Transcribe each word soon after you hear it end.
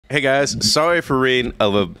Hey guys, sorry for being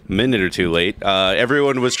a minute or two late.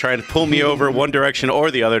 Everyone was trying to pull me over one direction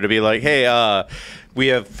or the other to be like, hey, we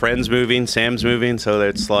have friends moving, Sam's moving, so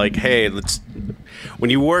it's like, hey, let's... When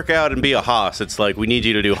you work out and be a hoss, it's like, we need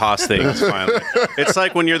you to do hoss things finally. It's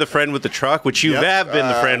like when you're the friend with the truck, which you have been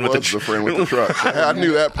the friend with the truck. the friend with the truck. I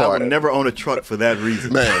knew that part. I would never own a truck for that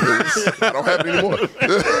reason. Man, I don't have it anymore.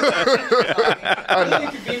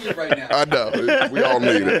 I know. We all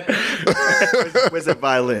need it. Where's that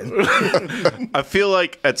violin? I feel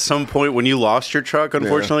like at some point when you lost your truck,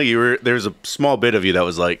 unfortunately, there's a small bit of you that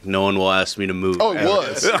was like, no one will ask me to move. Oh, it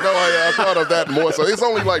was. No, I thought of that more. So it's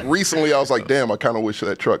only like recently I was like, damn, I kind of wish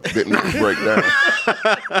that truck didn't break down.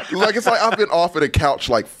 It's like I've been offered a couch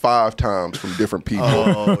like 5 times from different people.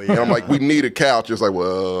 Oh, yeah. And I'm like, we need a couch. It's like,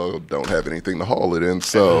 well, don't have anything to haul it in.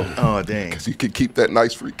 So, oh, dang. Because you could keep that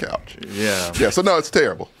nice free couch. Yeah. Yeah, so no, it's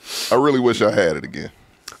terrible. I really wish I had it again.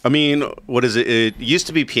 I mean, what is it? It used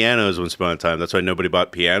to be pianos once upon a time. That's why nobody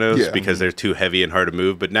bought pianos, because they're too heavy and hard to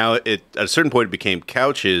move. But now, at a certain point, it became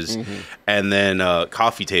couches and then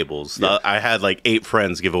coffee tables. Yeah. I had like 8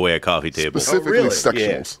 friends give away a coffee table. Specifically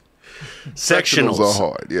sectionals. Yeah. Sectionals are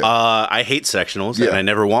hard, yeah. I hate sectionals, and I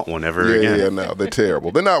never want one ever again. Yeah, no, they're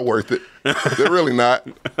terrible. They're not worth it. They're really not.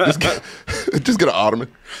 Just get an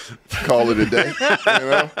ottoman. Call it a day. You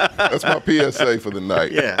know? That's my PSA for the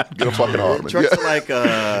night. Yeah. Get a fucking ottoman. Trucks are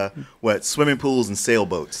like, swimming pools and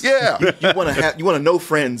sailboats. Yeah. You want to know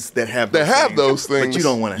friends that have those things. But you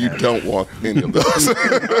don't want to have You don't want any of those.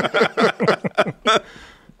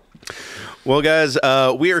 Well, guys,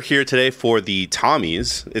 we are here today for the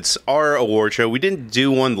Tommies. It's our award show. We didn't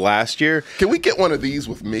do one last year. Can we get one of these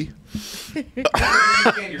with me? You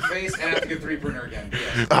scan your face and have to get 3D printer again.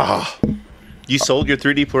 Yes. You sold your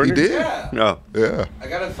 3D printer? You did? Yeah. Oh. Yeah. I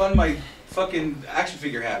gotta fund my fucking action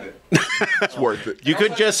figure habit. It's worth it. You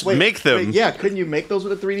could just make them. Wait, yeah, couldn't you make those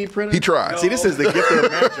with a 3D printer? He tried. No. See, this is the gift of the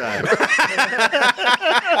Magi.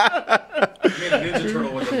 I made a Ninja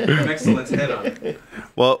Turtle with an excellent head on it.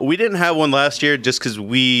 Well, we didn't have one last year just because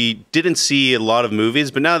we didn't see a lot of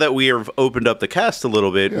movies. But now that we have opened up the cast a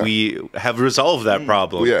little bit, we have resolved that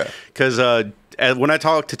problem. Yeah. Because when I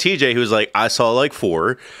talked to TJ, he was like, I saw like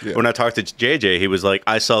 4. Yeah. When I talked to JJ, he was like,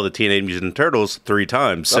 I saw the Teenage Mutant Turtles 3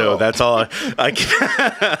 times. So that's all I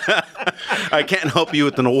can't help you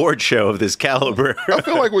with an award show of this caliber. I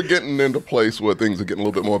feel like we're getting into a place where things are getting a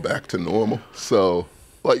little bit more back to normal. So...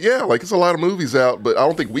 it's a lot of movies out, but I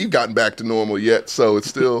don't think we've gotten back to normal yet. So it's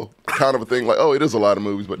still kind of a thing like, oh, it is a lot of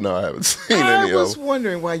movies, but no, I haven't seen any of them. I was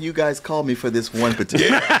wondering why you guys called me for this one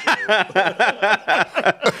particular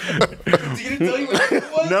Did you tell you what it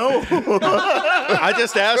was? No. I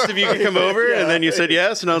just asked if you could come over, and then you said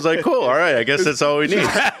yes, and I was like, cool, all right, I guess that's all we need.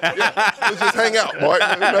 Let's just hang out,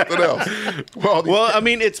 Martin. Nothing else. Well, I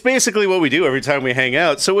mean, it's basically what we do every time we hang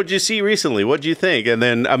out. So what'd you see recently? What'd you think? And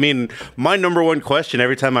then, I mean, my number one question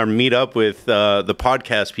every time I meet up with the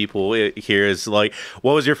podcast people here is like,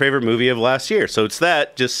 what was your favorite movie of last year? So it's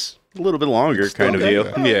that, just a little bit longer kind of deal.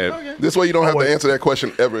 Yeah. Okay. This way you don't have to answer that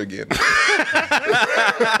question ever again.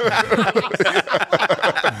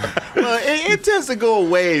 Well, it tends to go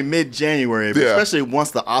away mid-January, especially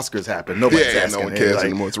once the Oscars happen. Nobody's asking. No one cares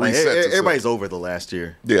anymore. It's reset. Everybody's over the last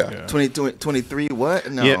year. Yeah. 2023,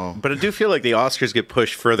 what? No. Yeah, but I do feel like the Oscars get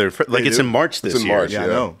pushed further. Like it's in March this year. It's in March,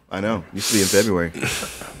 Yeah, I know. Used to be in February.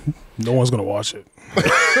 No one's going to watch it.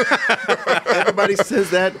 Everybody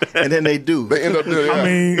says that, and then they do. They end up doing it. I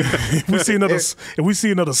mean, if we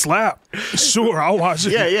see another slap, sure, I'll watch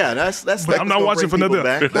it. Yeah, that's. But I'm not watching for another.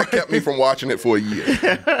 That kept me from watching it for a year.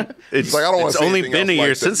 It's like I don't want It's to. only been a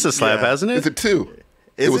year since the slap, hasn't it? Is it 2?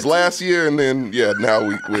 It was last year, and then now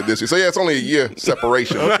we're this year. So it's only a year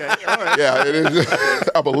separation. Okay, all right. Yeah, it is.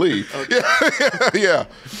 I believe. Okay. Yeah.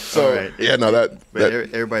 So right.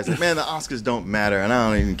 everybody's like, man, the Oscars don't matter, and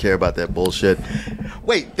I don't even care about that bullshit.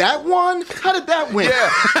 Wait, that one? How did that win?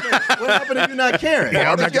 Yeah. What happened if you're not caring?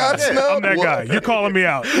 Yeah, I'm that guy. Snubbed. I'm that guy. You're calling me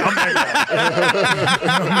out. I'm that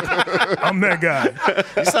guy. I'm that guy.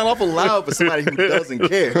 You sound awful loud for somebody who doesn't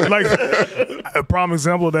care. Like a prime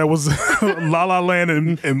example of that was La La Land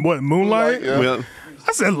and what, Moonlight? Yeah.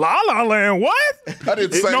 I said La La Land, what? I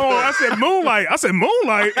didn't say No, that. I said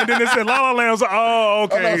Moonlight. And then they said La La Land. I was like, oh,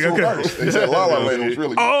 okay. They said La La Land was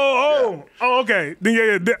really good. Oh, okay.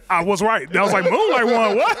 Then I was right. I was like, Moonlight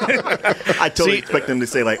won. What? I totally expect them to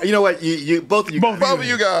say, like, you know what, both of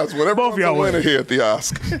you guys, whenever both of y'all winner here at the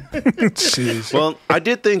Oscars. Jeez. Well, I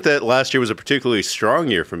did think that last year was a particularly strong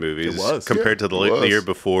year for movies It was. compared to the year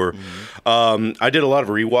before. I did a lot of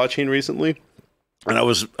rewatching recently. And I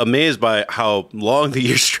was amazed by how long the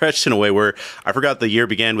year stretched in a way where I forgot the year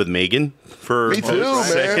began with Megan for Me too, a man.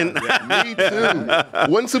 second. Yeah, me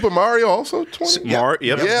too. Wasn't Super Mario also 20?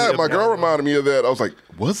 Yep. My girl reminded me of that. I was like,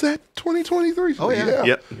 was that 2023? Oh, yeah.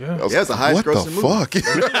 Yep. I was Yeah, it's the highest what grossing the fuck?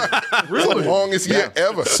 It's the longest year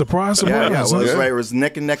ever. Surprise, Yeah, surprise. yeah, huh? well, that's right. It was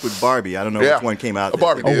neck and neck with Barbie. I don't know which one came out.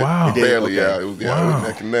 Barbie did. Oh, wow. It barely, Okay. yeah. It was, it was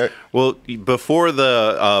neck and neck. Well, before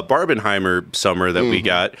the Barbenheimer summer that Mm-hmm. we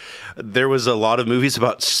got, there was a lot of movies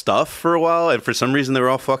about stuff for a while, and for some reason they were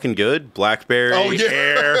all fucking good. Blackberry, Oh, yeah.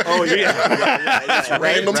 Air,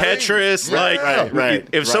 Random Tetris. things. Like, right.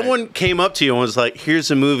 if someone came up to you and was like, "Here's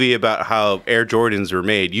a movie about how Air Jordans were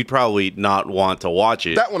made," you'd probably not want to watch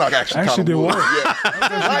it. That one I actually kind did of would. watch. Yeah.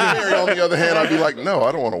 Blackberry, on the other hand, I'd be like, no,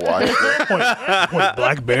 I don't want to watch that. Wait,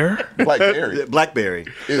 Black Bear? Blackberry. Blackberry.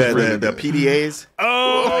 It's really The good. PDAs.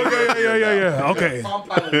 Oh, yeah. Okay. Palm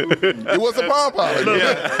Pilot movie. It was a Palm Pilot.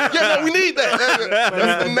 Yeah, no, we need that.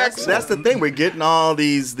 That's the next That's the thing. We're getting all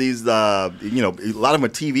these a lot of them are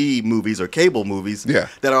TV movies or cable movies that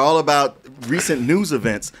are all about recent news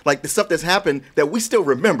events, like the stuff that's happened that we still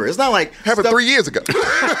remember. It's not like Happened 3 years ago.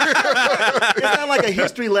 It's not like a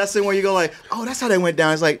history lesson where you go like, oh, that's how they went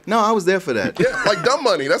down. It's like, no, I was there for that. Yeah, like Dumb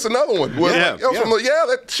Money. That's another one. Where Yeah.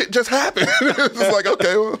 that shit just happened. It's like,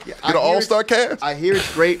 okay, well, get an all-star cast. I hear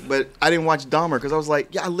it's great, but I didn't watch Dahmer because I was like,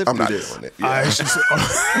 yeah, I lived I'm through not this. doing it. I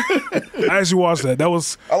Yeah. actually watched that. That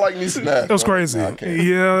was I like me some that. crazy. I can't.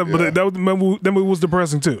 Yeah, but that movie was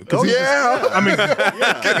depressing too. Oh, Yeah. I mean,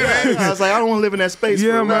 I was like, I don't want to live in that space.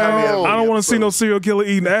 yeah, for man. around I don't want to see no serial killer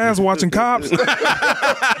eating ass watching cops.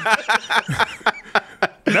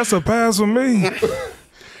 That's a pass for me.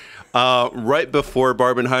 Right before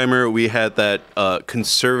Barbenheimer, we had that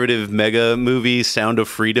conservative mega movie, Sound of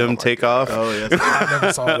Freedom, take off. Oh, yes. I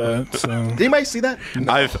never saw that. So. Did anybody see that?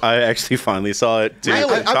 I actually finally saw it too.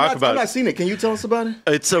 I've not seen it. Can you tell us about it?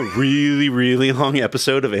 It's a really, really long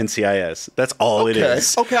episode of NCIS. That's all it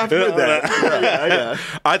is. Okay, I've heard that. yeah.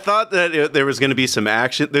 I thought that there was going to be some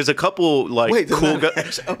action. There's a couple Wait, there's cool. not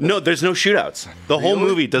action? Oh. No, there's no shootouts. The whole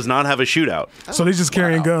movie does not have a shootout. So they just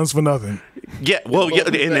carrying guns for nothing. Yeah, well, in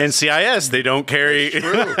NCIS they don't carry. True.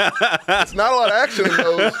 It's not a lot of action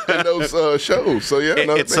in those shows. So yeah,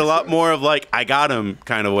 no, It's a lot more of like I got him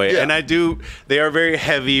kind of way. Yeah. And they are very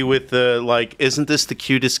heavy with the like, isn't this the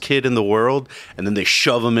cutest kid in the world? And then they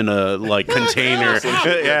shove him in a like container.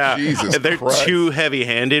 Yeah, Jesus they're Christ. too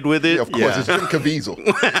heavy-handed with it. Yeah, of course, it's Jim Caviezel.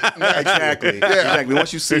 Exactly. Exactly.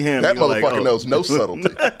 Once you see him, That you're like, motherfucker oh. knows no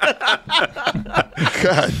subtlety.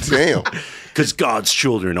 God damn. Because God's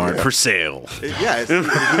children aren't for sale. Yeah,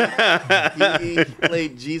 he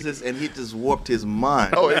played Jesus and he just warped his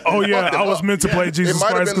mind. Oh yeah, I was meant to play Jesus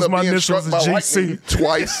Christ because my initials is GC.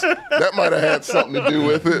 Twice. That might have had something to do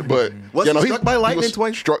with it, but Was he struck by lightning was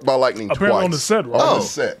twice? Struck by lightning Apparently twice. on the set, right? On Oh. the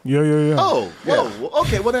set. Yeah. Oh, whoa.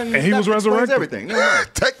 Okay, well then And he that was explains resurrected. everything. Never mind.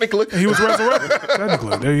 Technically, He was resurrected.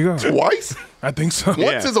 Technically, there you go. twice. I think so.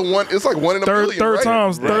 Once is a one. It's like one in a million. Third right?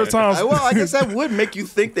 times. Well, I guess that would make you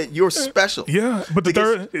think that you're special. Yeah, but the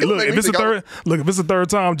third it'll look make if me it's the think third look if it's the third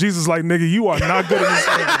time, Jesus like nigga, you are not good at this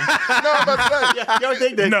thing. No, I'm about to say. You don't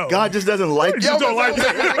think that No. God just doesn't like you? Yo, don't like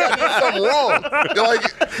that. I did something wrong. You're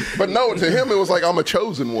like, but no, to him it was like I'm a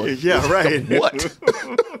chosen one. Yeah, right. What?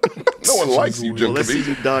 No one likes you, Jim Well, let's see Caviezel.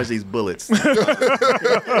 you dodge these bullets.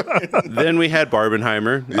 Then we had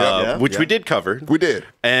Barbenheimer, which we did cover. We did.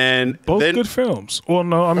 And Both then good films. Well,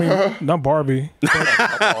 no, I mean not Barbie.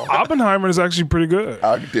 Oppenheimer is actually pretty good.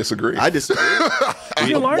 I disagree. I just.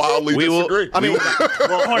 You like it? wildly We will- disagree. I mean,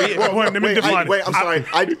 Wait, let me define it. I'm sorry.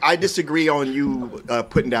 I disagree on you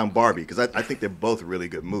putting down Barbie because I think they're both really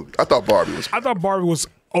good movies. I thought Barbie was. I thought Barbie was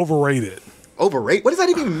overrated. Overrated? What does that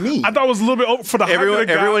even mean? I thought it was a little bit over for the hype that it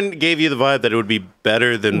got. Everyone gave you the vibe that it would be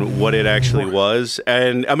better than what it actually was,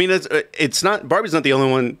 and I mean, it's not. Barbie's not the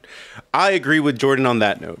only one. I agree with Jordan on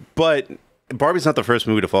that note, but Barbie's not the first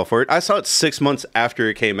movie to fall for it. I saw it 6 months after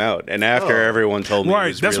it came out, and after everyone told me, it Right,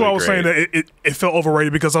 was that's really why I was saying great. that it felt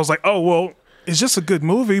overrated because I was like, oh well. It's just a good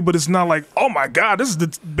movie, but it's not like, oh my God, this is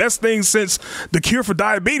the best thing since the cure for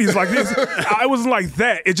diabetes. Like this, I wasn't like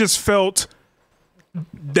that. It just felt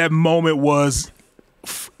that moment was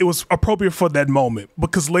appropriate for that moment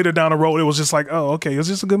because later down the road it was just like, oh okay, it's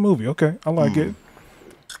just a good movie. Okay, I like it.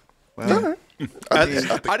 Well, I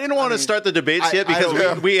didn't want to start the debates yet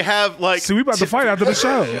because we have like. See, we about to fight after the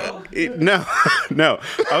show. No.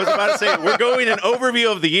 I was about to say we're going an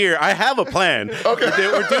overview of the year. I have a plan. Okay.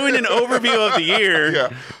 We're doing an overview of the year,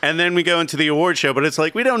 and then we go into the award show. But it's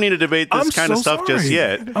like we don't need to debate this kind of stuff just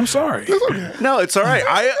yet. I'm sorry. No, it's all right.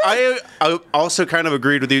 I also kind of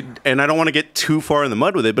agreed with you, and I don't want to get too far in the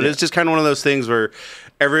mud with it. But it's just kind of one of those things where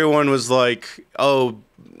everyone was like, "Oh,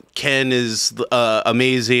 Ken is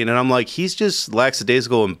amazing," and I'm like, he's just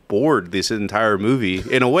lackadaisical and bored this entire movie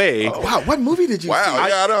in a way. Oh, wow, what movie did you see?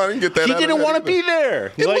 I didn't get that. He didn't want to be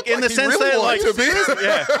there. Like in the sense that, like,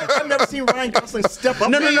 I've never seen Ryan Gosling step up.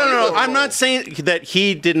 No. I'm not saying that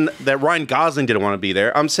he didn't. That Ryan Gosling didn't want to be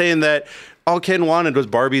there. I'm saying that all Ken wanted was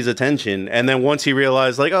Barbie's attention, and then once he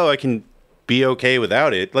realized, like, oh, I can be okay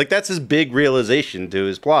without it. Like that's his big realization to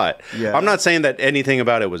his plot. Yeah. I'm not saying that anything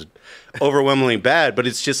about it was overwhelmingly bad, but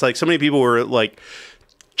it's just like so many people were like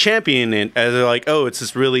championing it as they're like, oh, it's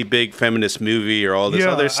this really big feminist movie or all this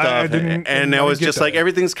other stuff. And I was just like,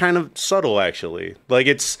 everything's kind of subtle actually. Like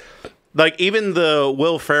it's like even the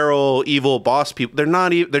Will Ferrell evil boss people,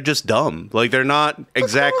 they're just dumb. Like they're not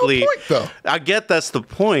exactly. Point, though. I get that's the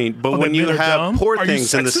point, but when you have dumb? Poor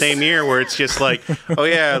Things in the same year, where it's just like, oh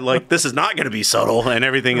yeah, like this is not going to be subtle and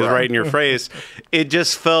everything is right in your face. It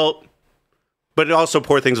just felt. But also,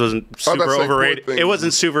 Poor Things wasn't super overrated. It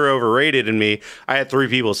wasn't super overrated in me. I had 3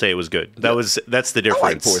 people say it was good. That's the difference. I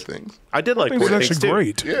like Poor Things. I did like Poor Things too.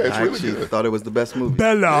 Great. Yeah, it's really good. I thought it was the best movie.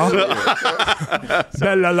 Bella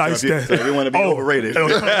likes that. So if you want to be overrated.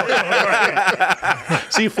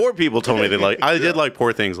 See, 4 people told me they like. I did like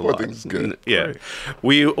Poor Things a lot. Poor Things is good. Yeah,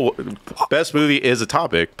 best movie is a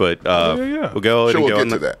topic, but we'll go. Sure, we'll get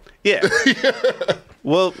to that. Yeah.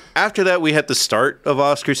 Well, after that, we had the start of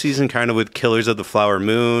Oscar season, kind of with Killers of the Flower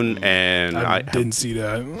Moon, and I didn't see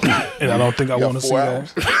that, and I don't think I want to see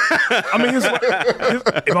that. I mean,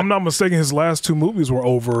 if I'm not mistaken, his last 2 movies were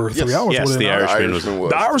over 3 hours. Yes, The Irishman was.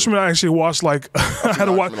 The Irishman I actually watched like I had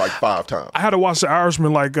to watch like 5 times. I had to watch The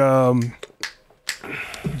Irishman like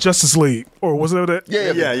Justice League, or was it that?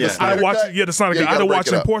 Yeah. I watched the Sonic. I had to watch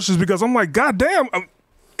it in portions because I'm like, God damn.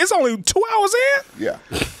 It's only 2 hours in? Yeah.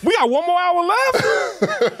 We got 1 more hour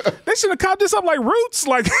left? They should have caught this up like Roots.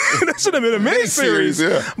 Like, that should have been a miniseries.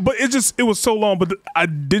 Yeah. But it was so long. But I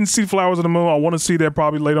didn't see Flowers of the Moon. I want to see that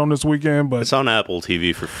probably later on this weekend. But it's on Apple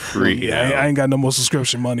TV for free. Yeah, I ain't got no more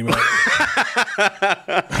subscription money, man.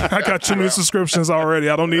 I got too many subscriptions already.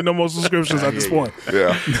 I don't need no more subscriptions at this point.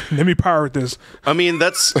 Yeah. Let me pirate this. I mean,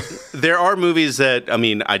 there are movies that, I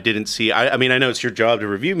mean, I didn't see. I mean, I know it's your job to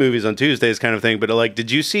review movies on Tuesdays kind of thing, but like, did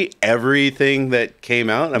you see everything that came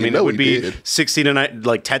out? I mean, it would be 60 to 9,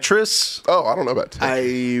 like Tetris. Oh, I don't know about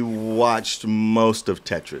Tetris. I watched most of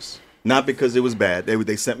Tetris. Not because it was bad.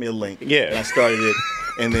 They sent me a link. Yeah. And I started it,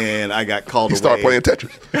 and then I got called away. You started playing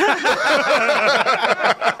Tetris.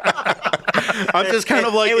 I'm just kind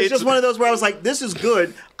of like... It was just one of those where I was like, this is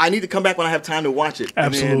good. I need to come back when I have time to watch it.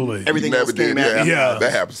 Absolutely. Everything else came out. Yeah.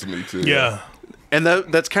 That happens to me, too. Yeah. And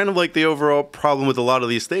that's kind of like the overall problem with a lot of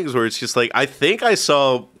these things, where it's just like, I think I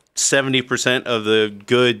saw 70% of the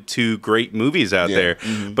good to great movies out there,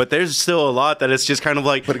 but there's still a lot that it's just kind of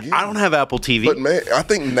like, again, I don't have Apple TV. But man, I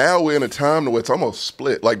think now we're in a time where it's almost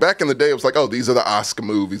split. Like back in the day, it was like, oh, these are the Oscar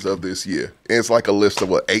movies of this year. And it's like a list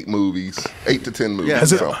of 8 movies, 8 to 10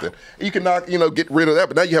 movies or something. You can get rid of that,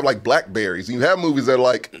 but now you have like Blackberries. And you have movies that are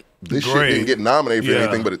like, this shit didn't get nominated for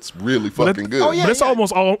anything, but it's really fucking good. But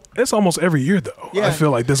it's almost every year though. Yeah. I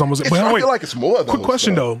feel like this almost. I feel like it's more. Quick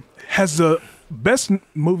question though: has the best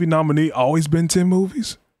movie nominee always been 10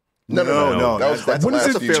 movies? No. That's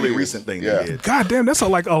a fairly recent thing. Yeah. God damn, that's a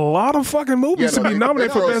lot of fucking movies to be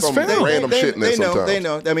nominated for best film. Random shit in there sometimes. They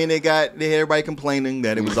know. I mean, they had everybody complaining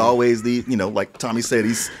that it was always like Tommy said,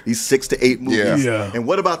 these 6 to 8 movies. Yeah. And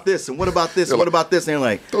what about this? And what about this? And what about this? And they're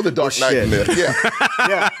like, throw the Dark Knight in there.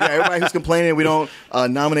 Yeah. Everybody who's complaining we don't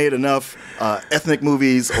nominate enough ethnic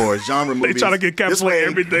movies or genre movies. They try to get capsulated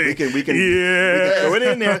everything. We can throw it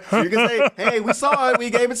in there. So you can say, hey, we saw it. We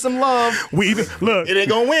gave it some love. We even look. It ain't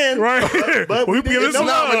gonna win. Right. But we give it some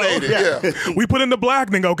love. Yeah. We put in the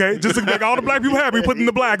blackening, okay? Just to make all the black people happy, we put in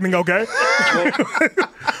the blackening, okay?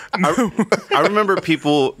 I remember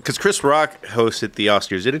people, because Chris Rock hosted the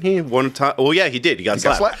Oscars, didn't he? One time. Well, yeah, he did. He got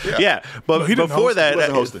slapped. Yeah. But before that, he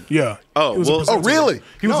wasn't hosting. Yeah. Really?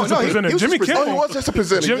 He was just a presenter. Jimmy Kimmel. Oh, he was just a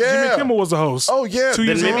presenter. Jimmy Kimmel was the host. Oh, yeah.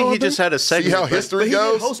 Then maybe he just had a segment. See how history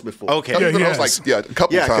goes? He did host before. Okay. A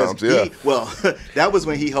couple times. Yeah. That was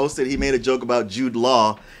when he hosted. He made a joke about Jude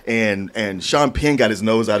Law and Sean Penn got his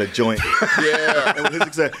nose out of joint. Yeah. And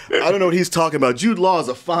I don't know what he's talking about. Jude Law is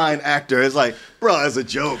a fine actor. It's like, Bro, as a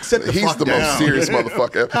joke. Sit the He's fuck the down. most serious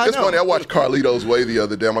motherfucker. It's funny. I watched Carlito's Way the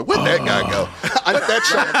other day. I'm like, where'd that guy go? Let that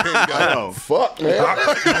Sean Penn go. I know. Fuck,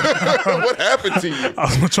 man. What happened to you?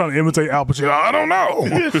 I was trying to imitate Al Pacino. I don't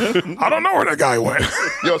know. I don't know where that guy went.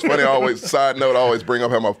 You know, it's funny. Side note, I always bring up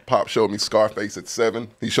how my pop showed me Scarface at 7.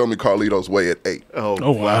 He showed me Carlito's Way at 8.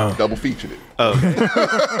 Oh wow. Double featured it. Oh.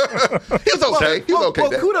 He was okay. He was okay.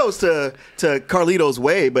 Well, kudos to Carlito's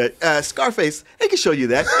Way, but Scarface, they can show you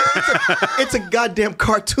that. It's a goddamn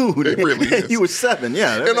cartoon. It really is. You were 7,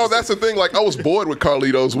 yeah. You know, that's the thing. Like, I was bored with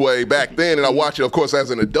Carlito's Way back then, and I watched it, of course, as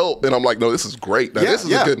an adult, and I'm like, no, this is great. Now, this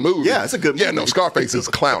is a good movie. Yeah, it's a good movie. Yeah, no, Scarface is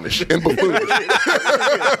clownish and buffoonish.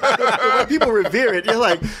 When people revere it, you're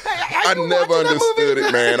like, I never understood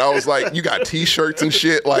it, man. I was like, you got T-shirts and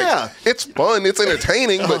shit. Like, it's fun, it's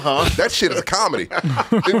entertaining, but that shit is a comedy.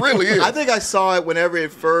 It really is. I think I saw it whenever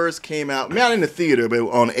it first came out. Not in the theater, but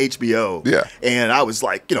on HBO. Yeah. And I was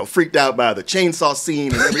like, freaked out by the chainsaw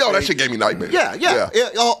scene and everything. Yo, that shit gave me nightmares. Yeah,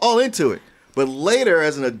 all into it. But later,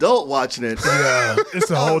 as an adult watching it,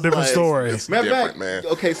 it's a whole different story. It's different, man.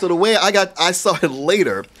 Okay, so the way I saw it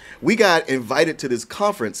later, we got invited to this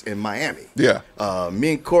conference in Miami. Yeah.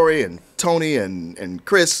 Me and Corey and Tony and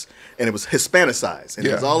Chris, and it was Hispanicized, and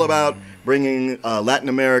it was all about bringing Latin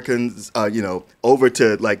Americans, over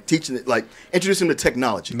to like teaching, like introducing them to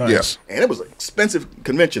technology. Nice. Yes. And it was an expensive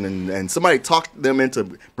convention, and somebody talked them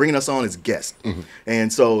into bringing us on as guests.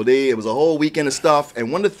 And so it was a whole weekend of stuff,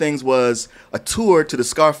 and one of the things was a tour to the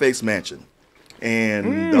Scarface mansion,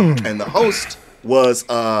 and the host was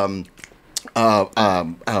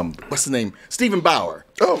what's his name? Stephen Bauer.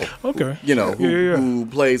 Oh, Okay. Who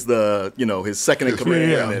plays the, his second in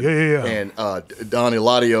command, and Don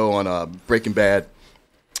Eladio on Breaking Bad.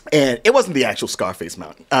 And it wasn't the actual Scarface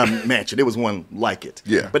mansion. It was one like it.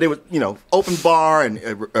 Yeah. But it was, open bar and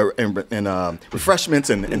refreshments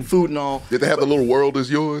and food and all. did they have the little "World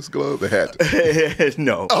Is Yours" glove? They had to.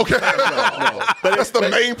 No. Okay. No. But That's the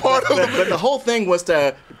main part of But the whole thing was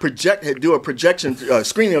to do a projection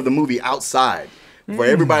screening of the movie outside for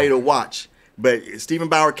everybody to watch. But Stephen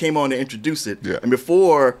Bauer came on to introduce it. Yeah. And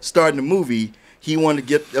before starting the movie, he wanted to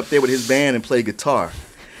get up there with his band and play guitar.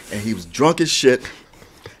 And he was drunk as shit.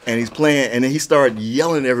 And he's playing, and then he started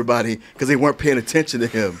yelling at everybody because they weren't paying attention to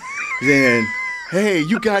him. Saying, hey,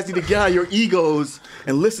 you guys need to get out of your egos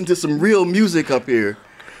and listen to some real music up here.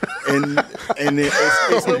 And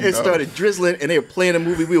it started drizzling, and they were playing a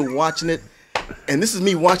movie. We were watching it. And this is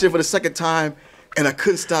me watching it for the second time, and I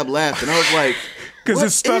couldn't stop laughing. I was like, Because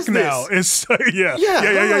it's stuck now. It's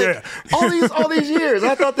yeah. All these years,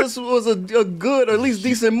 I thought this was a good or at least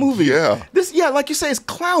decent movie. Yeah. Like you say, it's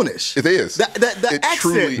clownish. It is. The it accent.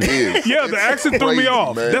 truly is. Yeah, the accent threw me crazy,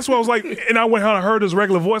 off. man. That's why I was like, and I went and I heard his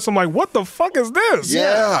regular voice. I'm like, what the fuck is this?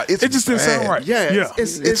 Yeah, it just didn't sound right. Yeah,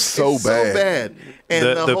 it's so bad. And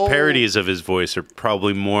The whole parodies of his voice are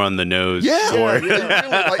probably more on the nose. Yeah, really,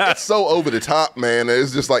 like, it's so over the top, man.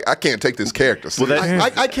 It's just like I can't take this character. Well,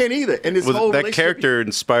 I can't either. And this whole that relationship- character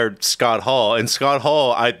inspired Scott Hall, and Scott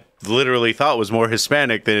Hall, I literally thought was more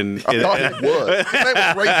Hispanic than. I thought he was. His name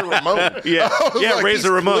was Razor Ramon. Yeah, Like, Razor he's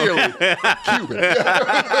Ramon. Clearly Cuban.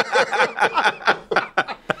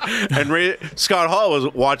 And Scott Hall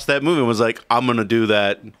watched that movie and was like, "I'm gonna do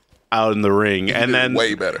that out in the ring," He and did then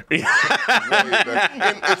way better. Way better.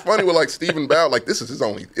 And it's funny with like Stephen Bauer, like this is his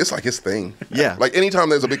only. It's like his thing. Yeah. Like anytime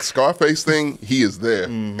there's a big Scarface thing, he is there,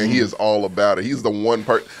 and he is all about it. He's the one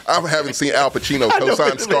person. I haven't seen Al Pacino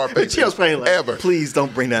co-sign Scarface Pacino's playing like, ever. Please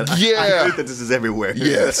don't bring that. Yeah. I hate that this is everywhere.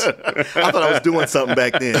 Yes. I thought I was doing something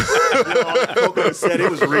back then. Coco said it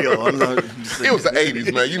was real. It was the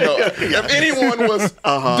 80s, man. You know, if anyone was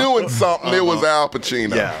doing something, it was Al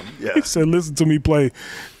Pacino. Yeah. He said, "Listen to me play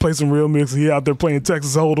some real music." He out there playing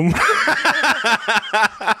Texas Hold'em.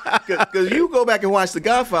 Because you go back and watch The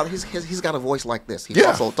Godfather, he's got a voice like this. He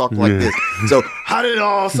also talked like this. So how did it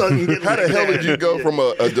all of a sudden get How the hell did you go from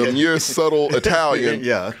a demure, subtle Italian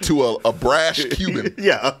to a brash Cuban?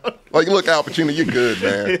 Yeah. Like, look, Al Pacino, you're good,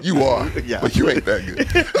 man. You are. Yeah. But you ain't that good.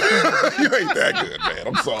 You ain't that good, man.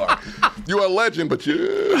 I'm sorry. You're a legend, but you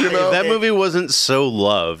know. that movie wasn't so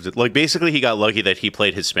loved. Like, basically, he got lucky that he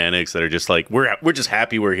played Hispanics that are just like, we're just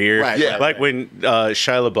happy we're here. Right, Yeah. Like when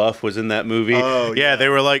Shia LaBeouf was in that movie. Oh, yeah, they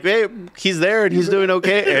were like, hey, he's there and he's doing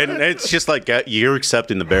okay. And it's just like, you're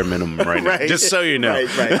accepting the bare minimum right now. Just so you know.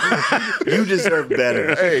 Right. You deserve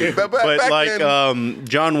better. Hey, but But back like then,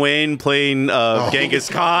 John Wayne playing Genghis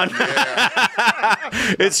Khan,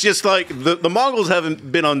 it's just like the Mongols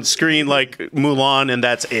haven't been on screen like Mulan, and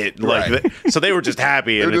that's it. Like So they were just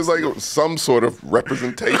happy. It And was just like some sort of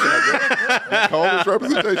representation, I guess. Call this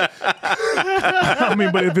representation. I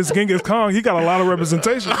mean, but if it's Genghis Khan, he got a lot of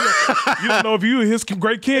representation. You don't know if you his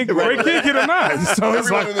great king kid or not. So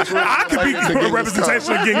it's Everyone like, in this room I could like be Genghis a Khan.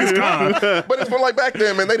 representation of Genghis Khan. But it's been like back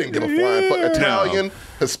then, man, they didn't give a flying fuck. Italian,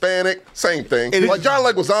 Hispanic, same thing. Like John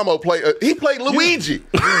Leguizamo played Luigi.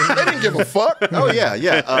 They didn't give a fuck. Oh yeah,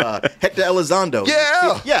 yeah. Hector Elizondo.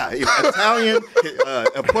 Yeah. Italian,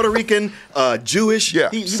 Puerto Rican, Jewish. Yeah,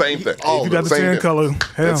 same thing. If you got the Same tan thing. color, hell,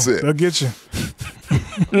 That's it. they'll get you.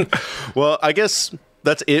 Well, I guess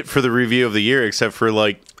that's it for the review of the year, except for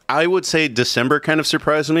like I would say December kind of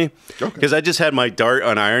surprised me because I just had my dart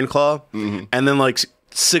on Iron Claw, and then like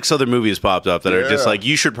 6 other movies popped up that are just like,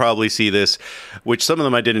 you should probably see this, which some of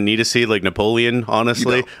them I didn't need to see, like Napoleon,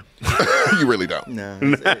 honestly. You really don't. No.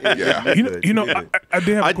 Yeah. You know, I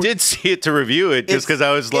did have I did see it to review it just because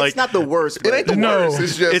I was like, it's not the worst. It ain't the No.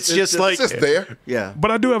 worst. It's just like- it's just there. Yeah.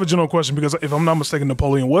 but I do have a general question because if I'm not mistaken,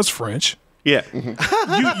 Napoleon was French. yeah.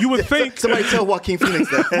 You would think Somebody tell Joaquin Phoenix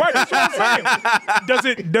that. right? That's what I'm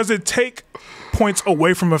saying. Does it take points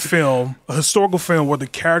away from a film, a historical film, where the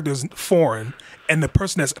character is foreign and the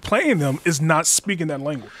person that's playing them is not speaking that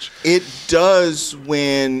language? It does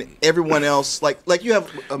when everyone else, like you have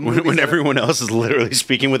When everyone else is literally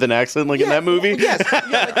speaking with an accent, like in that movie. Yes,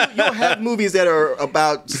 you'll have movies that are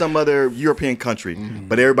about some other European country,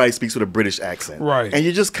 but everybody speaks with a British accent, Right. And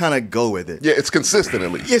you just kind of go with it. Yeah, it's consistent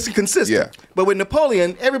at least. It's consistent. Yeah. But with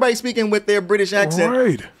Napoleon, everybody's speaking with their British accent.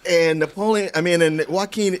 Right. And and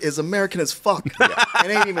Joaquin is American as fuck.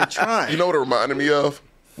 And ain't even trying. You know what it reminded me of?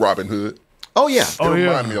 Robin Hood. Oh yeah. It Oh, yeah.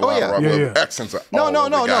 reminded me a lot yeah. of Robin Yeah, Hood. yeah. Accents are No. all over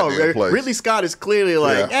the goddamn place. Ridley Scott is clearly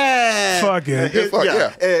like, Fuck it. Fuck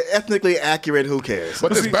yeah. ethnically accurate. Who cares?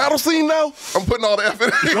 But this battle scene, though, I'm putting all the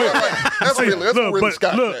effort in. That's See, really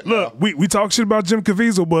Scott. look, we talk shit about Jim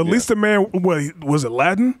Caviezel, but at least the man, was it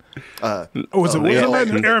Latin? Or was it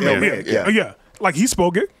Latin? Aramaic, yeah. Like he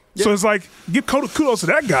spoke it. So it's like, give kudos to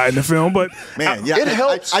that guy in the film, but Man, yeah, It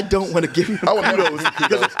helps. I don't want to give him kudos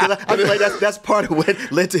because I feel like that's part of what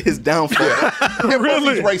led to his downfall.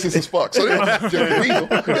 really, He's racist as fuck. So Jim Weasel.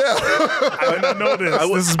 Yeah. I did not know this.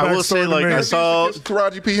 This is I will say, backstory to like, man. I saw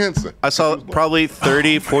Taraji P. Henson. probably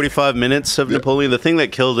 30, 45 minutes of Napoleon. The thing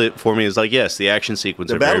that killed it for me is like, yes, the action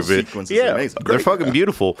sequences The are very battle good. sequences Yeah, are amazing. they're Great. fucking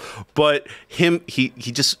beautiful. But he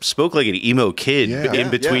just spoke like an emo kid in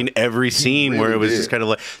between every scene where it was just kind of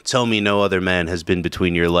like, tell me no other man has been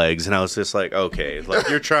between your legs. And I was just like, okay, like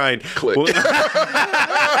you're trying. Click.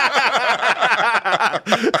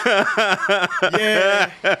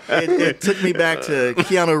 Yeah, it took me back to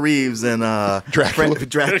Keanu Reeves and Dracula.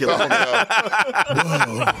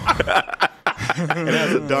 And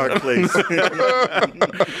that's a dark place.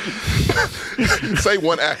 Say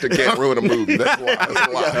one actor can't ruin a movie. That's a lie. That's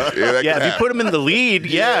a lie. Yeah, that Yeah, can if you happen. put him in the lead,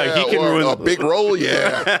 he can or ruin a big role.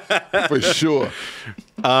 Yeah, for sure.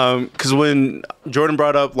 Because when Jordan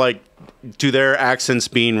brought up like, do their accents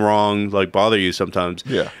being wrong like bother you sometimes?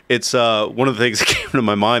 Yeah. It's one of the things that came to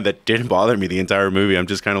my mind that didn't bother me the entire movie. I'm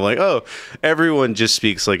just kind of like, oh, everyone just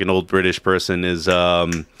speaks like an old British person. Is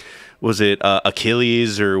was it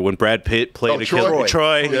Achilles or when Brad Pitt played Troy.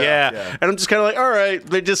 Troy, yeah. Yeah. And I'm just kind of like, all right,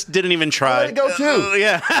 they just didn't even try. Let it go too.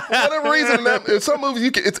 Yeah. For whatever reason, in some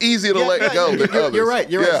movies it's easier to let go than others. You're right.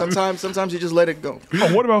 You're Yeah. right. Sometimes you just let it go.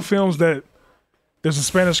 Oh, what about films that there's a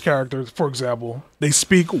Spanish character, for example, they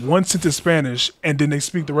speak one sentence Spanish and then they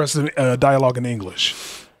speak the rest of the dialogue in English?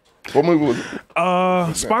 What movie was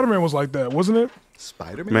it? Spider-Man was like that, wasn't it?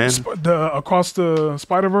 Spider-Man. Man. Across the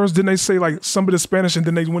Spider-Verse, didn't they say like some of the Spanish and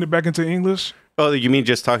then they went it back into English? Oh, you mean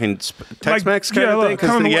just talking Tex-Mex Like, kind yeah, of thing? like,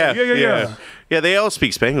 kind of yeah, way. Yeah. Yeah, they all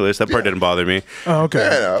speak Spanglish. That part didn't bother me. Oh, okay.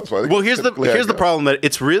 Yeah, that's why they Well, here's typically have the go. problem that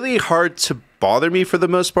it's really hard to bother me for the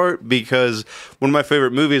most part because one of my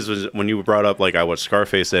favorite movies was when you brought up like I watched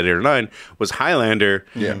Scarface at 8 or 9 was Highlander,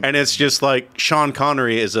 and it's just like Sean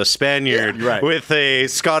Connery is a Spaniard with a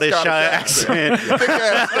Scottish accent. Thick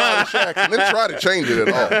ass Scottish accent. Then try to change it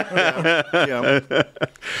at all. Yeah.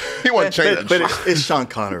 He wasn't changing. But it's Sean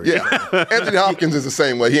Connery. Yeah, Anthony Hopkins is the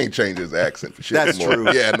same way. He ain't changed his accent for shit. That's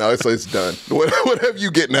anymore. true. Yeah, no, it's done. Whatever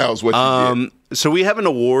you get now is what you get. So we have an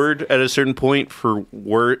award at a certain point for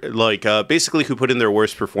basically who put in their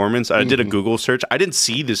worst performance. I did a Google search. I didn't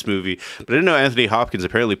see this movie, but I didn't know Anthony Hopkins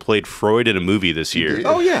apparently played Freud in a movie this year.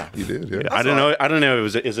 Oh yeah. He did. Yeah. I don't know. I don't know.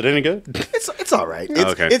 Is it any good? It's all right.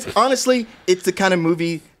 Okay. It's honestly, it's the kind of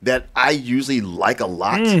movie that I usually like a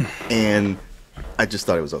lot, and I just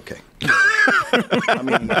thought it was okay. I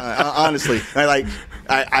mean, honestly,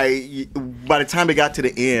 by the time it got to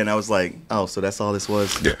the end, I was like, oh, so that's all this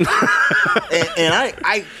was. Yeah. and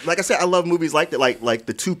I like I said, I love movies like that, like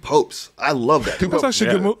The Two Popes. I love that. That's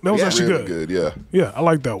actually good. That was actually really good. Yeah. Yeah, I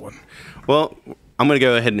like that one. Well, I'm going to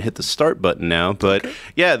go ahead and hit the start button now. But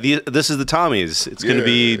yeah, this is the Tommies. It's going to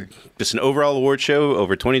be just an overall award show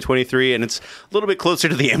over 2023, and it's a little bit closer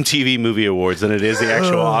to the MTV Movie Awards than it is the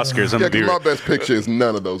actual Oscars. Yeah, because my best picture is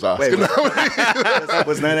none of those Oscars.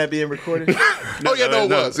 Was none of that being recorded? No, it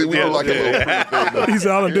was. We were like a little thing. He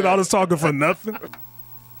said, I did all this talking for nothing.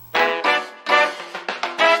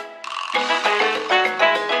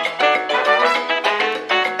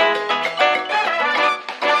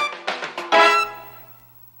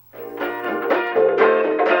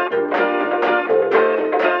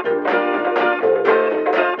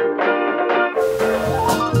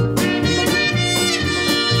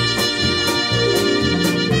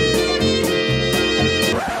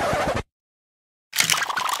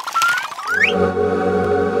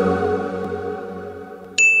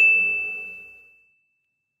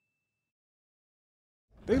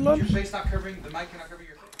 They love Your face not covering the mic, cannot cover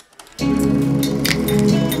your face.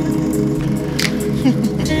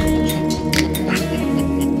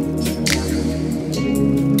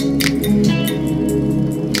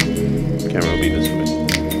 Camera will be this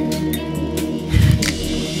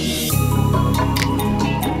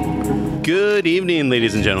way. Good evening,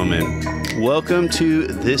 ladies and gentlemen. Welcome to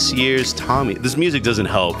this year's Tommy. This music doesn't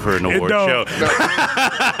help for an award show.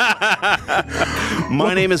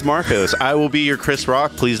 My name is Marcos. I will be your Chris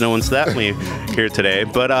Rock. Please no one slap me here today.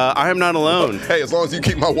 But I am not alone. Hey, as long as you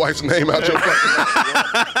keep my wife's name out your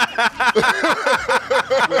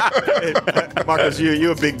fucking Marcus,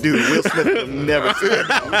 you're a big dude. Will Smith will never say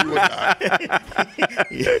that.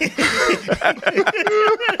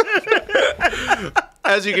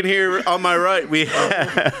 As you can hear on my right, we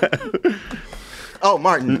have... Oh,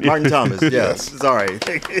 Martin Thomas. Yes. Sorry.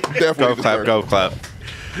 Definitely Golf clap, golf clap.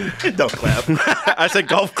 Don't clap. I said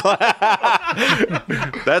golf clap.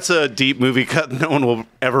 That's a deep movie cut no one will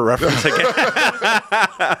ever reference again.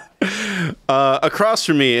 Across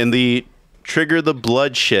from me in the Trigger the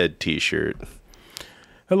Bloodshed t-shirt.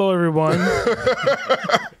 Hello, everyone.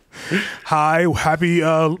 Hi, happy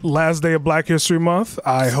last day of Black History Month.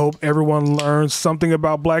 I hope everyone learns something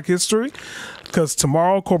about Black history, because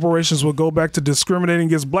tomorrow corporations will go back to discriminating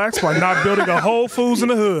against blacks by not building a Whole Foods in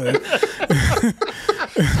the hood.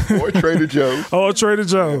 Or Trader Joe's. Oh, Trader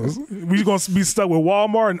Joe's. We're going to be stuck with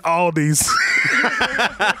Walmart and Aldi's.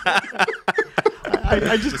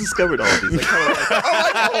 I just discovered all these.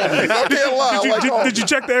 I can't lie. Did you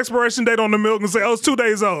check the expiration date on the milk and say, oh, it's 2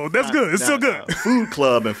 days old? That's good. It's still good. Food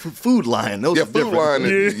Club and Food Line. Those are Food different.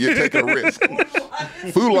 Line, you're taking a risk.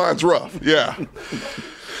 Food Line's rough. Yeah.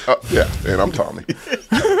 And I'm Tommy.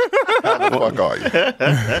 How the fuck are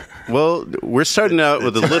you? Well, we're starting out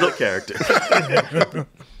with a little character.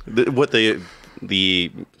 What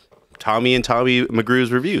the Tommy and Tommy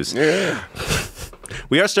McGrews reviews. Yeah.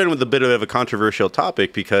 We are starting with a bit of a controversial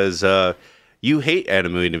topic because you hate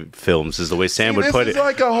animated films, is the way Sam would put it. This is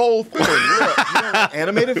like a whole thing. Look,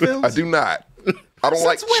 Animated films? I do not. I don't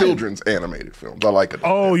like children's animated films. I like it.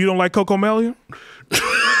 Oh, you don't like Coco Melon?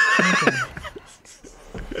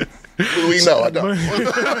 We know I don't.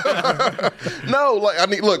 No,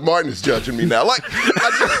 like look, Martin is judging me now. Like,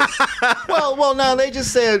 well, now they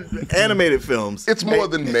just said animated films. It's more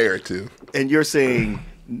than narrative. And you're saying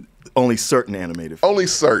only certain animated films. Only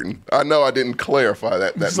certain. I know I didn't clarify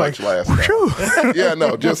that much like, last time. Yeah,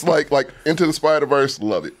 no, just like Into the Spider-Verse,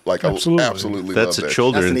 love it. Like, absolutely. I absolutely That's love a that.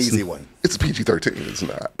 children's. That's an easy one. It's a PG-13. It's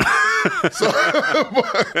not. So,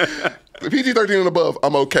 the PG-13 and above,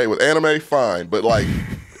 I'm okay with. Anime, fine. But like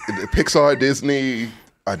Pixar, Disney,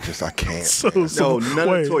 I can't. No,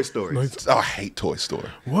 none of Toy Story. I hate Toy Story.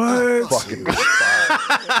 What? Fucking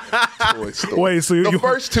despise Toy Story. Wait, so the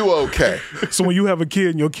first two okay. So when you have a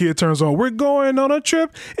kid and your kid turns on, we're going on a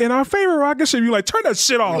trip in our favorite rocket ship, you're like, turn that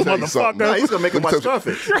shit off, tell you something. motherfucker. No, he's gonna make him watch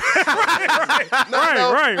Starfish. Right.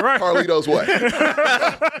 Carlito's Way.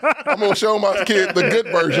 I'm gonna show my kid the good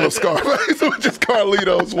version of Scarface, which is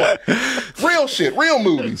Carlito's Way. Real shit, real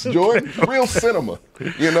movies, Jordan, real cinema.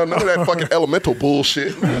 You know, none of that fucking elemental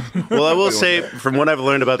bullshit. Well, I will say, from what I've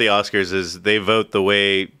learned about the Oscars, is they vote the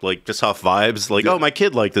way, like, just off vibes. Like, oh, my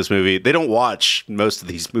kid liked this movie. They don't watch most of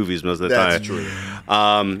these movies most of the time. That's true.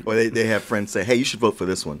 Or they have friends say, hey, you should vote for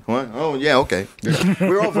this one. What? Oh, yeah, okay.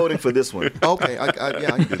 We're all voting for this one. Okay, I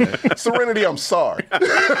can do that. Serenity, I'm sorry.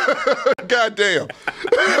 God damn.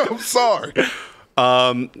 I'm sorry.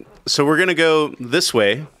 So we're going to go this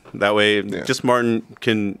way. That way, just Martin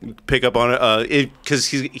can pick up on it because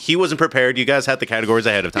he wasn't prepared. You guys had the categories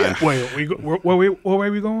ahead of time. Wait, where way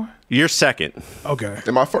we going? You're second. Okay.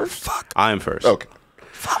 Am I first? Fuck. I am first. Okay.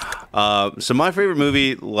 So my favorite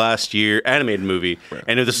movie last year, animated movie,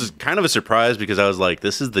 and this was kind of a surprise because I was like,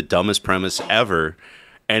 this is the dumbest premise ever,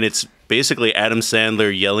 and it's basically Adam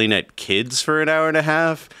Sandler yelling at kids for an hour and a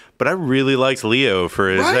half. But I really liked Leo for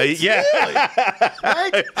his Right?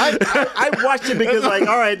 Right? I watched it because, like,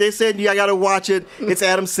 all right, they said I got to watch it. It's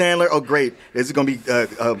Adam Sandler. Oh, great! Is it going to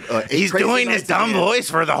be? He's doing his dumb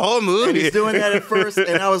voice for the whole movie. And he's doing that at first,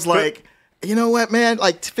 and I was like, you know what, man?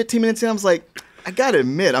 Like 15 minutes in, I was like, I gotta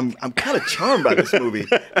admit, I'm kind of charmed by this movie.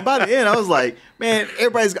 And by the end, I was like, man,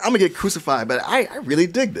 I'm gonna get crucified, but I really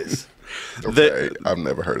dig this. Okay, I've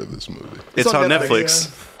never heard of this movie. It's on Netflix.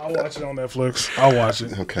 Yeah, I'll watch it on Netflix. I'll watch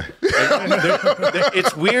it. Okay.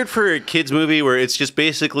 It's weird for a kids movie where it's just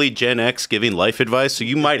basically Gen X giving life advice, so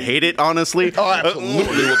you might hate it, honestly. Oh, absolutely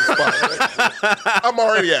will despise it. I'm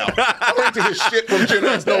already out. I'm ready to hear shit from Gen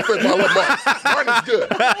X. No offense, I love Martin. Martin's good.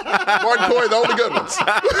 Martin Corey, the only good ones.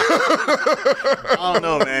 I don't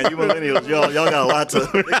know, man. You millennials, y'all got a lot to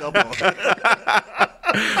pick up on.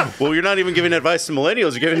 Well, you're not even giving advice to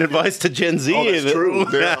millennials. You're giving advice to Gen Z. Oh, that's true.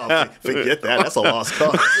 Oh, forget that. That's a lost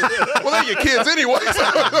cause. Well, they're your kids anyway.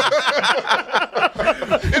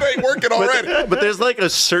 It ain't working already. But there's like a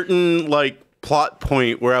certain like plot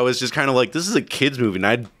point where I was just kind of like, this is a kids movie, and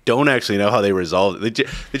I don't actually know how they resolve it.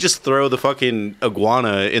 They just throw the fucking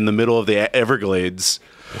iguana in the middle of the Everglades.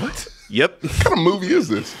 What? Yep. What kind of movie is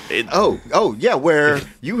this? Oh, yeah, where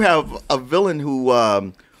you have a villain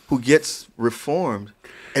who gets reformed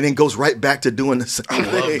and then goes right back to doing the same thing.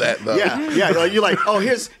 I love that, though. Yeah. You're like, oh,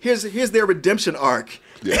 here's their redemption arc.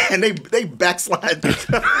 Yeah. And they backslide. That's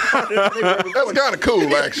kind of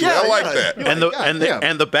cool, actually. I like that.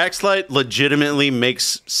 And the backslide legitimately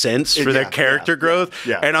makes sense for their character growth.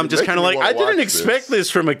 Yeah. And I'm just kind of like, I didn't watch expect this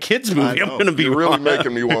from a kids movie. I'm going to be You're really wrong.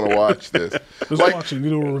 making me want to watch this. Let's watch it. You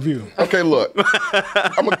do a review. Okay, look.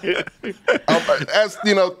 As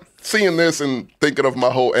you know, seeing this and thinking of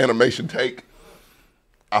my whole animation take,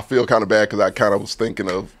 I feel kind of bad because I kind of was thinking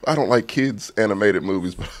of, I don't like kids animated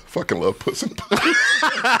movies, but I fucking love Puss in Boots.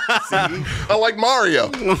 I like Mario.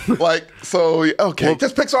 Okay,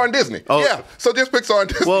 just Pixar and Disney. Oh. Yeah, so just Pixar and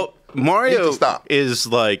Disney. Well, Mario Need to stop. is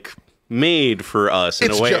like made for us in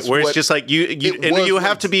It's a way just where it's what just like it was you when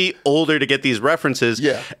have to be older to get these references.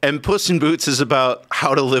 Yeah. And Puss in Boots is about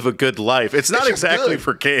how to live a good life. It's not just exactly good.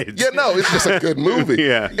 for kids. Yeah, no, it's just a good movie.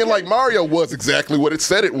 Yeah. And like Mario was exactly what it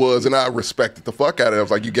said it was, and I respected the fuck out of it. I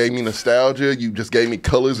was like, you gave me nostalgia, you just gave me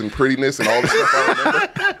colors and prettiness and all the stuff I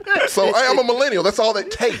remember. So I am a millennial. That's all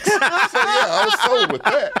that takes. So yeah, I was sold with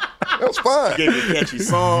that. That was fine. Gave me a catchy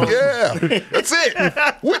song. Yeah, that's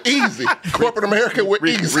it. We're easy. Corporate America, we're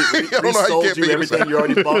easy. I don't know how you can't be everything you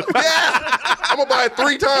already bought. Yeah, I'm gonna buy it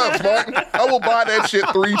 3 times, Martin. I will buy that shit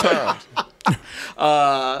 3 times.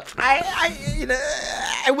 I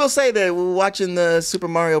will say that watching the Super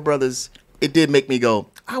Mario Brothers, it did make me go,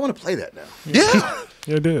 I want to play that now. Yeah,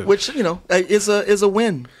 Yeah, it did. Which, is a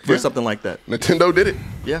win for something like that. Nintendo did it.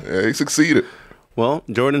 Yeah. He succeeded. Well,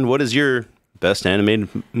 Jordan, what is your best animated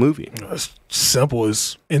movie? It's simple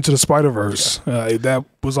as Into the Spider-Verse. That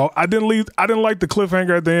was all. I didn't like the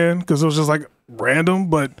cliffhanger at the end because it was just like random,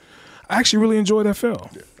 but I actually really enjoyed that film.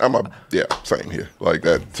 Same here. Like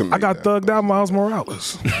that to me. I got thugged out Miles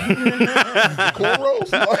Morales. cornrows.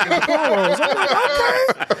 Cornrows. I'm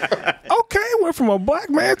like, okay, went from a black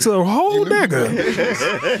man to a whole nigga.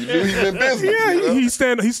 You knew he's in business. Yeah, you know?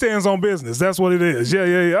 he stands on business. That's what it is.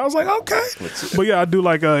 Yeah. I was like, okay, but yeah, I do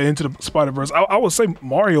like Into the Spider-Verse. I would say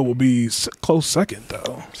Mario will be close second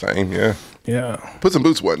though. Same, yeah. Yeah. Puss in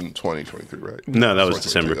Boots wasn't 2023, right? No, that was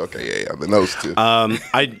December. Okay, yeah. Then those two.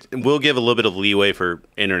 I will give a little bit of leeway for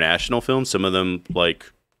international films. Some of them,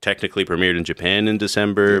 like, technically premiered in Japan in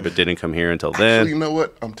December, but didn't come here until then. Actually, you know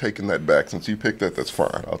what? I'm taking that back. Since you picked that, that's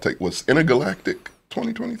fine. Was Intergalactic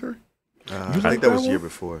 2023? I think that was the year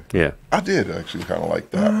before. Yeah. I did actually kind of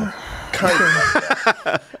like that one. Kind of like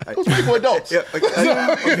that. Those people adults. Yeah,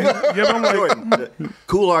 I'm like, Jordan,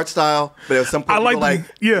 cool art style, but at some point I like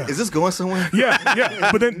is this going somewhere?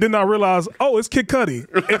 yeah. But then I realized, it's Kid Cudi.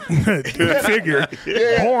 Figure.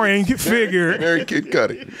 Boring figure. Very Kid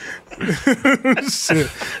Cudi.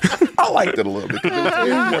 Shit. I liked it a little bit. It was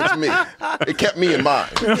geared towards me. It kept me in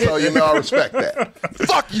mind. So, I respect that.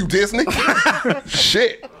 Fuck you, Disney.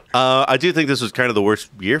 Shit. I do think this was kind of the worst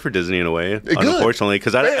year for Disney in a way, unfortunately.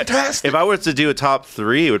 Because if I were to do a top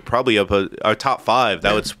 3, it would probably a top 5.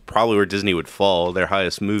 That was probably where Disney would fall, their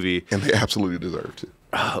highest movie. And they absolutely deserve to.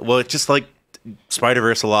 Well, it's just like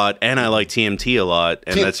Spider-Verse a lot, and I like TMT a lot,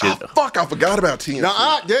 and that's just... fuck, I forgot about TMT.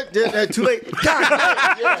 No, too late. Too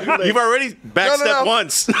late. You've already backstepped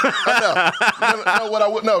once.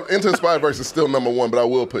 Into the Spider-Verse is still number 1, but I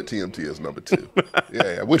will put TMT as number 2.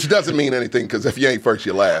 Yeah, which doesn't mean anything because if you ain't first,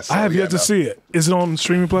 you're last. So I have yet to see it. Is it on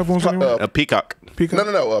streaming platforms anywhere? A Peacock. Peacock?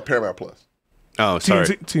 No, Paramount Plus. Oh, sorry.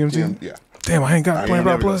 TMT? Yeah. Damn, I ain't got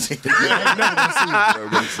Paramount Plus.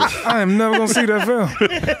 I am never gonna see that film.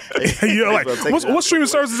 You're like, what streaming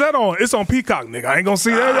service is that on? It's on Peacock, nigga. I ain't gonna see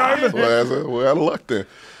that either. Well, out of luck then.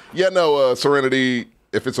 Yeah, no, Serenity,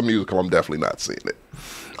 if it's a musical, I'm definitely not seeing it.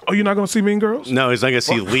 Oh, you're not gonna see Mean Girls? No, he's not gonna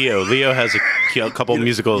see Leo. Leo has a couple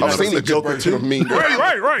musicals. I've seen the Joker version of Mean Girls.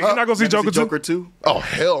 Right. You're not gonna see Joker 2? Oh,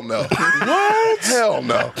 hell no. What? Hell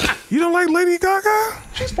no. You don't like Lady Gaga?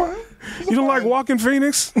 She's fine. You don't like Walking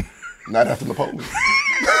Phoenix? Not after Napoleon.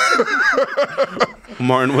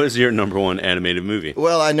 Martin, what is your number 1 animated movie?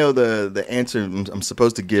 Well, I know the answer I'm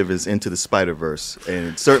supposed to give is Into the Spider-Verse, and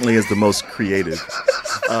it certainly is the most creative.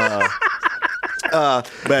 But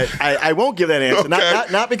I won't give that answer. Okay.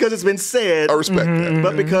 Not because it's been said. I respect that.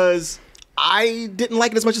 But because I didn't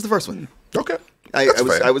like it as much as the first one. Okay.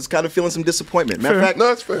 I was kind of feeling some disappointment. Matter of fact, No,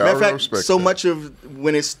 that's fair. I respect so that. much of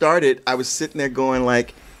when it started, I was sitting there going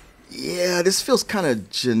like, yeah, this feels kind of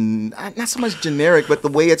not so much generic, but the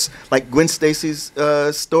way it's like Gwen Stacy's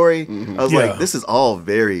story. I was like, this is all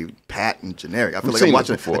very pat and generic. I feel like I'm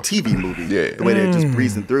watching a TV movie. The way they're just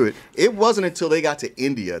breezing through it. It wasn't until they got to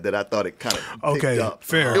India that I thought it kind of picked up.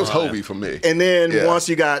 Fair. It was Hobie for me. And then once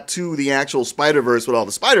you got to the actual Spider-Verse with all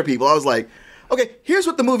the Spider people, I was like, okay, here's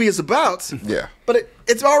what the movie is about. Yeah. But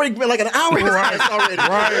it's already been like an hour.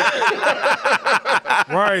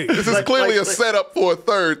 Right. This is clearly a setup for a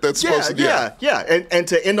third that's supposed to get. Yeah. And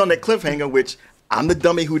to end on that cliffhanger, which I'm the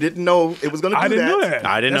dummy who didn't know it was going to do that. I didn't know that.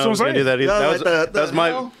 I didn't know it was going to do that either. That was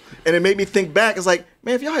my... And it made me think back. It's like,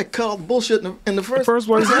 man, if y'all had cut all the bullshit in the first place,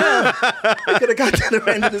 we could have got to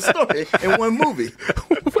the end of the story in one movie.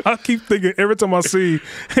 I keep thinking every time I see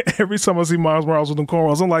Miles Morales with them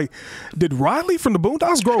cornrows, I'm like, did Riley from the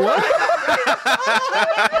Boondocks grow up?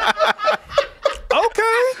 Okay.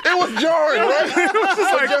 It was jarring, right? It was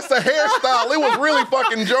just a hairstyle. It was really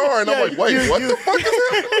fucking jarring. I'm like, wait, what the fuck is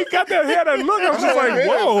that? He got that hair, that look. I was just like,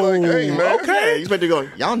 whoa. Like, hey, man. Okay. He's better to go,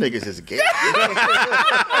 y'all niggas is gay.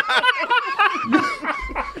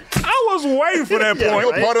 I was waiting for that point.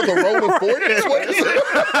 You're part of the Rolling 40s? What is it?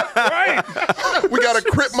 Right. We got a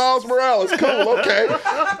Crip Miles Morales. Cool, okay.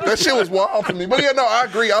 That shit was wild for me. But yeah, no, I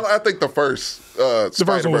agree. I think the first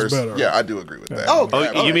Spider-Verse, better. Yeah, I do agree with that.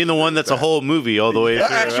 Oh, you mean the one that's a whole movie all the way through?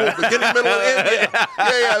 The actual beginning, middle, and end.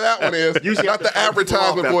 Yeah, that one is. Usually not the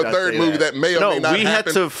advertisement for a third movie that may or may not we had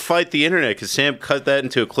happen. to fight the internet because Sam cut that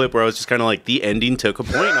into a clip where I was just kind of like, the ending took a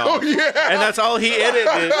point off. Oh, yeah. And that's all he edited.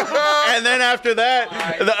 And then after that,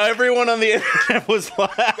 everyone on the internet was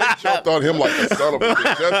like... They jumped on him like a son of a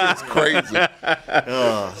bitch. That's crazy.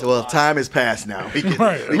 Well, time has passed now.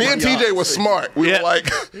 Me and TJ were smart. We were like,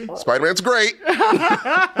 Spider-Man's great. I'm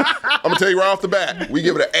gonna tell you right off the bat, we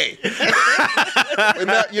give it an A. And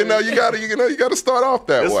that, you gotta start off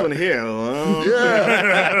that This way. one here.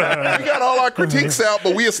 Yeah, we got all our critiques out,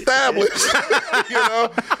 but we established,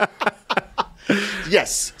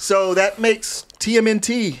 Yes. So that makes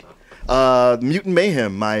TMNT, Mutant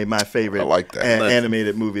Mayhem, my favorite. I like that.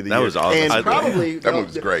 Animated movie of the year. That was awesome. And probably that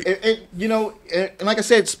movie's great. And like I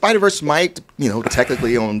said, Spider-Verse might,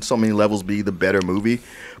 technically on so many levels be the better movie,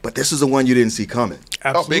 but this is the one you didn't see coming.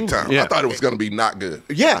 Absolutely. Oh, big time. Yeah. I thought it was gonna be not good.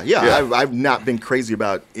 Yeah. I've not been crazy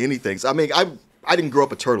about anything. So, I mean, I didn't grow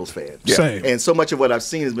up a Turtles fan. Yeah. Same. And so much of what I've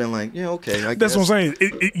seen has been like, okay, I guess. That's what I'm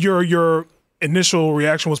saying. Your initial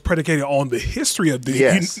reaction was predicated on the history of the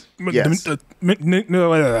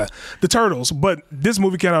the Turtles, but this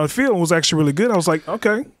movie came out of the field and was actually really good. I was like,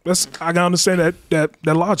 okay, I can understand that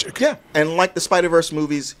logic. Yeah, and like the Spider-Verse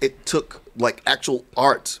movies, it took like actual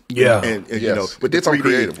art. Yeah. and Yes. with It did the 3D. something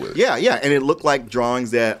creative with it. Yeah, and it looked like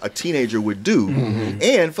drawings that a teenager would do.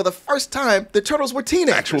 And for the first time, the Turtles were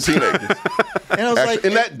teenagers. Actual teenagers. And I was like,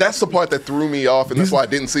 and that's the part that threw me off, and that's why I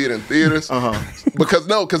didn't see it in theaters. Because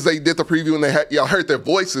they did the preview and y'all heard their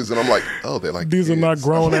voices, and I'm like, oh, they're like These are kids. not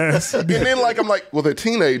grown ass. And then I'm like, well, they're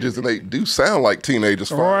teenagers, and they do sound like teenagers.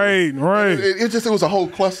 Finally. Right. It was a whole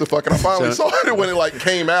clusterfuck, and I finally saw it when it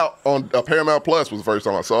came out on Paramount Plus. Was the first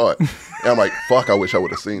time I saw it, and I'm like, fuck, I wish I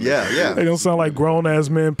would have seen Yeah. They don't sound like grown ass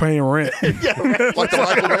men paying rent. like the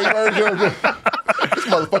Michael Bay version. This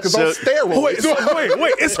motherfucker's on steroids.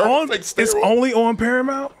 Wait, it's on. It's only on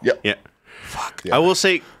Paramount. Yep. Yeah. Fuck. I will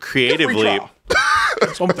say creatively,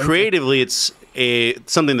 it's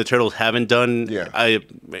something the Turtles haven't done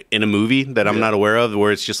in a movie that I'm not aware of,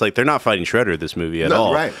 where it's just like they're not fighting Shredder this movie at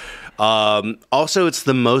all. Right. Also, it's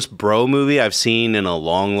the most bro movie I've seen in a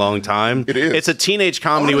long, long time. It is. It's a teenage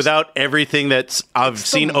comedy without everything that's I've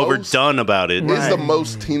seen overdone about it. It's the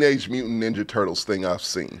most Teenage Mutant Ninja Turtles thing I've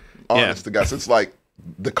seen. Honest to God, it's like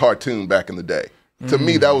the cartoon back in the day. To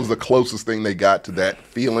me, that was the closest thing they got to that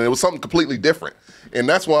feeling. It was something completely different. And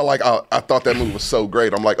that's why I thought that movie was so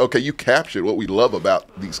great. I'm like, okay, you captured what we love about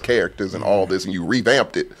these characters and all this, and you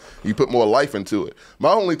revamped it. You put more life into it.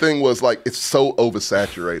 My only thing was, like, it's so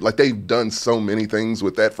oversaturated. Like, they've done so many things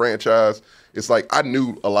with that franchise. It's like, I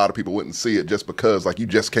knew a lot of people wouldn't see it just because, like, you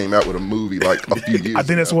just came out with a movie, like, a few years I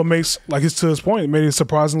think that's what makes, like, it's to his point, it made it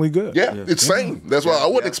surprisingly good. Yeah, it's same. That's why I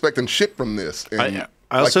wasn't expecting shit from this. And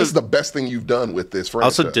I also, this is the best thing you've done with this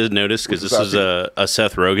franchise. I also did notice, because this is a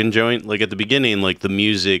Seth Rogen joint, like at the beginning, like the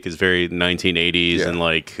music is very 1980s and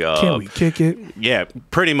like... Can we kick it? Yeah,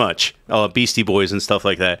 pretty much. Beastie Boys and stuff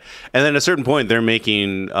like that. And then at a certain point, they're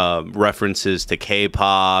making references to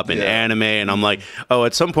K-pop and anime, and I'm like, oh,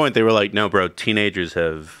 at some point they were like, no, bro, teenagers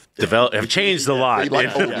have changed a lot. They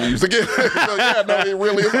like old music. So, it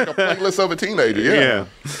really is like a playlist of a teenager. Yeah.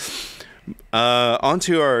 On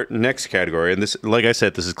to our next category, and this, like I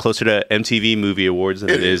said, this is closer to MTV Movie Awards than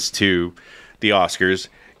it is to the Oscars.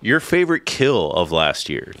 Your favorite kill of last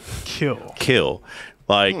year? Kill.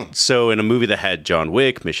 Like, so in a movie that had John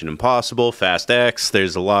Wick, Mission Impossible, Fast X,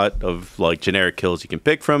 there's a lot of like generic kills you can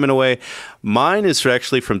pick from in a way. Mine is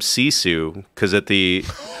actually from Sisu, because at the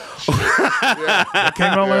That came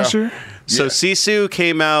out last year. So Sisu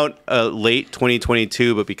came out late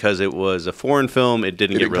 2022, but because it was a foreign film, it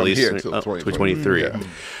didn't get released until 2023.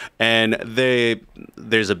 And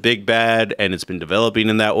there's a big bad, and it's been developing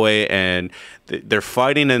in that way, and they're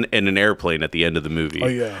fighting in an airplane at the end of the movie. Oh,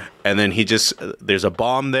 yeah. And then there's a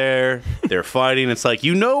bomb there, they're fighting, it's like,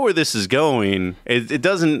 you know where this is going. It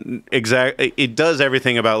doesn't it does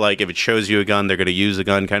everything about, like, if it shows you a gun, they're going to use a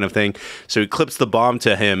gun kind of thing. So he clips the bomb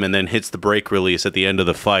to him and then hits the brake release at the end of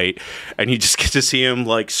the fight, and you just get to see him,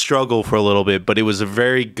 like, struggle for a little bit, but it was a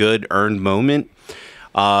very good earned moment.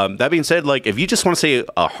 That being said, like, if you just want to say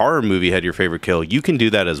a horror movie had your favorite kill, you can do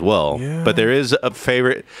that as well. Yeah. But there is a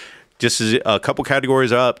favorite, just as a couple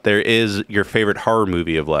categories up, there is your favorite horror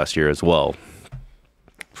movie of last year as well.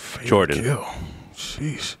 Favorite Jordan. Kill.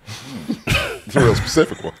 Sheesh. It's a real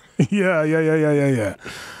specific one. Yeah.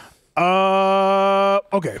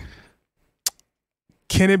 Okay.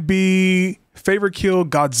 Can it be favorite kill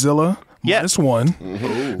Godzilla? Yes.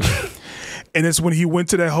 -1. And it's when he went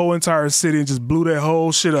to that whole entire city and just blew that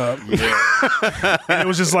whole shit up. Yeah. And it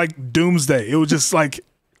was just like doomsday. It was just like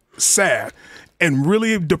sad and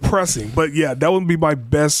really depressing. But yeah, that would be my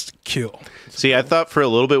best kill. See, I thought for a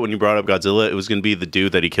little bit when you brought up Godzilla, it was going to be the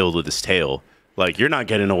dude that he killed with his tail. Like, you're not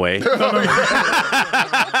getting away. But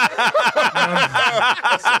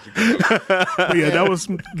yeah, that was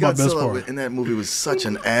my best part. In that movie was such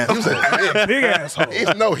an asshole. Big asshole.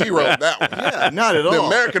 He's no hero in that one. Yeah, not at all. The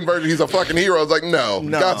American version, he's a fucking hero. It's like, no.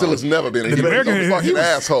 Godzilla's never been a hero. American, he's a fucking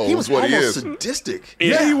asshole. He was what he almost is. sadistic.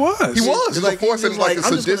 Yeah, he was. He was. He's Like, a force, he was like a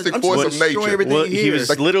I'm just gonna- sadistic I'm just force gonna of destroy nature. everything Well, he here.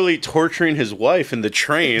 was literally torturing his wife in the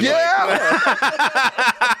train. Yeah.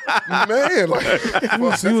 Man, like,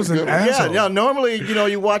 He was an asshole. Yeah, normally,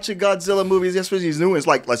 you watch a Godzilla movies, especially these new ones,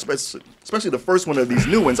 like especially the first one of these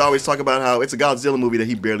new ones. I always talk about how it's a Godzilla movie that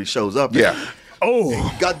he barely shows up in. yeah. Oh,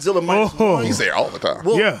 Godzilla -1. He's there all the time.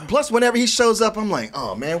 Well, Yeah. plus whenever he shows up, I'm like,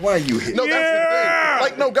 oh man, why are you here? No, that's the thing.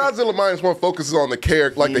 Like, no, Godzilla -1 focuses on the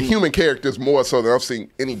character, like the human characters more so than I've seen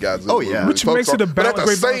any Godzilla. Oh, yeah. movie. Which makes it a But at the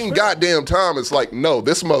great same balance. goddamn time, it's like, no,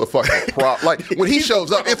 this motherfucker like when he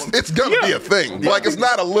shows up, it's gonna be a thing. Like, it's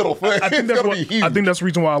not a little thing. I think It's that's gonna be huge. I think that's the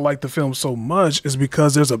reason why I like the film so much is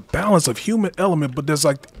because there's a balance of human element, but there's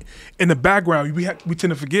like in the background we tend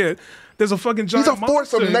to forget there's a fucking giant He's a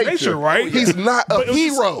force of monster in nature. right? He's not a But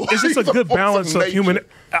hero. It's just He's a good force balance of nature. human.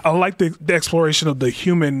 I like the exploration of the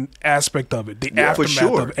human aspect of it, the aftermath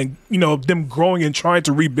sure. of it, and them growing and trying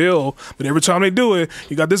to rebuild. But every time they do it,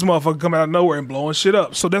 you got this motherfucker coming out of nowhere and blowing shit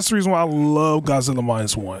up. So that's the reason why I love Godzilla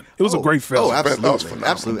 -1. It was a great film. Oh, That was absolutely, phenomenal.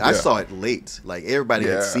 absolutely. I Yeah. saw it late. Like everybody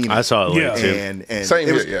had seen it. I saw it Yeah. later, too. And Same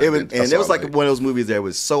it was, here, yeah. it was, I and saw it was it like late. one of those movies that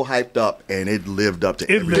was so hyped up, and it lived up to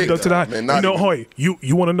It everything. lived up to that. Man, not even- Hoy, you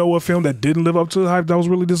want to know what film that didn't live up to the hype that I was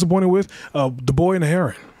really disappointed with? The Boy and the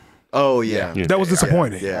Heron. Oh yeah. That was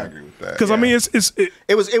disappointing. Yeah. I agree with that. Because I mean, it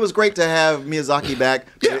It was great to have Miyazaki back.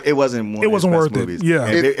 Yeah. it wasn't one It of his wasn't best worth it. movies. Yeah.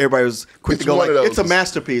 And everybody was quick to it's go one like, of it's a those-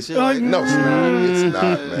 masterpiece. You're like, No, it's not. It's not,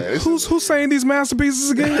 man. It's, Who's saying these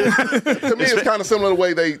masterpieces again? to me, it's kind of similar to the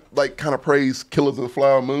way they like kind of praise Killers of the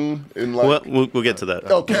Flower Moon and like. We'll get to that.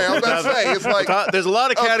 Okay, I was about to say it's like There's a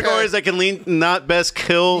lot of categories that can lean not best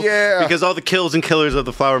kill. Yeah. Because all the kills and killers of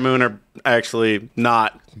the Flower Moon are actually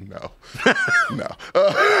not. no.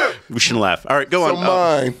 We shouldn't laugh. All right, go So on.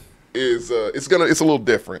 mine is it's a little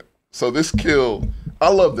different. So this kill, I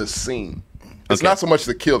love this scene. It's Okay. not so much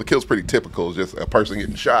the kill. The kill's pretty typical. It's just a person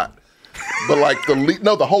getting shot. But like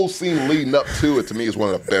the whole scene leading up to it to me is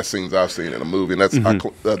one of the best scenes I've seen in a movie, and that's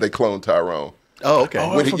they clone Tyrone. oh, okay.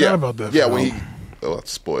 Oh, I forgot about that. Yeah, when he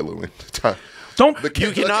spoiler when Don't.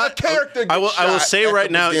 You cannot. the character I will gets say shot at right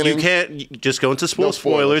the now, you beginning. can't just go into No spoilers.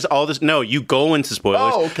 spoilers. All this, no, you go into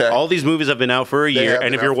spoilers. Oh, okay. All these movies have been out for a year, have and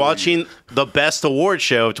been if out you're for a watching the best award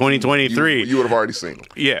show of 2023, you would have already seen them.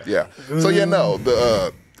 Yeah. Yeah. So yeah, no,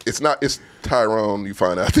 it's Tyrone. You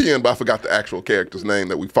find out at the end, but I forgot the actual character's name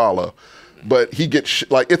that we follow. But he gets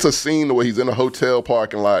like it's a scene where he's in a hotel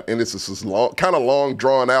parking lot, and it's this long, kind of long,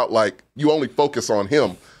 drawn out. Like you only focus on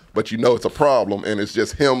him, but you know it's a problem, and it's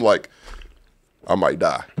just him. Like I might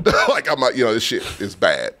die. Like I might, this shit is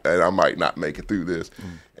bad, and I might not make it through this.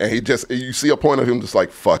 And you see a point of him just like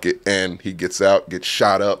fuck it, and he gets out, gets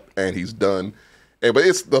shot up, and he's done. But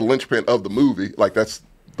it's the linchpin of the movie. Like that's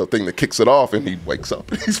the thing that kicks it off, and he wakes up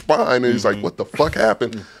and he's fine, and he's like, what the fuck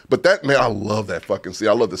happened? But that, man, I love that fucking scene.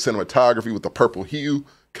 I love the cinematography with the purple hue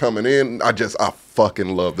coming in. I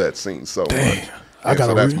fucking love that scene so much.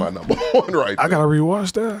 So that's my number one right there. I gotta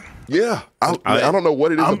rewatch that. Yeah. I don't know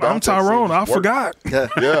what it is about I'm that Tyrone. scene. I It just forgot.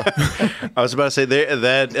 Yeah. I was about to say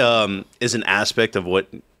that is an aspect of what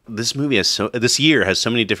this movie has. This year has so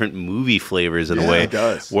many different movie flavors in a way, it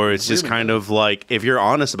does. where it's just kind of like, if you're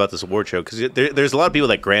honest about this award show, because there's a lot of people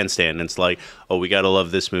that grandstand, and it's like, oh, we gotta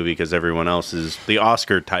love this movie because everyone else is the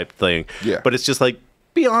Oscar type thing. Yeah. But it's just like,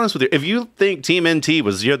 be honest with you. If you think Team NT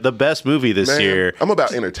was the best movie this year, I'm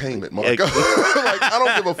about entertainment, Mark. Like I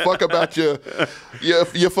don't give a fuck about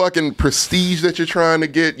your fucking prestige that you're trying to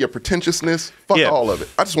get, your pretentiousness. Fuck all of it.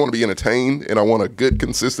 I just want to be entertained, and I want a good,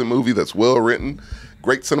 consistent movie that's well written,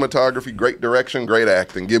 great cinematography, great direction, great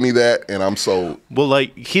acting. Give me that, and I'm sold. well,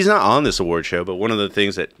 like, he's not on this award show, but one of the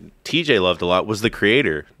things that TJ loved a lot was The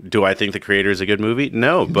Creator. Do I think The Creator is a good movie?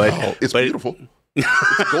 No, but It's beautiful.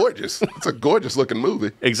 It's gorgeous. It's a gorgeous looking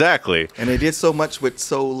movie. Exactly. And they did so much with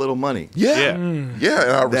so little money. Yeah,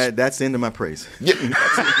 yeah. And That's the end of my praise. yeah,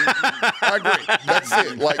 I agree. That's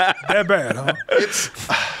it. Like That bad, huh?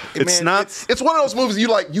 It's not. it's one of those movies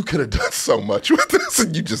you could have done so much with this,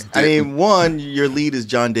 and you just didn't. I mean, one, your lead is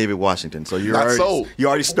John David Washington, so you're Not sold.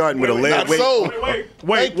 already starting with a Not leg. sold.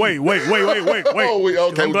 Wait.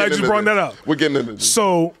 Okay, I'm glad you brought that up. We're getting into this.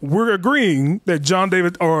 So we're agreeing that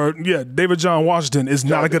David John Washington is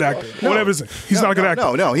not a good actor. Whatever it is, he's not a good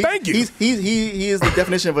actor. No. Thank you. He is the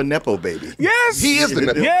definition of a nepo baby. Yes, He is the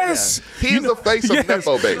Nepo. Yes, He is the face of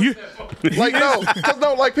Nepo baby. Like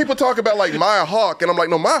like people talk about like Maya Hawke, and I'm like,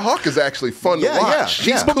 no, Maya Hawke is actually fun to watch. Yeah.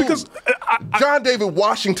 She's But cool. because John David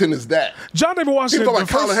Washington is that. John David Washington. People talk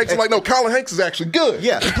the about Colin first- Hanks. I'm like, no, Colin Hanks is actually good.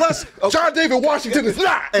 Yeah. Plus, John David Washington is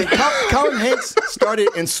not. and Colin Hanks started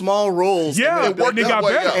in small roles. Yeah, and then and he got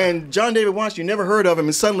way better. up. And John David Washington, you never heard of him,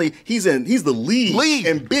 and suddenly he's the lead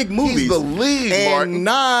in big movies. He's the lead, and Martin.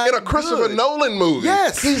 not in a Christopher good. Nolan movie.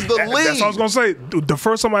 Yes. He's the lead. That's what I was gonna say. The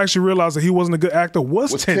first time I actually realized that he wasn't a good actor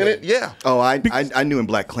was Was Tenet. Tenet? Yeah. Oh, I knew in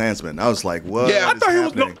Black Klansman. I was like, what? Yeah. I thought he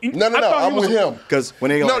was No, I'm with him. Because when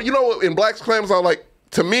they No, you know what? In Black Klansman, I was like,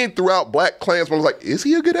 to me, throughout Black Klansman, I was like, is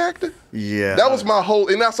he a good actor? Yeah. That was my whole,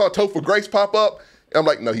 and I saw Topher Grace pop up, and I'm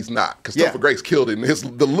like, no, he's not, because Yeah. Topher Grace killed it.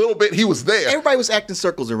 And the little bit he was there, everybody was acting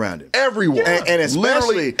circles around him. everyone, And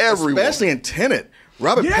literally everyone. especially in Tenet,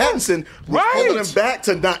 Robert Yeah. Pattinson was Right. holding him back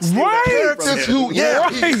to not steal Right. that credit from Actors him.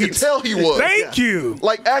 who, you could tell he was. Thank you.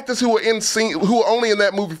 Like actors who were in scene, who were only in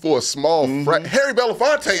that movie for a small Harry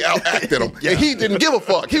Belafonte out-acted him, and he didn't give a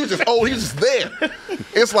fuck. He was just he was just there.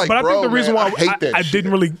 It's like, But I bro, think the reason man, why I hate that I shit.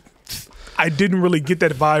 didn't really get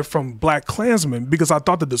that vibe from Black Klansman because I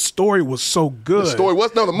thought that the story was so good. The story was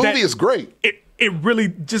the movie that is great. It really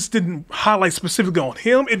just didn't highlight specifically on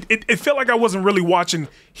him. It felt like I wasn't really watching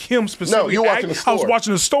him specifically. you're watching the I was story.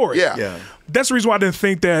 watching the story. Yeah. That's the reason why I didn't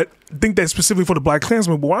think that specifically for the Black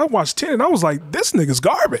Klansman. But when I watched Tenet, I was like, this nigga's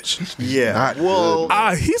garbage. Yeah. Not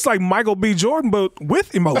Well, He's like Michael B. Jordan, but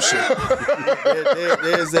with emotion.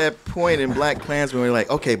 there's that point in Black Klansman where you're like,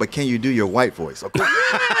 okay, but can you do your white voice? Of course.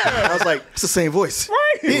 I was like, it's the same voice. Right.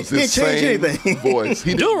 He It was didn't his change same anything. voice.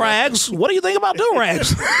 He Do rags. What do you think about do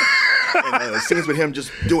rags? and scenes with him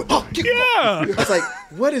just doing. Oh, Yeah. I was like,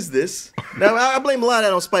 what is this? Now I blame a lot of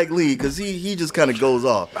that on Spike Lee because he just kind of goes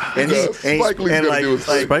off. And Spike Lee's gonna do his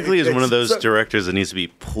thing. Spike Lee is one of those so- directors that needs to be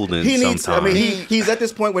pulled in He needs. I sometime. mean, he's at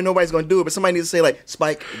this point where nobody's going to do it, but somebody needs to say like,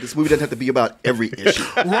 Spike, this movie doesn't have to be about every issue.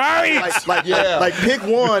 Right. Like pick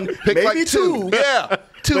one, Pick maybe like two. Yeah,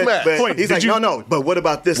 two max. But Wait, he's did like, you- no. But what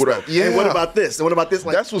about this? What though? about- yeah. And what about this? And what about this?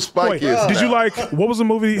 Like, That's what Spike Wait, is. did you now. like what was the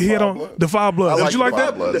movie he had on Bloods. The Five Bloods? I Did you like like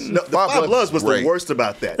that? The Five Bloods. the Five Bloods was great. the worst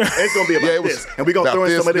about that. It's going to be about Yeah, it was this, and we're going to throw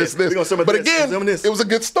in some of this. We're going to some of But this. again, some of this. it was a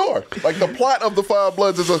good story. Like the plot of the Five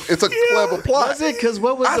Bloods is it's a clever plot. Was it? Because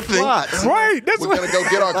what was I the think- plot? Right. That's We're what. gonna go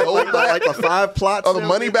get our gold back. Like the 5 plots. Or the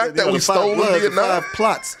money back that we stole in Vietnam. 5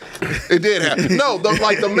 plots. It did happen. No,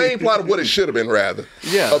 the main plot of what it should have been, rather.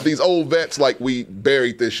 Yeah. Of these old vets, like, we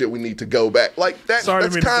buried this shit, we need to go back. Like, that's Sorry, I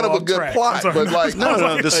kind didn't mean to of go a good off track. plot, I'm sorry. but like,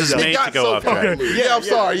 No, this is it made got to go so off track. convoluted. Yeah, I'm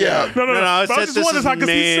sorry, yeah. No, No, I but I said just this wanted is to because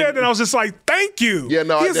he made- said that I was just like, thank you. Yeah,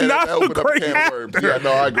 no, he's that not a opened up a great can of worms. actor Yeah,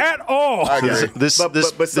 no, I agree. at all. I agree. This But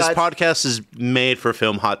besides- podcast is made for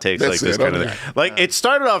film hot takes That's like this it, kind of okay. thing. Like it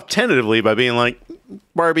started off tentatively by being like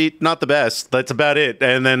Barbie, not the best. That's about it,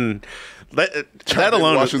 and then that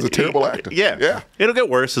alone Wash is a terrible actor. Yeah, Yeah. It'll get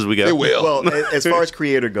worse as we go. It will. Well, as far as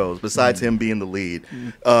creator goes, besides him being the lead,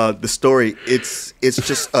 the story it's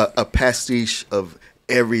just a pastiche of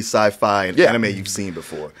every sci-fi and anime you've seen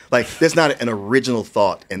before. Like, there's not an original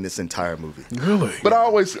thought in this entire movie. Really? But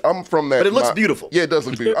I'm from that. But it looks beautiful. Yeah, it does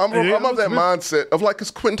look beautiful. I'm It of looks that beautiful. mindset of like,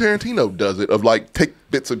 because Quentin Tarantino does it, of like, take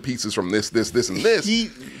bits and pieces from this, and this. He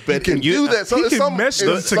can do that. So he there's can some, mesh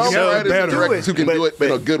there's them some together writers and better. directors who can do it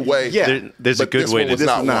in a good way. Yeah. There's a But good this way one to was do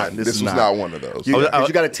not it. one. This was not one of those. You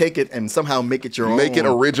got to take it and somehow make it your own. Make it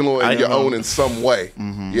original and your own in some way.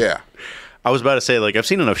 Yeah. I was about to say, like, I've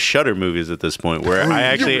seen enough Shudder movies at this point where I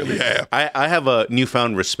actually really have. I have a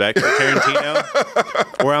newfound respect for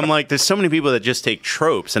Tarantino where I'm like, there's so many people that just take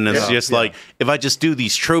tropes and it's just like, if I just do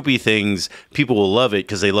these tropey things, people will love it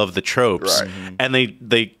because they love the tropes. Right. And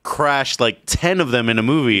they crash like 10 of them in a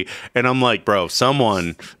movie and I'm like, bro,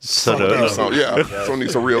 someone So, someone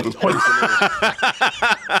needs to reel this person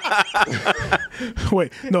in.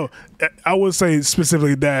 Wait, no. I would say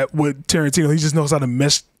specifically that with Tarantino, he just knows how to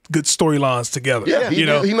mesh good storylines together. Yeah, he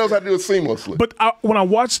knows how to do it seamlessly. But when I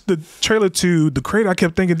watched the trailer to The Creator, I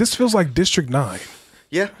kept thinking, this feels like District 9.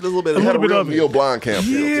 Yeah, a little bit He of had a bit real of it. Neil Blomkamp feel to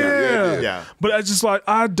it. Yeah. Yeah. But I just like,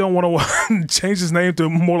 I don't want to change his name to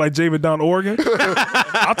more like David Don Oregon.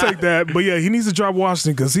 I'll take that. But yeah, he needs to drop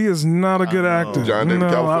Washington because he is not a good actor. John David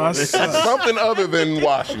California. suck. Something other than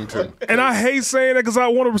Washington. And I hate saying that because I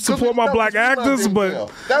want to support my black actors,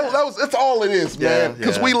 but that's all it is, man.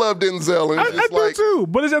 Because we love Denzel, and I it's just do like, too.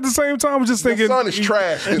 But it's at the same time, I'm just thinking, your son is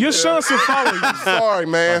trash. Your son should follow you. Sorry,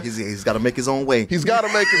 man. He's got to make his own way. He's got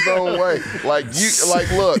to make his own way.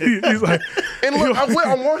 Look. He's like, And look, I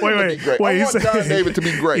want him to be great. I want John David to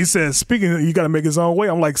be great. He says, speaking of, you got to make his own way.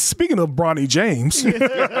 I'm like, speaking of Bronny James, He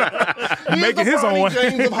making is his the own Bronny way.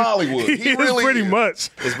 James of Hollywood. He He is really pretty is. much.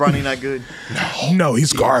 Is Bronny not good? No,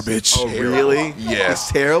 he's garbage. Oh, really? Yes.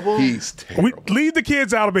 He's terrible? He's terrible. We leave the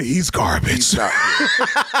kids out of it. He's garbage. He's not good.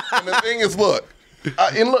 And the thing is, look,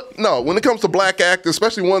 when it comes to black actors,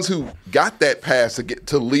 especially ones who got that pass to get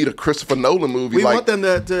to lead a Christopher Nolan movie, We like want them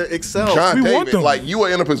to excel. John We want David, them. like, you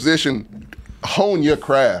are in a position, hone your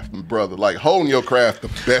craft, brother. Like, hone your craft the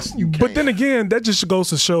best you can. But then again, that just goes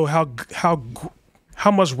to show how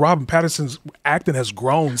much Robin Pattinson's acting has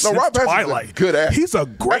grown since Rob Pattinson's Twilight. a good actor. He's a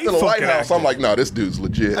great After the fucking Lighthouse, actor. I'm like, no, this dude's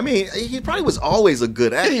legit. I mean, he probably was always a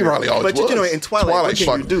good actor. he probably always but was. you know, in Twilight what can you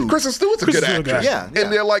fucked- do? Kristen Stewart's a Kristen good Stewart's a actress. good actor. Yeah,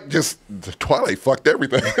 And they're like, Twilight fucked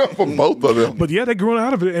everything up for both of them. But yeah, they grew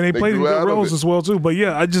out of it, and they played in grew out good of roles it. as well too. But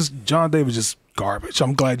yeah, John David just garbage.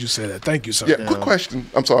 I'm glad you said that. Thank you, sir. Yeah, quick question.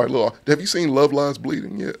 I'm sorry, Lil. Have you seen Love Lies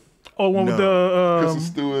Bleeding yet? Oh, one with the Kristen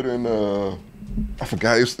Stewart and I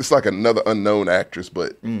forgot. It's like another unknown actress,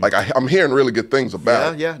 but like I'm hearing really good things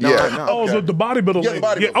about. Yeah, it. yeah. No, I know. oh, the bodybuilder. Yeah, lady. the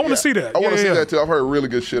bodybuilder. Yeah, I want to see that. I want to Yeah, see yeah. that too. I've heard really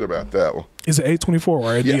good shit about that one. Is it A24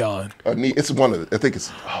 or Neon? It's one of the. I think it's.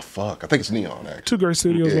 Oh fuck! I think it's Neon actually. Two great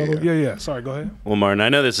studios. Yeah, by the way. Yeah. Sorry, go ahead. Well, Martin, I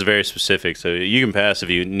know this is very specific, so you can pass if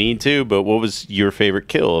you need to, but what was your favorite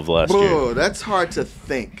kill of last year? Oh, that's hard to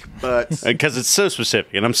think, but Because it's so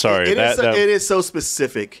specific, and I'm sorry. it is so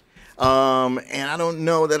specific. And I don't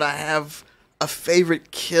know that I have a favorite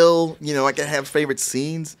kill. You know, I can have favorite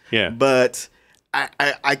scenes. Yeah. But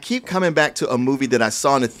I keep coming back to a movie that I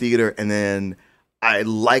saw in the theater and then I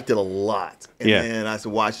liked it a lot. And Yeah. then I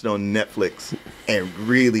watched it on Netflix and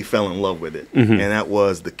really fell in love with it. And that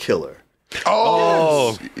was The Killer.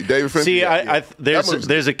 Oh, David Fincher. See, yeah. That movie's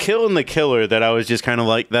there's a kill in The Killer that I was just kind of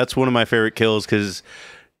like, that's one of my favorite kills because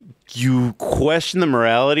you question the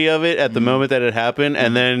morality of it at the moment that it happened,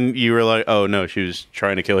 and then you were like, "Oh no, she was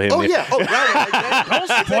trying to kill him." Oh yeah. Oh, that one,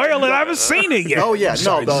 Don't spoil it. I haven't seen it yet. Oh yeah,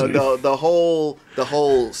 no, the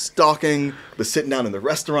whole stalking, the sitting down in the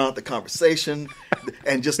restaurant, the conversation,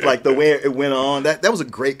 and just like the way it went on. That was a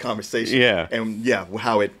great conversation. Yeah. And yeah,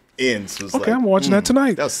 how it ends was Okay, like, I'm watching that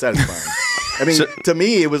tonight. that was satisfying. I mean, to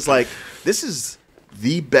me, it was like, this is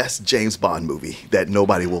the best James Bond movie that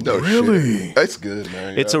nobody will No make. Really? shit. That's good,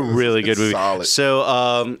 man. It's a really good movie. Solid.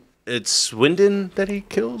 So, it's Swindon that he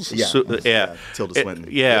kills. Yeah. Yeah. Tilda Swinton.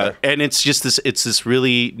 Yeah, and it's just this. It's this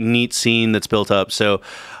really neat scene that's built up. So,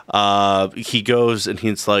 he goes and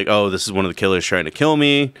he's like, "Oh, this is one of the killers trying to kill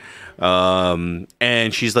me,"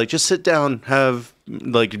 and she's like, "Just sit down, have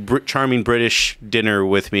like charming British dinner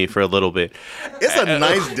with me for a little bit." It's a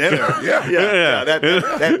nice dinner. Yeah.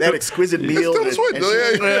 That exquisite meal. Tilda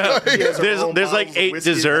Swinton, There's like 8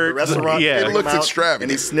 desserts. Restaurant, Yeah. It looks extravagant.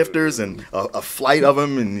 And he snifters and a flight of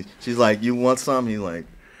them, and she's like, "You want some?" He's like,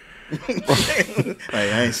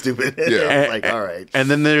 "I ain't stupid." Yeah. I was like, all right. And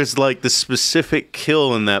then there's like the specific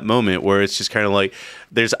kill in that moment where it's just kind of like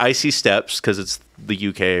there's icy steps because it's the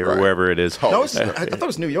UK or Right. wherever it is. No, I thought it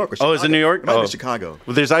was New York. Or Chicago. Oh, is it New York? It might have Oh. been Chicago.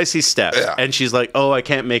 Well, there's icy steps, Yeah. and she's like, "Oh, I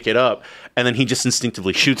can't make it up," and then he just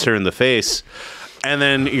instinctively shoots her in the face, and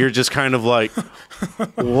then you're just kind of like,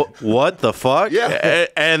 "What the fuck?" Yeah.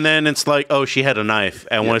 And then it's like, "Oh, she had a knife,"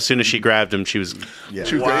 and as soon as she grabbed him, she was. Yeah.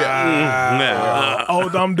 She was- yeah. Nah. Oh,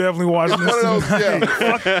 I'm definitely watching this One of those,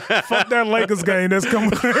 tonight. yeah. Fuck that Lakers game that's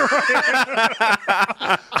coming.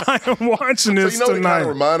 I am watching So this you know what it kind tonight. of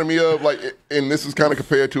reminded me of, like, and this is kind of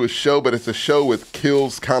compared to a show, but it's a show with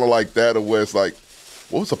kills kind of like that, of where it's like,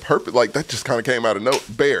 what was the purpose? Like that just kind of came out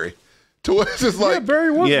of Barry. To where it's just like, Yeah,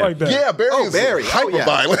 Barry was Yeah. like that. yeah, Barry Oh, is Barry. Oh, hyper yeah.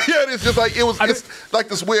 violent. Yeah, it's just like it's like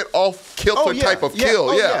this weird off kilter type of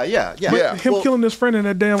kill. Oh, yeah, yeah. Him Well, killing his friend in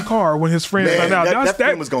that damn car when his friend Man, found out. that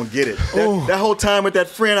friend was gonna get it. That whole time with that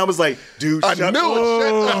friend, I was like, dude, I shut knew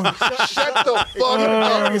up. it. Shut the fuck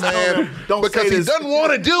up, man. Don't because say he this. doesn't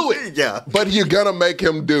want to do it. Yeah. But you're gonna make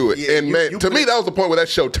him do it. Yeah, and you- man, you to put me, it- that was the point where that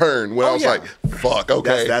show turned. When I was yeah. like, fuck,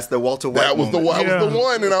 okay. That's the Walter White That was the moment. one. I was the Yeah.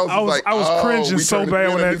 one, and I was, like, I was cringing we so turned bad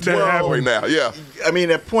the when minute that into happened. right now. Yeah. I mean,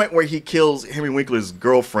 that point where he kills Henry Winkler's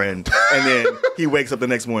girlfriend, and then he wakes up the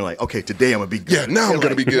next morning like, okay, today I'm gonna be good. Yeah, now I'm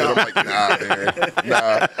gonna be good. I'm like, nah, man,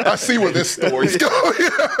 nah. I see where this story's going.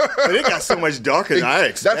 But it got so much darker than I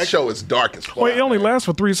expected. That show is dark as fuck. Wait, it only lasts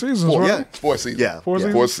for 3 seasons, Four, right? yeah. It's 4 seasons. Yeah. Four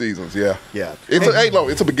seasons? 4 seasons. Yeah. Yeah. It's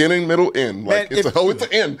it's a beginning, middle, end. Like Man, it's an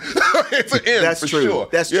end. It's an end. That's for true. Sure.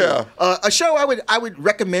 That's true. Yeah. A show I would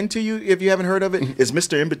recommend to you if you haven't heard of it is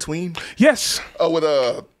Mr. In Between. Yes. Oh, with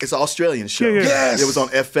It's an Australian show. Yeah, yeah. Yes. It was on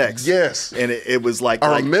FX. Yes. And it was like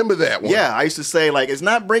I remember that one. Yeah, I used to say like it's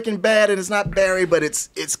not Breaking Bad and it's not Barry, but it's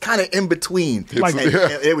kind of in between. Like- And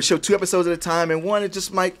yeah. it would show 2 episodes at a time, and one it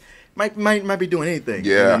just might be doing anything.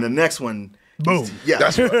 Yeah. And then the next one, Boom. yeah,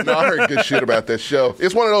 That's right. No, I heard good shit about that show.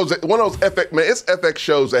 It's one of those FX, man. It's FX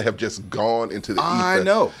shows that have just gone into the ether. I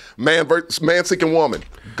know. Man Seeking Woman,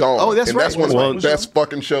 gone. Oh, that's and right. That's one of That's the right. best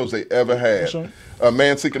fucking shows they ever had. show?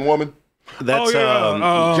 Man Seeking Woman. That's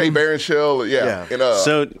Jay Baruchel, Yeah. and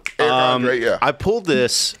so Eric Andre, yeah. I pulled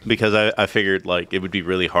this because I figured like it would be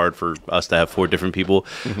really hard for us to have 4 different people,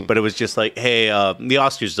 Mm-hmm. but it was just like, hey, the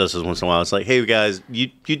Oscars does this once in a while. It's like, hey guys, you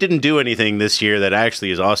didn't do anything this year that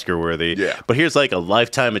actually is Oscar worthy, Yeah. but here's like a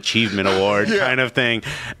lifetime achievement award Yeah. kind of thing,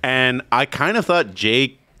 and I kind of thought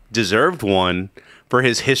Jake deserved one for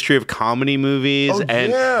his history of comedy movies Oh,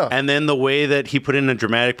 and yeah. and then the way that he put in a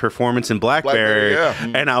dramatic performance in Blackberry,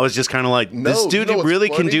 Blackberry, yeah. and I was just kind of like, this No, dude you know what's really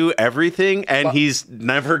can funny? do everything, and he's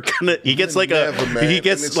never gonna. He gets like Never, man. he And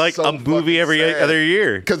gets it's like so a movie fucking every sad. other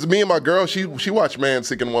year. Because me and my girl, she watched Man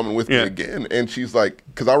Seeking Woman with me Yeah. again, and she's like,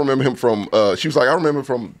 because I remember him from, she was like, I remember him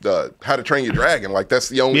from How to Train Your Dragon. Like that's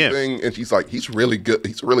the only Yeah. thing, and she's like, he's really good.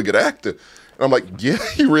 He's a really good actor. And I'm like, yeah,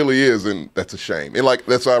 he really is, and that's a shame. And like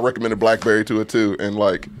that's why I recommended Blackberry to her too. And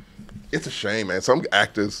like, it's a shame, man. Some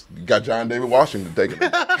actors, you got John David Washington taking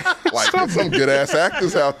it. Like there's some good ass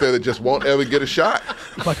actors out there that just won't ever get a shot.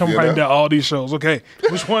 Like I'm You writing know? down all these shows. Okay,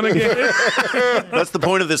 which one again? That's the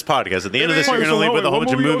point of this podcast. At the end of this, you're gonna leave with a whole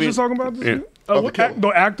bunch of What movies. talking about? Yeah. What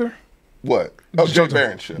the actor? What? Oh, Jay Joker.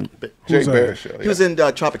 Baruchel. Who's Jay that? Baruchel. He was in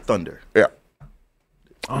Tropic Thunder. Yeah.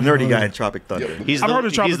 Nerdy guy in Tropic Thunder. He's I've heard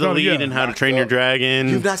of the, Tropic he's the Thunder, lead yeah. in How to Train Your Dragon.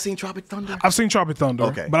 You've not seen Tropic Thunder? I've seen Tropic Thunder,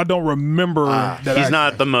 Okay. but I don't remember that. He's actor.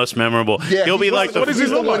 not the most memorable. Yeah, He'll be he's like one- the. he's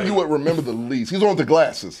the one you would remember the least. He's the one with the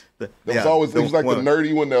glasses. That was yeah, always he the was like the one-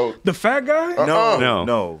 nerdy one though. the fat guy. No.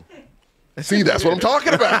 No. See, that's what I'm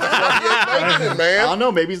talking about. That's why he ain't making it, I man. don't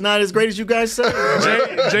know. Maybe he's not as great as you guys say.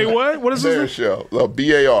 Jay what? What is Bear this? show,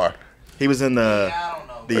 BAR. He was in the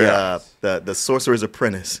the Sorcerer's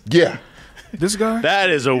Apprentice. Yeah. This guy? That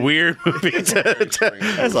is a weird movie. That's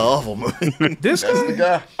an awful movie. This That's guy? the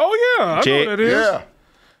guy. Oh, yeah. I Jay- know what that is. Yeah.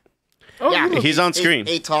 Oh, Yeah, look. He's on screen.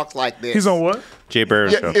 He talks like this. He's on what? Jay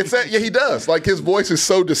Barrows Yeah, show. yeah, he does. Like his voice is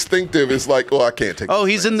so distinctive. It's like, oh, I can't take. Oh,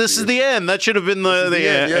 he's in This Is the End. That should have been the Yeah,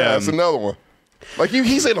 end. that's another one. Like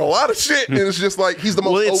he's in a lot of shit, and it's just like he's the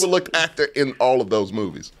most overlooked actor in all of those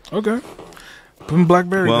movies. Okay. Put him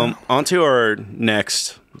Blackberry. Well, down. on to our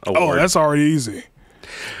next Oh, award. that's already easy.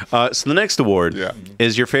 So the next award Yeah.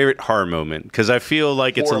 is your favorite horror moment, because I feel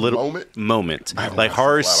like it's Horror a little moment? I haven't like watched a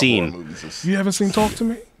horror lot of scene. movies this- You haven't seen Talk to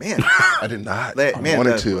Me? Man, I did not. that, I man,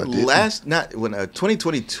 wanted to. I didn't.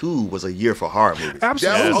 2022 was a year for horror movies.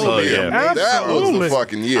 Absolutely. Yeah, that was Absolutely. the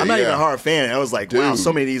fucking year. I'm not yeah. even a horror fan. And I was like, wow, Dude.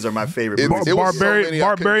 so many of these are my favorite It- movies. it was so many I couldn't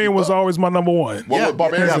Barbarian keep was up. always my number one. Well, Yeah,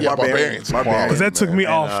 Barbarian, yeah, Barbarian's Barbarian. quality, Because that took me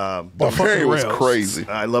man. off. the fucking Barbarian was rails. crazy.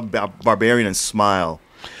 I love Barbarian and Smile.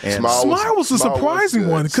 And Smile Smile was a surprising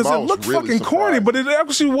good. one because Smile it was looked really fucking corny, surprising. but it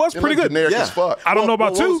actually was It pretty looked good. generic Yeah. as fuck. I don't know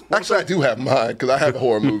about two. Actually, I do have mine because I have a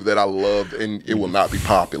horror movie that I loved, and it will not be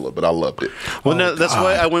popular, but I loved it. Well, no, that's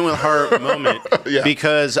why I went with horror moment Yeah.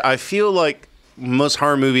 because I feel like most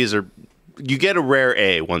horror movies are you get a rare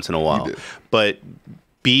A once in a while, do. but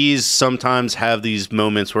B's sometimes have these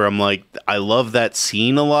moments where I'm like, I love that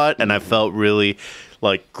scene a lot, and I felt really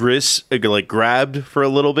like grabbed for a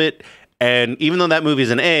little bit. And even though that movie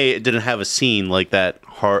is an A, it didn't have a scene like that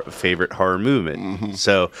favorite horror movement.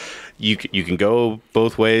 So you can go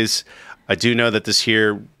both ways. I do know that this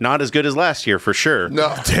year not as good as last year for sure. No,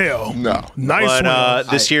 Hell. no, Nice But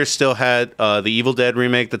one. this year still had the Evil Dead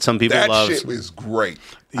remake that some people that love. shit was great.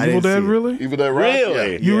 I Evil didn't Dead, see it. really? Evil Dead, right?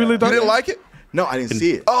 Really? Yeah. You really You thought didn't like it? no, I didn't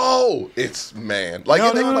see it. Oh, it's man. Like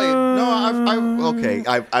No, they no, play.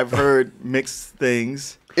 no. I've heard mixed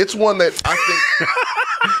things. It's one that I think.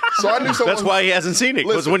 So I knew someone. That's why he hasn't seen it.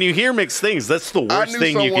 Because Listen. when you hear mixed things, that's the worst knew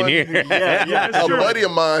thing you can someone- hear. Yeah, A buddy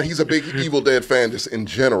of mine, he's a big Evil Dead fan just in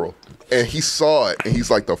general. And he saw it, and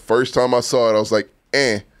he's like, the first time I saw it, I was like,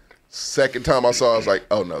 eh. Second time I saw it, I was like,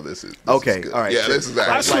 oh no, this is Okay, good. all right. Yeah, so- this is I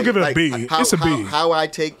actually. still give it a B. It's a B. How I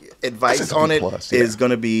take advice It's a on B it plus, is yeah.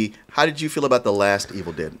 going to be, how did you feel about the last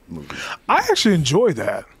Evil Dead movie? I actually enjoyed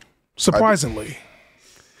that. Surprisingly.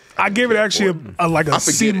 I gave it actually a I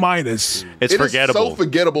C forget it. minus. It's It is forgettable. so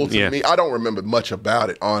forgettable to Yeah. me. I don't remember much about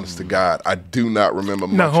it, honest to God. I do not remember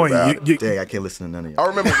No, much hold about on. it. Dang, I can't listen to none of I y'all.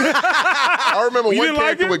 remember. I remember You one didn't like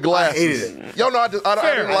character it? with glasses. I hated Yo, no, I didn't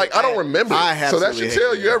like. I don't remember. I it. So that absolutely should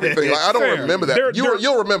tell hated you it. everything. Like I don't Fair. remember that. There-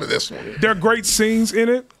 You'll remember this one. There are great scenes in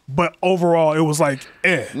it, but overall it was like,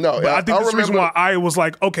 eh. No, but I think I that's the reason why remember- I was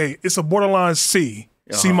like, okay, it's a borderline C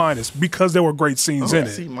minus, because there were great scenes in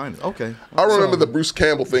C it. minus. Okay. I remember the Bruce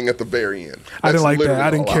Campbell thing at the very end. I didn't That's like that. literally I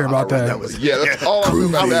didn't all care about that. remember. Yeah, that's all I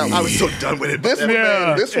remember about that one. I was so done with it. This one, Yeah.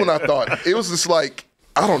 man, this one I thought it was just like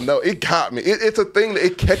I don't know. It got me. It's a thing that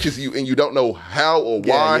it catches you and you don't know how or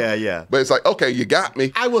why. yeah. But it's like, okay, you got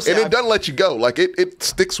me. I will say and it I've- doesn't let you go. Like it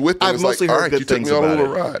sticks with you. I've It's mostly like, all heard right, good you took things me on a about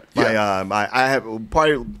little it. ride. Yeah. I have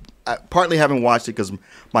partly haven't watched it because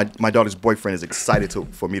my daughter's boyfriend is excited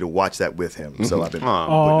for me to watch that with him. So I've been.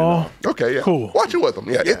 Oh, Okay, yeah. Cool. Watch it with them.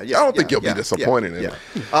 Yeah. I don't think you'll be disappointed in it.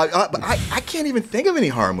 But I can't even think of any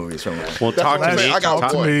horror movies from that. Well, Talk what to I'm Me. saying. I got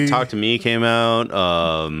Talk, one. Talk to Me came out.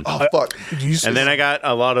 Oh fuck. And then I got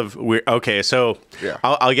a lot of weird. Okay, so Yeah.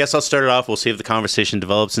 I guess I'll start it off. We'll see if the conversation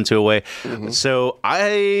develops into a way. So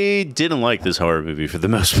I didn't like this horror movie for the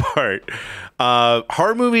most part.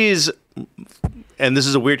 Horror movies, and this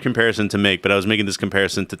is a weird comparison to make, but I was making this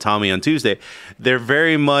comparison to Tommy on Tuesday. They're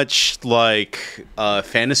very much like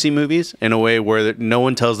fantasy movies in a way where no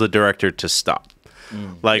one tells the director to stop.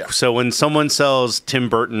 So when someone tells Tim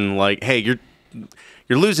Burton, like, hey, you're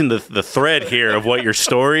losing the thread here of what your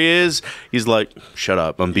story is, he's like, shut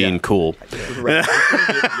up, I'm being cool.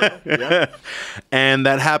 And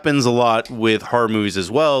that happens a lot with horror movies as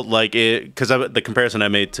well. Like, because the comparison I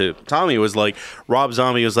made to Tommy was like, Rob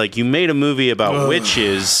Zombie was like, you made a movie about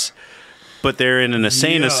witches, but they're in an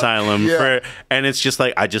insane asylum. Yeah. And it's just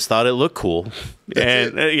like, I just thought it looked cool.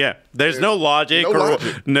 And there's no logic. No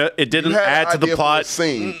logic. It didn't You had add an to the idea for plot. a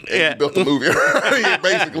scene and Yeah. you built the movie.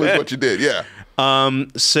 Basically is what you did. Yeah.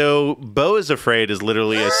 So Beau is Afraid is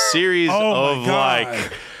literally a series oh of my God.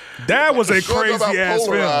 like That was a Talk about crazy ass film.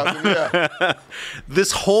 polarizing, yeah.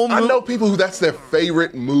 this whole I movie. know people who that's their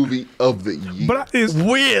favorite movie of the year. But it's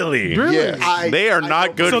Really? Yeah. They are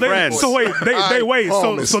not good so they friends. so wait they wait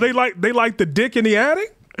promise. so they like the dick in the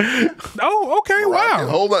attic. Oh, okay, Rocket, wow,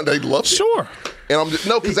 hold on, they loved it. sure. And I'm just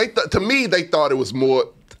because to me they thought it was more.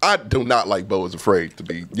 I do not like Beau is Afraid to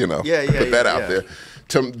be put that out there.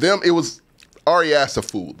 To them it was Ari Aster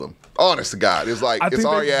fooled them. Honest to God, it's like it's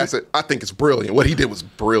Ari Aster. I think it's brilliant. What he did was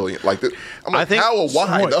brilliant. Like I'm like, how or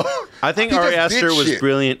why though? I think Ari Aster was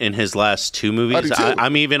brilliant in his last two movies.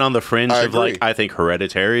 I'm even on the fringe of like I think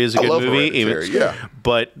Hereditary is a good movie.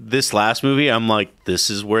 But this last movie, I'm like, this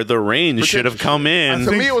is where the range should have come in.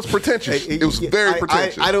 To me, it was pretentious. It was very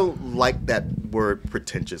pretentious. I don't like that word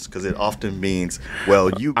pretentious because it often means, well,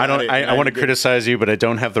 you. I want to criticize you, but I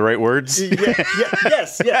don't have the right words.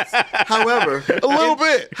 Yes. However, a little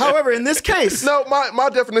bit. However, in this case, no. My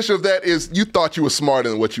definition of that is you thought you were smarter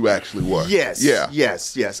than what you actually were. Yes.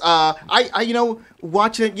 I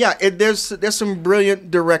watching it. There's some brilliant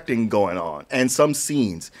directing going on and some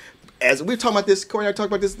scenes. As we were talking about this, Corey and I talked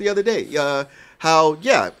about this the other day.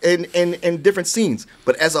 In different scenes,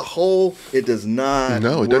 but as a whole, it does not.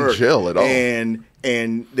 No, it doesn't gel at all.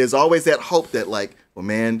 And there's always that hope that, like, well,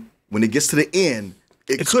 man, when it gets to the end,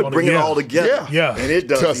 it could bring it all together. Yeah. And it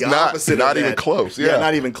does the opposite. Not even close. Yeah,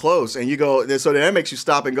 not even close. And you go, so that makes you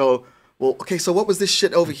stop and go, well, okay, so what was this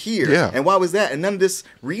shit over here? Yeah. And why was that? And none of this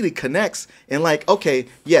really connects. And like, okay,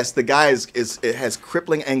 yes, the guy has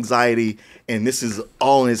crippling anxiety, and this is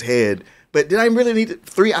all in his head. But did I really need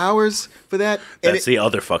 3 hours for that? That's the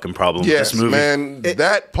other fucking problem with this movie. Man,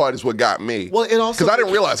 that part is what got me. Well, it also because I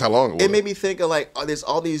didn't realize how long it was. It made me think of like, there's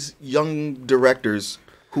all these young directors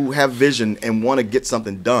who have vision and want to get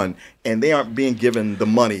something done, and they aren't being given the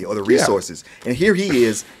money or the resources. And here he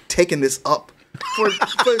is taking this up for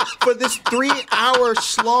this 3-hour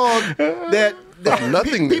slog that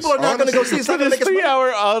nothing. People are not going to go see. It's not going to make us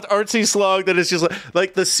 3-hour artsy slog that is just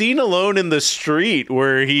like the scene alone in the street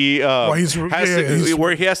where he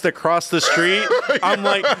where he has to cross the street. I'm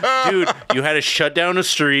like, dude, you had to shut down a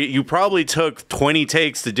street. You probably took 20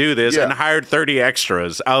 takes to do this and hired 30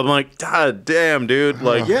 extras. I'm like, God damn, dude.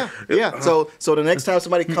 Like, So the next time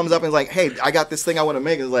somebody comes up and is like, hey, I got this thing I want to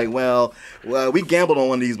make, it's like, well, we gambled on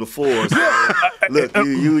one of these before. So look,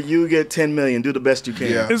 you get 10 million. Do the best you can.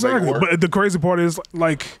 Yeah, exactly. But the crazy part is,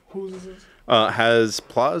 like, who is this? Has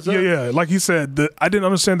Plaza? Yeah. Like he said, I didn't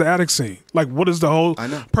understand the attic scene. Like, what is the whole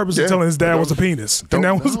purpose of telling his dad was a penis? And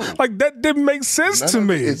that was like, that didn't make sense to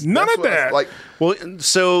me. None of that. Like, well,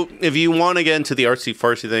 so if you want to get into the artsy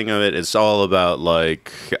fartsy thing of it, it's all about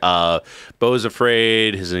like Bo's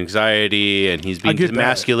afraid, his anxiety, and he's being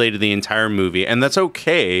emasculated the entire movie, and that's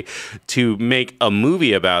okay to make a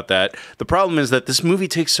movie about that. The problem is that this movie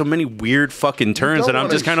takes so many weird fucking turns that I'm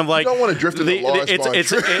just kind of like, you don't want to drift into Lars von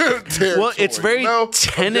Trier. Well, it's very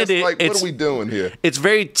tentative. Like, what are we doing here? It's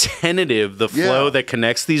very tentative, the flow that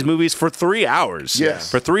connects these movies for 3 hours. Yes.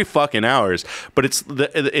 For 3 fucking hours. But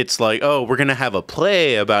it's like, oh, we're going to have a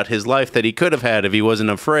play about his life that he could have had if he wasn't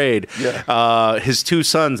afraid. Yeah. His 2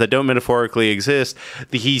 sons that don't metaphorically exist.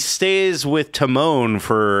 He stays with Timon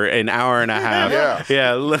for an hour and a half.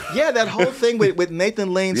 Yeah, that whole thing with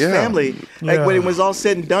Nathan Lane's family, like when it was all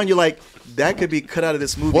said and done, you're like, that could be cut out of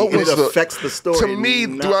this movie. And it affects the story. To me,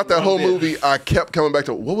 throughout that whole movie, I kept coming back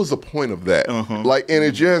to what was the point of that? Like, and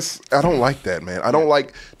it just, I don't like that, man. I don't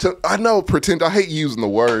like to. I know pretend. I hate using the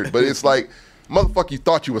word, but it's like, motherfucker, you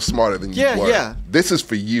thought you were smarter than you were. Yeah. This is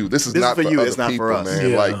for you. This is not for you. It's not for us,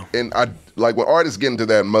 man. Like, and I like when artists get into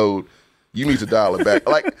that mode. You need to dial it back.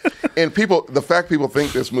 Like, and the fact people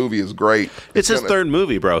think this movie is great. It's his third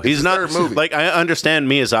movie, bro. He's not like, I understand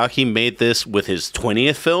Miyazaki made this with his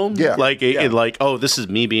 20th film. Yeah. Like, like, oh, this is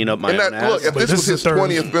me being up my own ass. Look, if this was his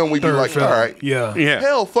 20th film, we'd be like, all right. Yeah.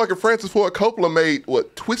 Hell, fucking Francis Ford Coppola made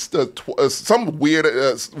some weird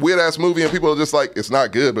ass movie, and people are just like, it's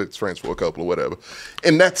not good, but it's Francis Ford Coppola, whatever.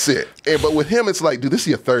 And that's it. But with him, it's like, dude, this is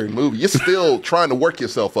your third movie. You're still trying to work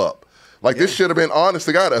yourself up. Like, this should have been, honest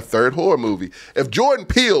to God, a third horror movie. If Jordan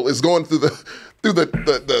Peele is going through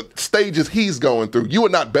the stages he's going through, you are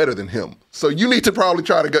not better than him. So you need to probably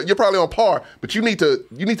try to go. You're probably on par, but you need to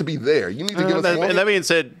be there. You need to give us more. And that being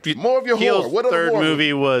said, more of your Peele's horror. What third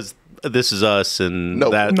movie was This Is Us, and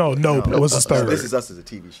Nope, it was his third. This Is Us is a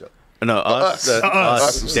TV show. No, Us.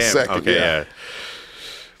 Us was the Damn. second, Okay, yeah.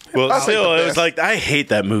 Well, still, it was like, I hate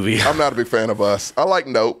that movie. I'm not a big fan of Us. I like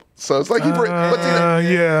Nope. So it's like I like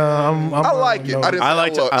it. I like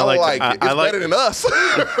it. It's better than Us.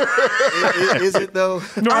 Is it though?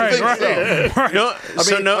 I think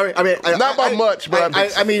so. Not by much, but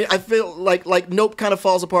I feel like Nope kind of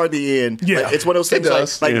falls apart at the end. Yeah, it's one of those things.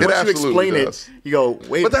 Like once you explain it, you go,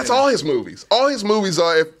 wait. But that's all his movies. All his movies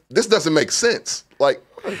are, if this doesn't make sense, like.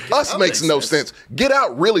 Us makes no sense. Get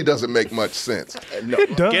Out really doesn't make much sense.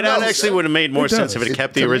 It does. Get Out actually would have made more sense if it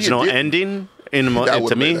kept the original ending.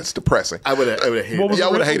 To me, that's depressing. I would have hated. What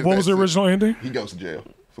was the original ending? He goes to jail.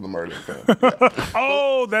 for the murder in the family. Yeah.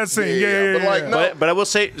 Oh, that scene. Yeah. But like, no, But I will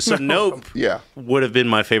say, so Nope yeah. would have been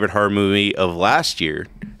my favorite horror movie of last year.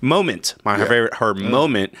 My favorite horror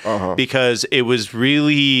moment, because it was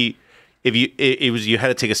really, you had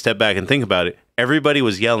to take a step back and think about it. Everybody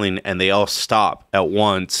was yelling, and they all stop at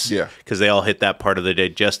once. Yeah. Because they all hit that part of the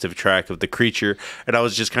digestive tract of the creature, and I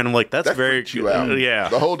was just kind of like, "That's That very freaked you out. yeah."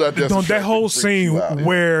 The whole digestive That whole freaks scene you out.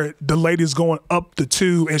 where the lady's going up the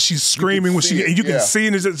tube and she's screaming when see it, you can yeah. see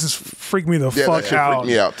it, it just freaked me the Yeah, that fuck shit out. freaked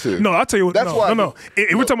me out, too. No, I'll tell you what. That's why No.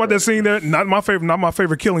 If we're talking about that scene there, not my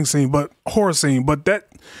favorite killing scene, but horror scene. But the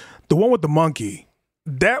one with the monkey,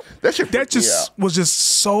 that shit freaked me out. was just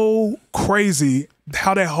so crazy.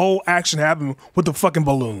 How that whole action happened with the fucking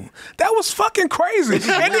balloon. That was fucking crazy. And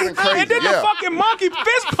then the yeah. fucking monkey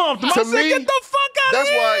fist pumped him. I To said, me, get the fuck out of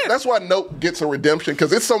here. That's why Nope gets a redemption, because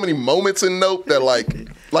there's so many moments in Nope that like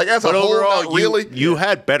as But a whole, overall, not really. you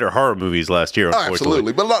had better horror movies last year, unfortunately.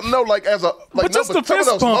 Absolutely, but no, like as a But just the some of fist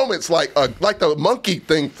those pump. moments, like the monkey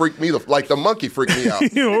thing freaked me. The monkey freaked me out.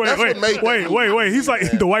 That's what made that movie. wait. He's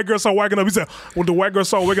like, the white girl started waking up. He said, when the white girl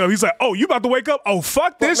started waking up, he's like, oh, you about to wake up? Oh,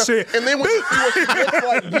 fuck this shit. And then when you see what she looks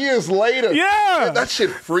like years later, Yeah. that shit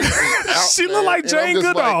freaked me out. She man. looked like And I'm Jane just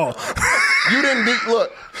Goodall. like, you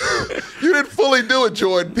you didn't fully do it,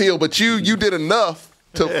 Jordan Peele, but you did enough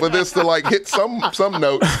for this to like hit some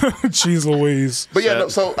notes. Jeez Louise. But yeah,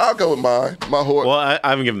 so I'll go with mine. My horror. Well, I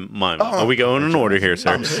haven't given mine. Are we going in order here,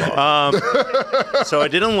 sir? So I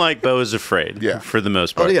didn't like Beau is Afraid, for the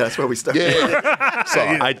most Oh part. yeah, that's where we started. Yeah.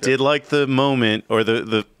 Sorry. I did like the moment, or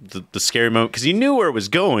the scary moment, because you knew where it was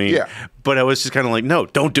going. Yeah. But I was just kind of like, no,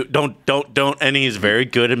 don't, and he's very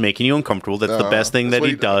good at making you uncomfortable. That's the best thing that's that what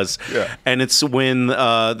he he does. does. Yeah. And it's when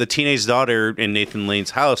the teenage daughter in Nathan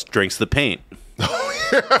Lane's house drinks the paint.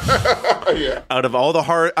 Yeah. Out of all the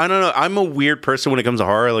horror, I don't know. I'm a weird person when it comes to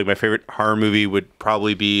horror. Like my favorite horror movie would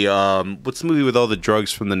probably be what's the movie with all the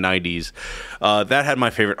drugs from the '90s? That had my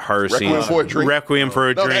favorite horror scene. Requiem for a Dream. Requiem for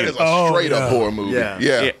a No, Dream. that is a straight up horror movie. Yeah.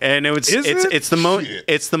 Yeah. And it was it's the moment Shit.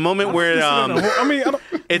 it's the moment where I mean, I don't,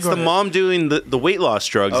 it's go the ahead. mom doing the weight loss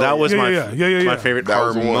drugs. That was Yeah, yeah. my favorite That horror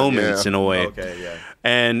was the one, moments yeah. in a way. Okay, yeah.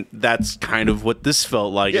 And that's kind of what this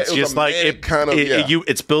felt like. Yeah, It's it was just a like manic kind of, yeah.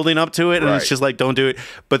 it's building up to it, and it's Right. just like, don't do it.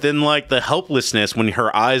 But then like the helplessness when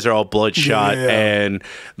her eyes are all bloodshot, Yeah. and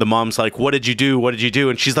the mom's like, "What did you do? What did you do?"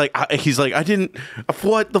 And he's like, "I didn't.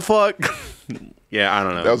 What the fuck?" Yeah, I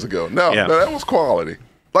don't know. That was a good one. No, Yeah. no, that was quality.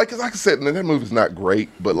 Like I said, that movie's not great,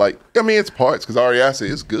 but like, I mean, it's parts, because Ari Aster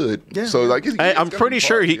is good. Yeah. So like, I'm pretty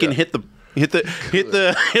sure he can hit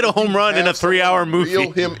a home run in a 3-hour movie.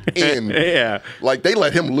 Reel him in. Yeah. Like they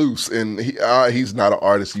let him loose, and he's not an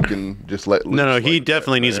artist you can just let loose. No, he like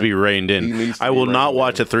definitely that, needs to man. be reined He in. needs to I be will not reined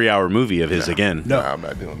watch in. a 3-hour movie of his again. No, I'm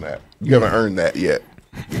not doing that. You haven't earned that yet.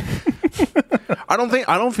 I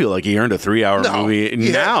don't feel like he earned a 3-hour No, movie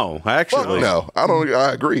he now. Fuck Actually, no, I don't.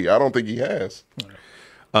 I agree. I don't think he has.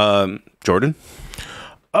 Jordan,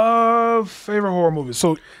 favorite horror movie.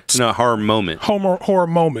 So no horror moment. horror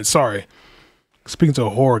moment. Sorry, speaking to a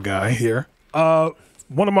horror guy here.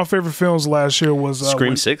 One of my favorite films last year was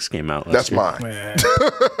Scream 6 came out. That's year. mine. Man.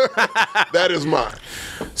 That is mine.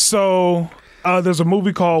 So there's a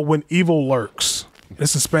movie called When Evil Lurks.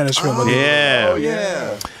 It's a Spanish film. Yeah. Oh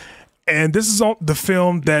yeah. And this is the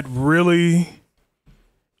film that really,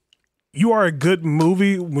 you are a good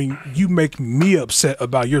movie when you make me upset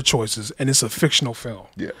about your choices, and it's a fictional film.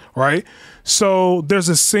 Yeah. Right? So there's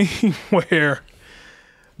a scene where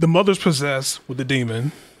the mother's possessed with the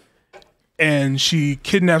demon, and she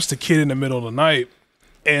kidnaps the kid in the middle of the night,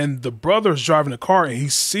 and the brother's driving the car, and he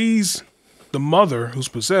sees the mother who's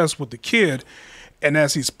possessed with the kid, and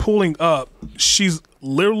as he's pulling up, she's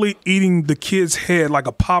literally eating the kid's head like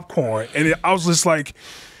a popcorn. And I was just like,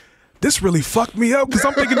 this really fucked me up, because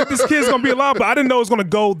I'm thinking that this kid's gonna be alive, but I didn't know it was gonna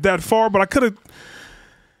go that far. But I could have.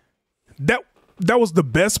 That was the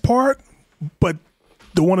best part, but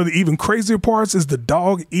one of the even crazier parts is the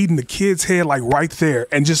dog eating the kid's head like right there,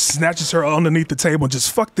 and just snatches her underneath the table and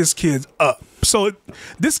just fuck this kid up. So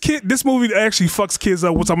this movie actually fucks kids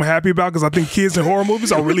up, which I'm happy about, because I think kids in horror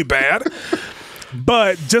movies are really bad.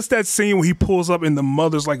 But just that scene where he pulls up and the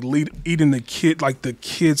mother's like eating the kid, like the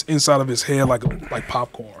kid's inside of his head like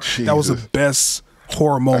popcorn. Jesus. That was the best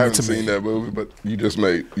horror I moment haven't to seen me. that movie, but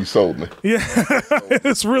you sold me. Yeah,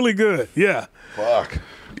 it's really good. Yeah. Fuck.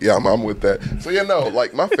 Yeah, I'm with that. So yeah, no,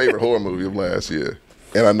 like my favorite horror movie of last year,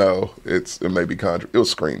 and I know it may be it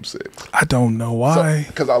was Scream 6. I don't know why.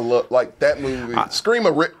 Because I love like that movie.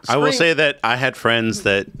 I will say that I had friends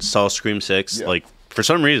that saw Scream 6 like for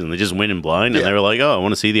some reason, they just went in blind, and they were like, "Oh, I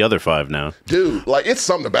want to see the other 5 now." Dude, like, it's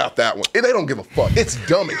something about that one. They don't give a fuck. It's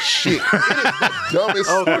dumb as shit. It is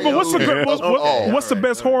the dumbest But what's the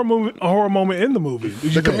best horror moment in the movie?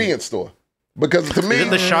 The convenience store. Because to me, Is it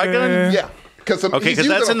the shotgun? Yeah. Because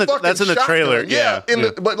that's in the trailer. Yeah.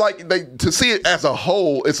 But like to see it as a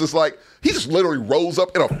whole, it's just like he just literally rolls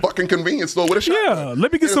up in a fucking convenience store with a shotgun. Yeah,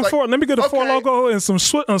 let me get some Let me get a Four Loco and some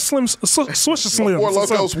Swish Slims. Four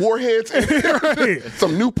Locos, Warheads,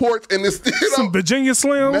 some Newports, and this. Some Virginia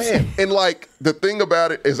Slims. Man, and like the thing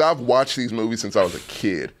about it is, I've watched these movies since I was a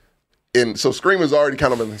kid, and so Scream is already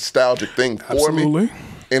kind of a nostalgic thing for me.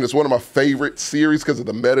 And it's one of my favorite series because of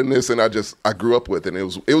the meta-ness, and I grew up with it. And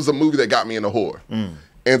it was a movie that got me into horror.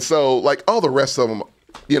 And so, like, all the rest of them,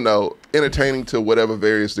 you know, entertaining to whatever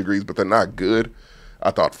various degrees, but they're not good.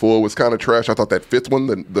 I thought 4 was kind of trash. I thought that 5th one,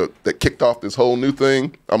 that kicked off this whole new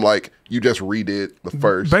thing, I'm like, you just redid the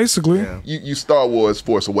first. Basically. You Star Wars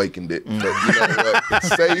Force Awakened it. But you know what? It's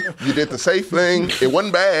safe. You did the safe thing. It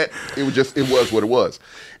wasn't bad. It was what it was.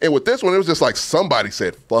 And with this one, it was just like somebody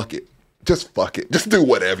said, fuck it. Just fuck it. Just do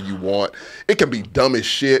whatever you want. It can be dumb as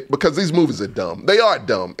shit because these movies are dumb. They are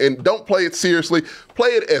dumb. And don't play it seriously. Play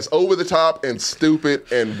it as over the top and stupid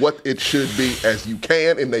and what it should be as you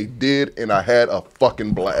can. And they did. And I had a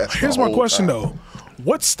fucking blast. Here's my question, though.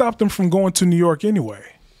 What stopped them from going to New York anyway?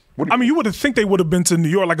 I mean, you would think they would have been to New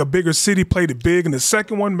York, like a bigger city, played it big in the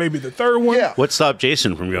second one, maybe the third one. Yeah. What stopped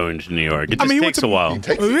Jason from going to New York? It just takes a while. He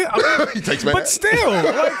takes but still,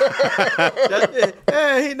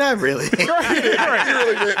 he not really.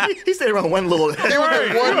 Right. He stayed around one little. He was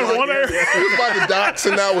by the docks,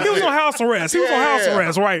 and that was He was on house arrest. He was on house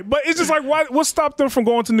arrest, right? But it's just like, what stopped them from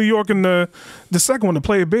going to New York in the second one to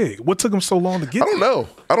play it big? What took them so long to get? I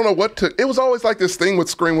don't know what took. It was always like this thing with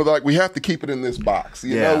Scream, with like we have to keep it in this box.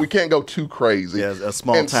 You know, we can't go too crazy. Yeah, a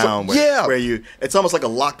small town where it's almost like a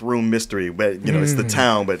locked room mystery where, you know, it's the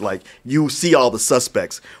town, but like you see all the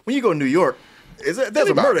suspects. When you go to New York, there's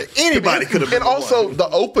a murder. Anybody could have been. And also, the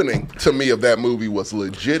opening to me of that movie was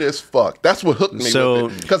legit as fuck. That's what hooked me with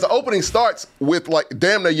it. Because the opening starts with like,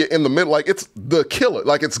 damn near you're in the middle, like it's the killer.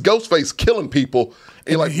 Like it's Ghostface killing people.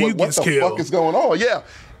 And like, what the fuck is going on? Yeah.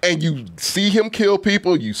 And you see him kill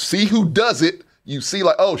people. You see who does it. You see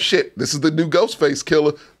like, oh shit, this is the new Ghostface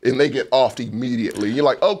killer, and they get offed immediately. You're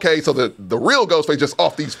like, okay, so the real Ghostface just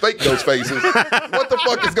off these fake Ghostfaces. What the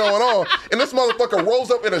fuck is going on? And this motherfucker rolls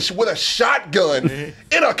up with a shotgun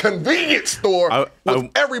in a convenience store with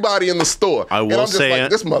everybody in the store. And I'm just like,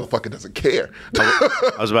 this motherfucker doesn't care.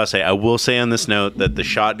 I was about to say, I will say on this note that the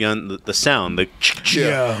shotgun, the sound,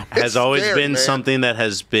 has always been something that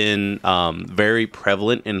has been very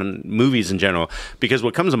prevalent in movies in general. Because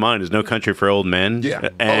what comes to mind is No Country for Old Men. Yeah.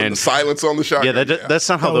 And the silence on the shotgun. Yeah, that's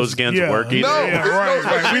not how those guns work either. No,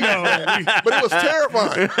 right. We know. But it was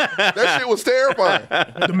terrifying. That shit was terrifying.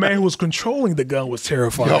 The man who was controlling the gun was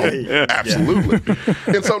terrifying. No, absolutely.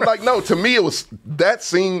 And so, like, no, to me, it was that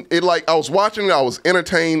scene. It like I was watching it, I was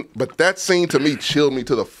entertained, but that scene to me chilled me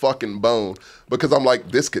to the fucking bone because I'm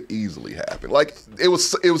like, this could easily happen. Like, it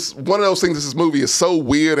was one of those things. This movie is so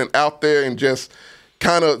weird and out there and just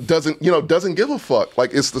kind of doesn't give a fuck.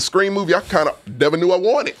 Like, it's the Scream movie I kind of never knew I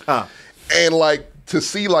wanted. And like to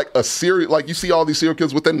see like a serial, like you see all these serial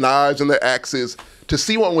killers with their knives and their axes, to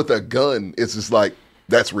see one with a gun, it's just like,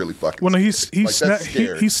 that's really fucking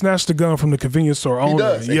scary. He snatched the gun from the convenience store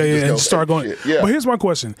owner. And started going. But here's my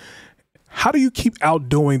question. How do you keep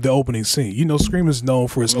outdoing the opening scene? You know, Scream is known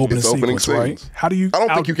for its opening sequence, right? How do you? I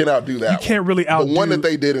don't think you can outdo that. You can't really outdo the one that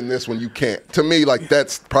they did in this one. You can't. To me, like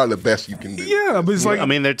that's probably the best you can do. Yeah, but it's like, I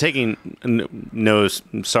mean, they're taking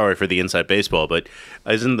sorry for the inside baseball, but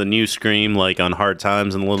isn't the new Scream like on Hard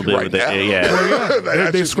Times and a little bit? Right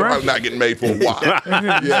now, they scrapped. Not getting made for a while.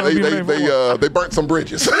 They burnt some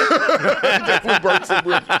bridges. They definitely burnt some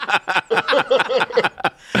bridges.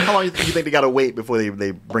 How long do you think they got to wait before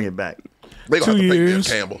they bring it back? They gonna have to pay Nev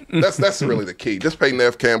Campbell. That's really the key. Just pay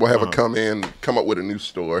Nev Campbell, have her come up with a new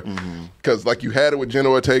story. Because like you had it with Jenna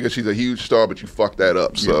Ortega, she's a huge star, but you fucked that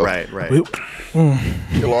up. So right.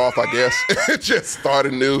 Kill off, I guess. Just start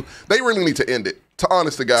anew. They really need to end it. To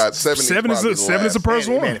honest to God, seven is a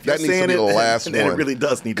personal one. That needs to be the last one. It really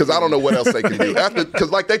does need to. Because I don't know what else they can do.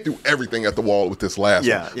 Because like they threw everything at the wall with this last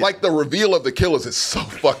one. Like the reveal of the killers is so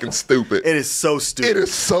fucking stupid. It is so stupid. It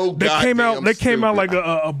is so They came out like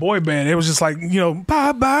a boy band. It was just like,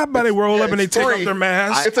 bye. They roll up and they take off their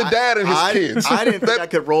masks. It's a dad and his kids. I didn't think I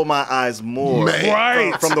could roll my eyes more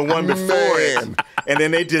from the one before it. And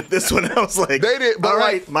then they did this one. I was like, They did, but all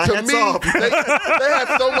like, right, my to hat's me, off. they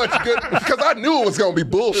had so much good because I knew it was gonna be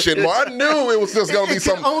bullshit. Well, I knew it was just gonna be It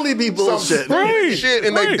can some only be bullshit. some Right, shit,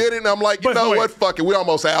 and they right. did it. And I'm like, you But know wait. what? Fuck it, we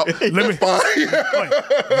almost out. It's fine.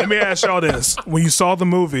 Wait, let me ask y'all this: when you saw the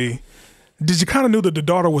movie, did you kind of knew that the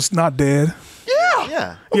daughter was not dead?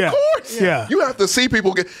 Yeah. Of course. Yeah. You have to see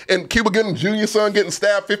people get, and Cuba Gooding Jr.'s son getting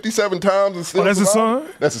stabbed 57 times and still Oh, that's his surviving.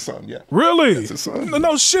 son? That's his son, yeah. Really? That's his son.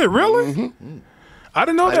 No shit, really? I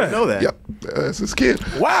didn't know I that. didn't know that. Yep, that's his kid.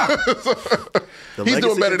 Wow. The He's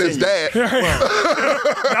doing legacy better than his continues.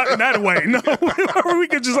 dad. Not in that way. No, we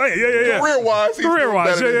could just like, yeah. Career-wise, he's doing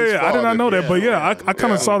Career-wise, better than his yeah. I did not father. know that, but yeah, I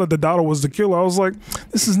kind of saw that the daughter was the killer. I was like,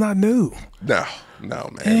 this is not new.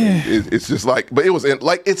 No, man. It's just like, but it was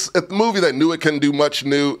like it's a movie that knew it couldn't do much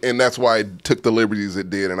new, and that's why it took the liberties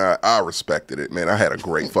it did, and I respected it, man. I had a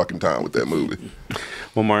great fucking time with that movie.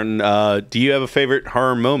 Well, Martin, do you have a favorite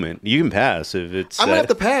horror moment? You can pass if it's. I'm gonna have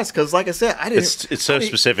to pass because, like I said, I didn't. It's so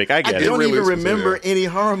specific. I get I it. don't really even is remember specific. any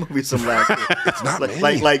horror movies from last year. It's not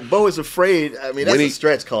many. like Bo is Afraid. I mean, that's Winnie- a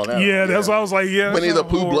stretch calling out. Yeah, that's why I was like, yeah. Winnie the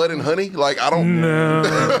Pooh, Blood and Honey. Like I don't. No.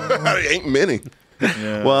 It ain't many.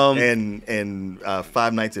 Well, and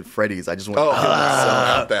Five Nights at Freddy's. I just want. Oh, to kill myself.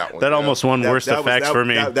 not that one. that yeah. almost won worst effects for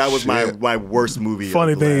me. That was my Shit. my worst movie.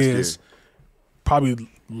 Funny of the thing last is, year. probably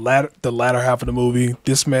the latter half of the movie,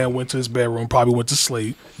 this man went to his bedroom, probably went to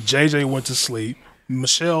sleep. JJ went to sleep.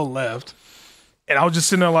 Michelle left. And I was just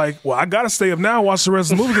sitting there like, well, I got to stay up now and watch the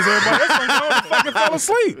rest of the movie because everybody else fucking fell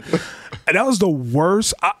asleep. And that was the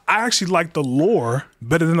worst. I actually liked the lore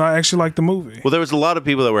better than I actually liked the movie. Well, there was a lot of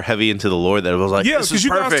people that were heavy into the lore that was like, Yeah, this because is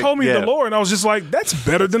you perfect. guys told me Yeah. the lore, and I was just like, that's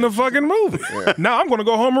better than the fucking movie. Now I'm going to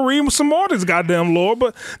go home and read some more of this goddamn lore,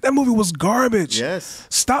 but that movie was garbage. Yes.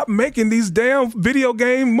 Stop making these damn video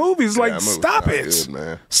game movies. Like, that movie's stop not it. good,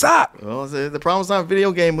 man. Stop. Well, the problem's not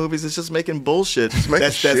video game movies. It's just making bullshit.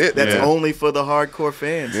 making shit, that's man. only for the hardcore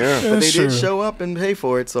fans. Yeah. But they Sure. did show up and pay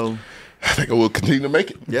for it. So I think I will continue to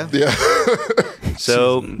make it. Yeah.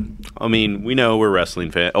 So, I mean, we know we're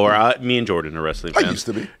wrestling fans, or me and Jordan are wrestling I fans. used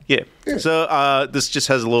to be. Yeah. So this just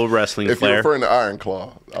has a little wrestling If you're flair. referring to Iron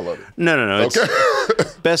Claw, I love it. No. It's Okay.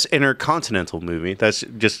 best intercontinental movie. That's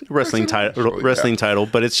just wrestling International, wrestling yeah. title,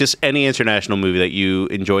 but it's just any international movie that you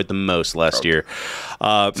enjoyed the most last year.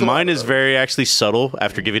 Mine is very actually subtle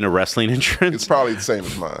after giving a wrestling It's entrance. probably the same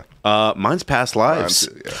as mine. Mine's Past Lives.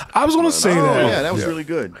 Mine too, yeah. I was going to say oh that. yeah, that was Yeah. really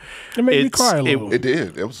good. It made me It's- cry a it- little. It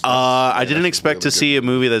did. It was. I didn't expect to really see a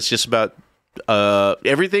movie that's just about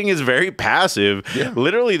everything is very passive. Yeah.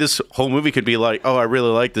 Literally, this whole movie could be like, oh, I really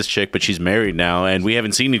like this chick, but she's married now, and we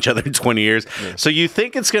haven't seen each other in 20 years. So you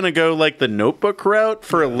think it's going to go like the Notebook route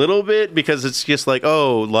for a little bit because it's just like,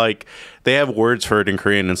 oh, like they have words for it in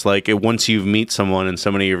Korean. It's like once you meet someone in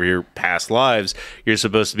so many of your past lives, you're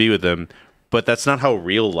supposed to be with them. But that's not how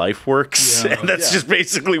real life works. Yeah. And that's just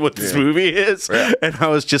basically what this movie is. Yeah. And I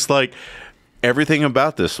was just like, everything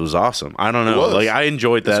about this was awesome. I don't know. was. Like I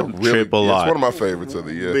enjoyed that It's a really- trip a yeah, lot. It's one of my favorites of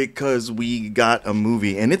the year. Because we got a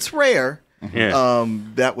movie, and it's rare. Yeah.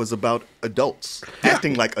 That was about adults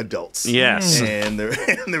acting like adults. Yes. and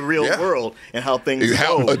the real Yeah. world and how things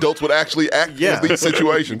How go. adults would actually act Yeah. in these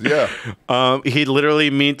situations. Yeah. He literally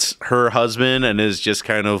meets her husband and is just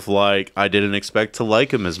kind of like, I didn't expect to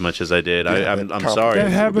like him as much as I did. I'm that sorry. That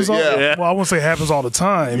happens all. Yeah. Well, I won't say it happens all the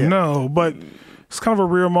time. No, but it's kind of a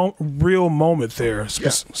real moment there.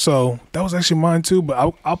 So that was actually mine too.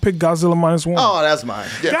 But I'll pick Godzilla -1. Oh, that's mine.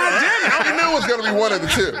 Yeah. God damn it. I knew it was going to be one of the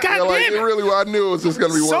two. It really, I knew it was just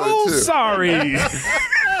going to be one of So the two. sorry.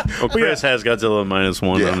 Well, Chris has Godzilla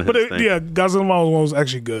 -1 Yeah. on his But thing. Godzilla -1 was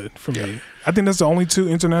actually good for me. I think that's the only 2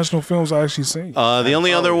 international films I actually seen. The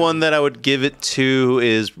only other one that I would give it to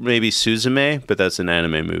is maybe Suzume, but that's an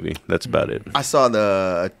anime movie. That's about it. I saw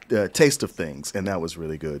the Taste of Things, and that was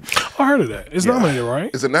really good. I heard of that. It's nominated, right?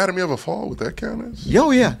 Is Anatomy of a Fall? Would that count as? Oh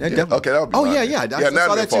yeah, that definitely. Okay, that would be Oh mine. yeah. I saw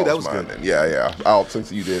Anatomy that of too. Fall That was mine good. then. Yeah. Oh,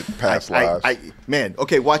 since you did Past Lives. Man,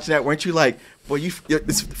 okay, watching that, weren't you like, well,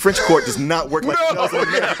 this French court does not work like it No, does in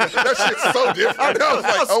America. that shit's so different. I was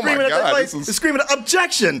like, oh my screaming at that God. place, This is... screaming,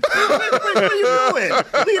 objection! What are you doing?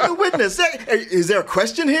 Lead the witness. Is there a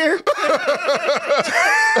question here?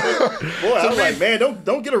 Boy, I was like, man,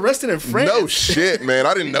 don't get arrested in France. No shit, man.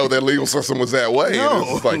 I didn't know that legal system was that way. No.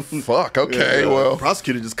 It was like, fuck, okay, well.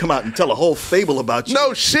 Prosecutor just come out and tell a whole fable about you. No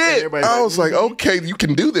And shit. everybody's I was like, okay, you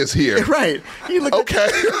can do this here. right. You look Okay.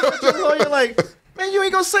 at the lawyer like, man, you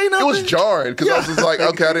ain't gonna say nothing. It was jarring because I was just like,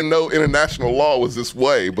 okay, I didn't know international law was this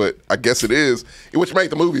way, but I guess it is, which made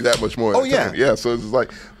the movie that much more. Oh, yeah. entertaining. Yeah. So it's just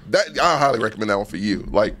like that. I highly recommend that one for you.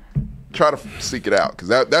 Like, try to seek it out because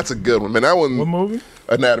that's a good one. Man, that one. What movie?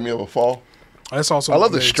 Anatomy of a Fall. That's also I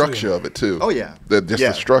love the great, structure too. of it too. Oh, yeah.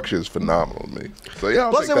 The structure is phenomenal to me. So yeah, I'll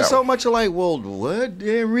Plus, take there was that so one. much of like, well, what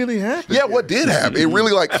did really happen? Yeah, what did happen? It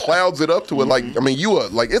really like clouds it up to it. Like, I mean, you are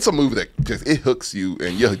like, it's a movie that just it hooks you,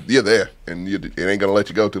 and you're there, and it ain't gonna let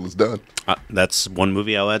you go till it's done. That's one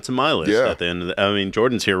movie I'll add to my list. Yeah. At the end of I mean,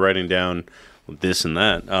 Jordan's here writing down this and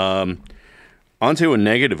that. Onto a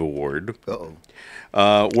negative award.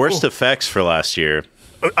 Worst effects for last year.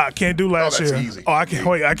 I can't do last that's year. easy. Oh, I can't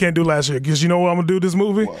wait. I can't do last year because you know what I'm gonna do this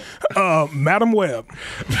movie? Madam Web.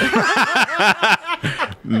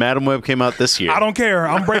 Madam Web came out this year. I don't care.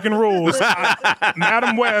 I'm breaking rules.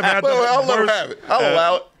 Madam Web had the I'll let him worst- have it. I'll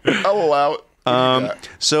allow it. I'll allow it. What do you got?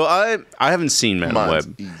 So I haven't seen Madam Mine's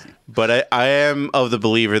Web. easy. But I am of the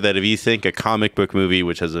believer that if you think a comic book movie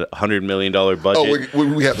which has $100 million budget,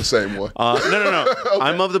 We have the same one. no. Okay.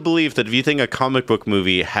 I'm of the belief that if you think a comic book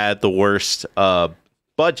movie had the worst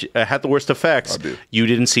budget, had the worst effects, you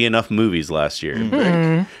didn't see enough movies last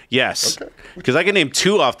year. Yes, because I can name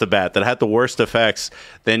 2 off the bat that had the worst effects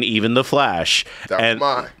than even The Flash. That's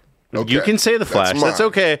mine. Okay. You can say The Flash. That's mine.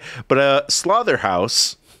 okay. But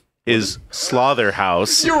Slaughterhouse is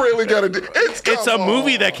Slaughterhouse. You really gotta do. It's a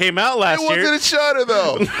movie that came out last It year. wasn't a Shutter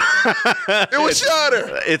though. It was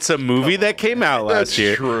Shutter. It's a movie that came out last That's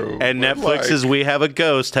year. true, And but Netflix's We Have a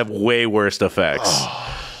Ghost have way worse effects.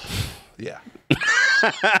 Yeah.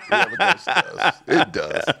 It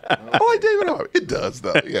does. I like David Harbour. It does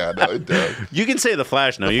though. Yeah, no, it does. You can say The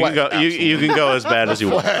Flash now. You Flash, can go. You can go as bad as you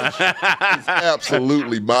want. It's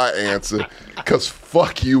absolutely my answer. Cause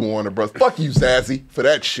fuck you, Warner Bros. Fuck you, Zazie, for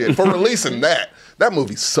that shit. For releasing that. That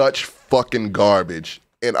movie's such fucking garbage.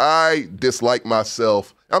 And I dislike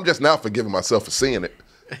myself. I'm just now forgiving myself for seeing it.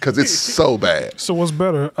 Cause it's so bad. So what's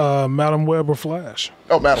better, Madam Web or Flash?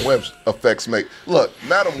 Oh, Madam Web's effects make look.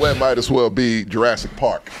 Madam Web might as well be Jurassic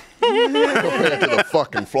Park compared to the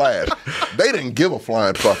fucking Flash. They didn't give a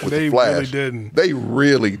flying fuck with They the Flash. really didn't. They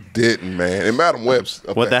really didn't, man. And Madam Web's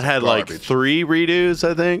effects What that had are like garbage. 3 redos,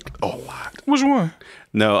 I think. a lot. Which one?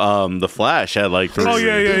 No, The Flash had like 3. Oh,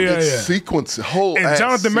 yeah. It's sequence whole. And ass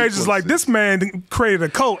Jonathan Majors like, sequences. this man created a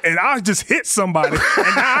cult, and I just hit somebody,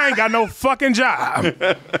 and now I ain't got no fucking job.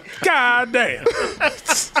 God damn.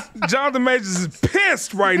 Jonathan Majors is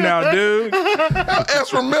pissed right now, dude.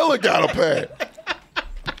 Ezra Miller got a pad.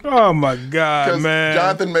 Oh my God, Because man.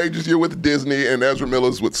 Jonathan Majors, you're with Disney, and Ezra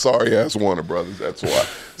Miller's with sorry ass Warner Brothers. That's why.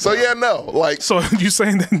 So yeah, no, like So you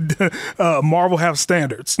saying that Marvel have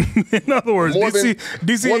standards? In other words, more DC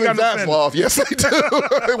than ain't got no standards. Zaslav. Yes, they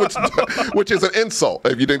do. which is an insult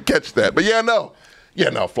if you didn't catch that. But yeah, no.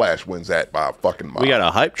 Flash wins that by a fucking mile. We got a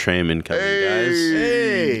hype train incoming, guys.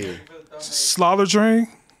 Hey. Slaughter Train?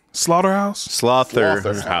 Slaughterhouse? Slaughterhouse.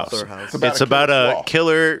 Slaughterhouse. It's about a sloth.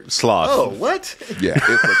 killer sloth. Oh, what? Yeah,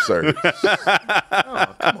 it's absurd.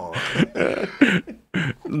 Come on.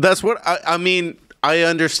 That's what I mean. I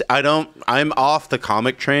understand. I'm off the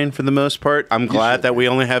comic train for the most part. I'm glad that we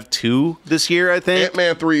only have 2 this year. I think.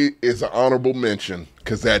 Ant-Man 3 is an honorable mention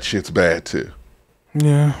because that shit's bad too.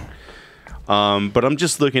 Yeah. But I'm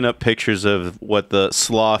just looking up pictures of what the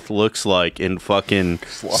sloth looks like in fucking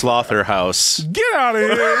Slaughterhouse. Get out of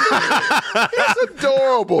here. It's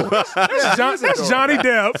adorable. That's Johnny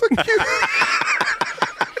Depp.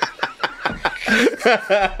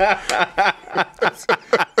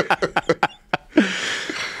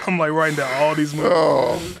 I'm like writing down all these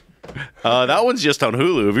movies. That one's just on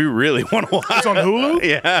Hulu. If you really want to watch, It's on Hulu?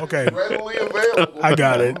 yeah. Okay. Readily available. I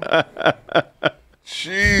got it.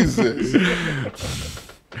 Jesus.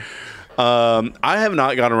 I have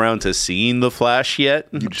not gone around to seeing The Flash yet.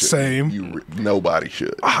 You shouldn't. Same. Nobody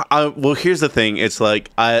should. Well, here's the thing. It's like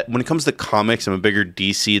when it comes to comics, I'm a bigger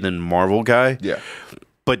DC than Marvel guy. Yeah.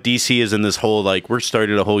 But DC is in this whole like we're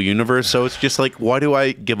starting a whole universe, so it's just like why do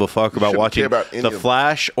I give a fuck about shouldn't watching care about any The of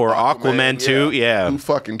Flash or Aquaman 2? Yeah. Who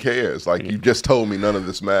fucking cares? Like, you just told me none of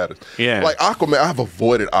this matters. Yeah. Like, Aquaman, I've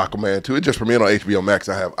avoided Aquaman 2. It just premiered on HBO Max.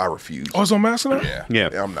 I refuse. Oh, it's on Max now? Yeah.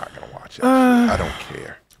 I'm not going to watch it. I don't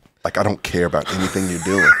care. Like, I don't care about anything you're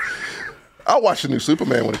doing. I'll watch the new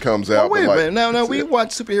Superman when it comes out. Oh, wait but a like, minute. Now, we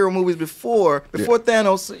watched superhero movies before. Before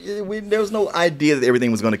Thanos, there was no idea that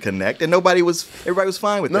everything was going to connect, and everybody was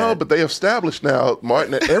fine with that. No, but they established now,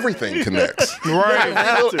 Martin, that everything connects.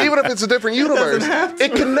 Right. Even if it's a different universe,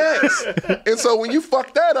 it connects. And so when you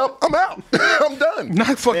fuck that up, I'm out. I'm done.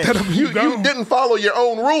 Not fuck that up. You didn't follow your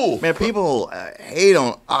own rule. Man, people hate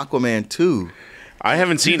on Aquaman 2. I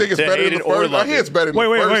haven't You seen think it it's to better hate than it the or first? I love hear it's it. better than Wait,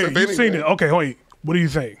 the first. wait. if You've seen anything. it. Okay, wait. What do you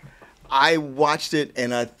think? I watched it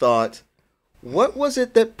and I thought, what was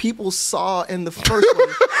it that people saw in the first one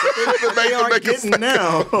that they aren't getting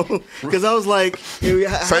now? Because I was like,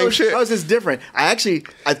 Same shit. How is this different? I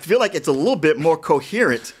feel like it's a little bit more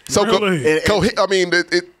coherent. So, Really? I mean,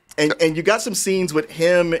 And you got some scenes with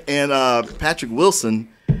him and Patrick Wilson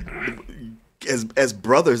as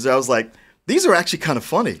brothers. I was like, these are actually kind of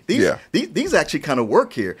funny. These actually kind of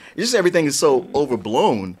work here. It's just everything is so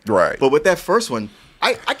overblown. Right. But with that first one,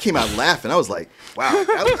 I came out laughing. I was like, wow,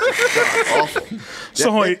 that was awful.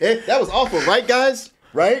 That was awful, right, guys?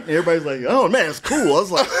 Right? And everybody's like, oh, man, it's cool. I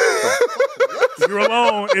was like, You're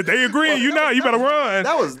alone. If they agree, you better run.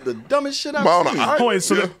 that was the dumbest shit I've seen. Oh, wait,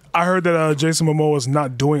 so I heard that Jason Momoa is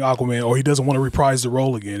not doing Aquaman, or he doesn't want to reprise the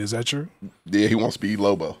role again. Is that true? Yeah, he wants to be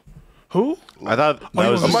Lobo. Who? I thought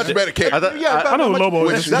that was A much better character. I know who Lobo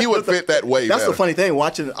is. He would fit that way That's better. the funny thing.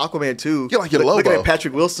 Watching Aquaman 2, You're like, you're looking Lobo. at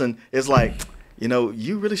Patrick Wilson is like,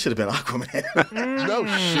 you really should have been Aquaman. No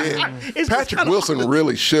shit. Patrick Wilson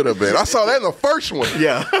really should have been. I saw that in the first one.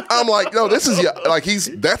 Yeah. I'm like, no, this is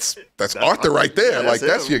that's Arthur right there. Yeah, like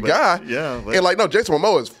that's that's your him, guy. but- yeah, but- And like, no, Jason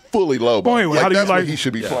Momoa is fully Lobo. Boy, how do you that's what like- he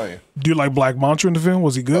should be playing. Do you like Black Manta in the film?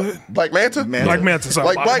 Was he good? Black Manta? Black Manta,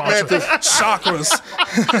 sorry. Like Black Manta's Chakras.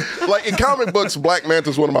 like in comic books, Black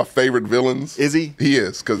Manta's one of my favorite villains. Is he? He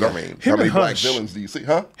is, because I mean, how Him many and black Hush. villains do you see?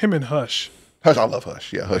 Huh? Him and Hush. Hush, I love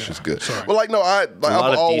Hush. Yeah, Hush is good. sorry. But like, no, lot I've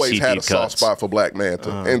of always DC had a deep soft cuts. spot for Black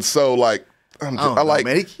Manta, and so like, I know, like,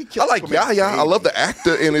 man. He killed I like Superman's Yahya. I baby. love the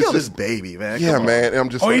actor, and it's Killed his just, baby, man. yeah, Come on. man. And I'm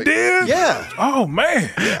just Oh, like, he did? Yeah. Oh,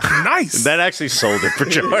 man. Nice. that actually sold it for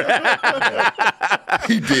Jordan.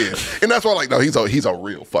 he did, and that's why, like, no, he's a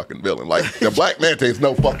real fucking villain. Like, the Black Manta is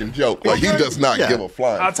no fucking joke. Like, he does not Yeah. give a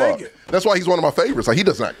flying I'll fuck. take it. That's why he's one of my favorites. Like, he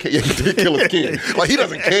does not care. Yeah, he did kill his kid. Like, he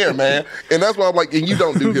doesn't care, man. And that's why I'm like, and you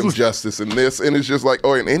don't do him justice in this. And it's just like,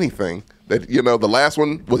 or in anything that the last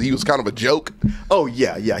one he was kind of a joke. Oh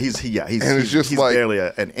yeah. He's it's just he's like- barely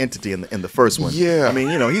an entity in the first one. Yeah. I mean,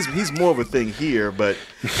 he's more of a thing here, but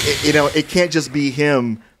it can't just be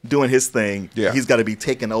him doing his thing. Yeah. He's got to be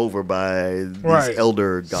taken over by Right. these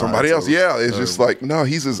elder gods. Somebody else, or- yeah. It's or- just like, no,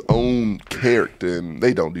 he's his own character, and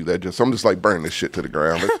they don't do that. So I'm just like, burn this shit to the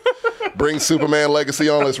ground. Let's bring Superman Legacy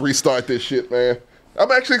on. Let's restart this shit, man. I'm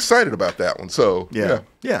actually excited about that one. So Yeah.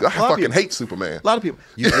 I A lot of fucking people- hate Superman. a lot of people.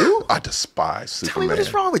 You do? I despise Superman. Tell me what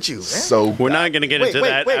is wrong with you, man. So We're not going to get into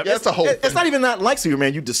that. wait. That's a whole It's thing. not even not like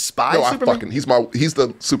Superman. You despise No, I Superman. fucking he's the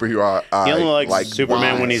superhero I He only likes like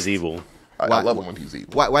Superman when why? he's evil. I Why- love him when he's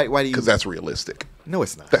evil. Why do you? Because that's realistic. No,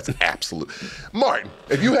 it's not. That's absolute. Martin,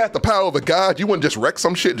 if you had the power of a god, you wouldn't just wreck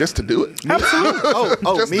some shit just to do it.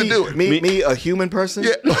 Oh, Just me, to do it. me, a human person.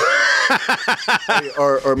 Yeah.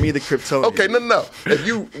 or me, the Kryptonian. Okay, no. If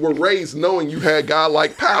you were raised knowing you had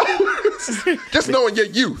godlike powers, just knowing your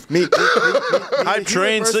youth. Me, Hype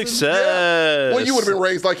train success. Well, you would have been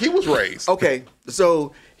raised like he was raised. Okay,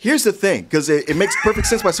 so here's the thing, because it makes perfect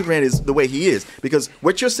sense why Superman is the way he is. Because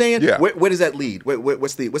what you're saying, Yeah. where does that lead?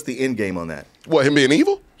 What's the end game on that? What, him being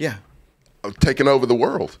evil? Yeah. Taking over the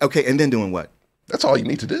world. Okay, and then doing what? That's all you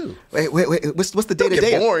need to do. Wait. What's the day Don't to get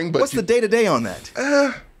day? boring, but what's the day to day on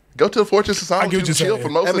that? Go to the Fortress of I get what Solitude, you're chill saying.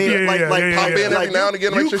 for most I of mean, the Yeah, yeah, pop in every now and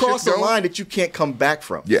again, make you sure cross shit's the going. line that you can't come back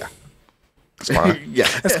from. Yeah. It's fine. Yeah.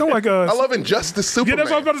 It's kind of like I love Injustice Superman. Yeah,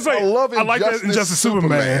 that's what I was about to say. I love I like that Injustice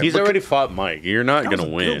Superman. He's already fought Mike. You're not going to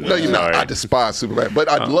win. No, you're not. Sorry. I despise Superman. But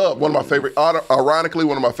I love one of my favorite, ironically,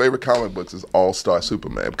 one of my favorite comic books is All-Star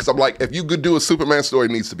Superman. Because I'm like, if you could do a Superman story,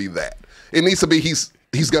 it needs to be that. It needs to be he's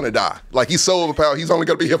going to die. Like, he's so overpowered, he's only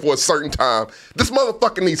going to be here for a certain time. This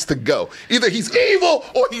motherfucker needs to go. Either he's evil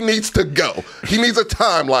or he needs to go. He needs a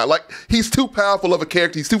timeline. Like, he's too powerful of a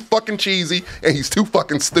character. He's too fucking cheesy, and he's too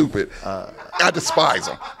fucking stupid. I despise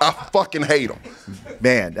him. I fucking hate him.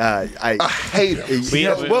 Man, I hate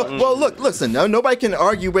him. Well, look, listen. No, nobody can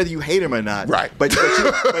argue whether you hate him or not. Right. But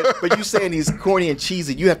you saying he's corny and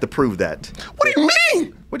cheesy, you have to prove that. What do you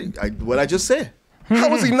mean? What I just said.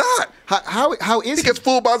 How is he not? How is He gets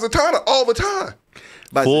fooled by Zatanna all the time.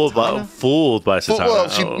 by Fooled by Well, Satana.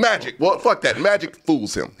 she magic. Well, fuck that. Magic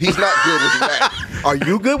fools him. He's not good with magic. Are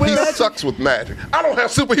you good with He that? sucks with magic. I don't have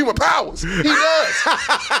superhuman powers. He does.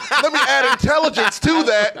 Let me add intelligence to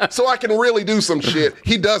that so I can really do some shit.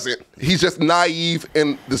 He doesn't. He's just naive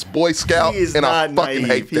and this Boy Scout, He is and not I fucking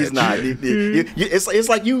naive. hate that. He's not. shit. It's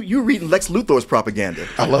like you reading Lex Luthor's propaganda.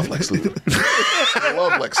 I love Lex Luthor. I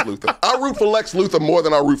love Lex Luthor. I root for Lex Luthor more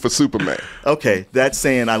than I root for Superman. Okay, that's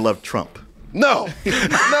saying I love Trump. No.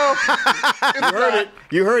 No.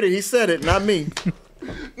 You heard it. He said it, not me.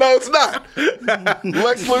 No, it's not.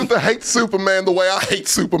 Lex Luthor hates Superman the way I hate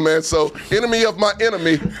Superman. So, enemy of my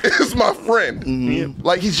enemy is my friend.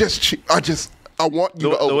 Like, he's just, I want you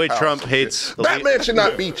to overpower the way Trump some hates shit. Batman should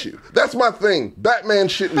not beat you. That's my thing. Batman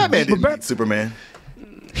shouldn't Batman beat didn't beat Superman.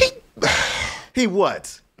 He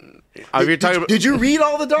what? you're talking about, Did you read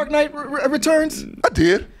all the Dark Knight Returns? I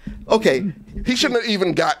did. Okay. He shouldn't have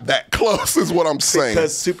even got that close, is what I'm saying.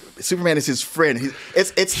 Because Superman is his friend.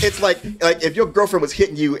 It's like if your girlfriend was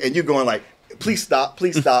hitting you and you're going like, please stop.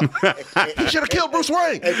 He should have killed Bruce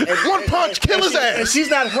Wayne. One punch, kill his ass. And she's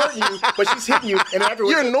not hurting you, but she's hitting you. And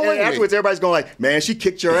afterwards, You're annoying me. afterwards everybody's going like, man, she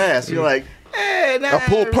kicked your ass. You're like, I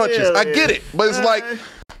pull punches. really. I get it. But it's like,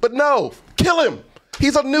 but no, kill him.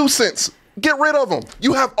 He's a nuisance. Get rid of him.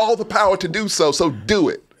 You have all the power to do so do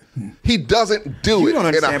it. He doesn't do it, don't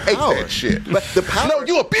and I understand hate power. that shit. But the power. No,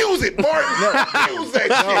 you abuse it, Martin. Abuse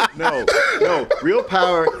that shit. No. Real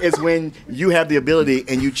power is when you have the ability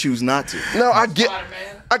and you choose not to. No, I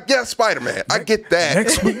get Spider-Man. I get that.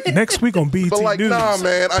 Next week on BET But like, News. nah,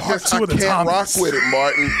 man, I Part two of the can't rock Tommies. with it,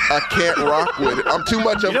 Martin. I can't rock with it. I'm too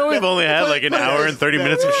much of. you know, we've only had like an hour and 30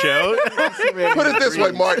 minutes of show. Put it this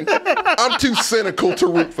way, Martin. I'm too cynical to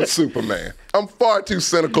root for Superman. I'm far too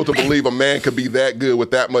cynical to believe a man could be that good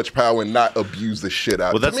with that much power and not abuse the shit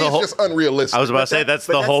out of it. Well, To me, it's just unrealistic. I was about to say that's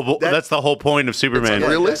the whole point of Superman.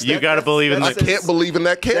 unrealistic. You got to believe in I the. can't believe in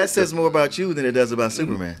that character. That says more about you than it does about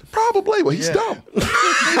Superman. Probably. Well, he's dumb.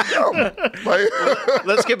 He's dumb. Like,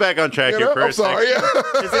 Let's get back on track you here know, for I'm a second. sorry.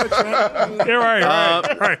 Yeah.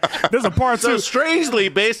 Yeah, right. There's a part So two. strangely,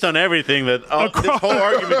 based on everything that this whole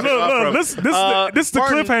argument is off from, This is the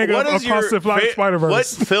Martin, cliffhanger what of is your Across the Flying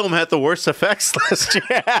Spider-Verse. What film had the worst effects last year?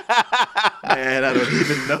 Man, I don't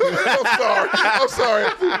even know. I'm sorry.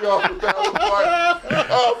 I threw you off with that one, Martin.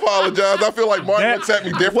 I apologize. I feel like Martin looks at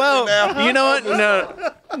me differently Well, now. you know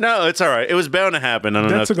what? No, it's all right. It was bound to happen. I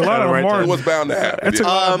don't know. That took a lot of right Martin. It was bound to happen. That took a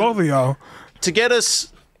lot of both of y'all. To get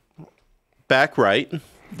us back right,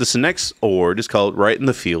 this next award is called Right in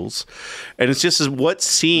the Feels, and it's just what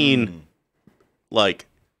scene like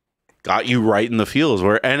got you right in the feels.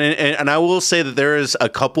 Where and I will say that there is a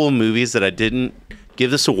couple of movies that I didn't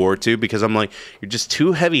give this award to because I'm like, you're just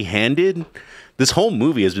too heavy-handed. This whole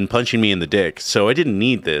movie has been punching me in the dick, so I didn't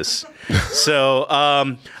need this. So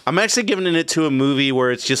I'm actually giving it to a movie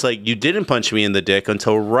where it's just like, you didn't punch me in the dick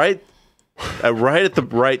until right at the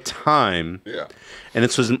right time. Yeah. And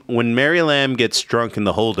it was when Mary Lamb gets drunk in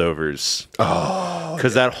The Holdovers. Oh.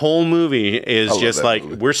 Because that whole movie is just like,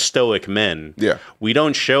 movie. We're stoic men. Yeah. We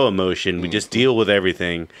don't show emotion. We just deal with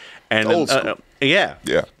everything. And Old school. Yeah.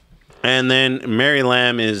 Yeah. And then Mary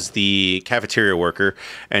Lamb is the cafeteria worker,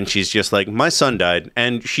 and she's just like, my son died.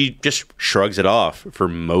 And she just shrugs it off for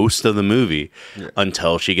most of the movie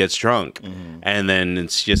until she gets drunk. Mm-hmm. And then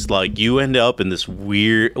it's just like, you end up in this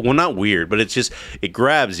weird, well, not weird, but it's just, it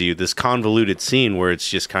grabs you, this convoluted scene where it's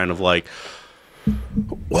just kind of like,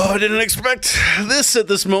 well, I didn't expect this at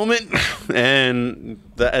this moment. And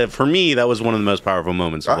for me, that was one of the most powerful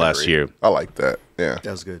moments of last year. I like that. Yeah. That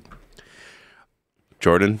was good.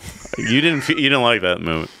 Jordan, you didn't like that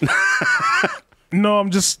moment. No,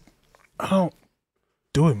 I don't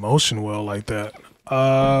do emotion well like that.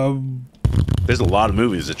 There's a lot of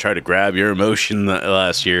movies that try to grab your emotion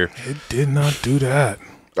last year. It did not do that.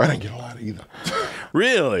 I didn't get a lot either.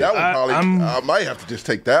 Really? That one probably, I might have to just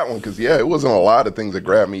take that one because, yeah, it wasn't a lot of things that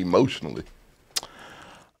grabbed me emotionally.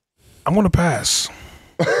 I'm going to pass.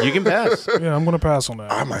 You can pass. Yeah, I'm going to pass on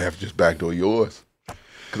that. I might have to just backdoor yours.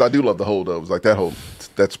 Because I do love the holdovers. Like that whole,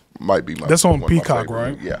 might be my. That's on one of my Peacock, favorite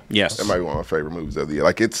right? movies. Yeah. Yes. That might be one of my favorite movies of the year.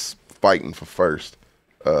 Like it's fighting for first.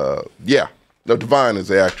 Yeah. No, Divine is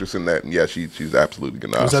the actress in that. And yeah, she's absolutely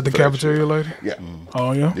good. Was that the cafeteria lady? Yeah.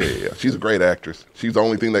 Oh, yeah? Yeah. She's a great actress. She's the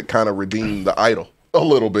only thing that kind of redeemed The Idol a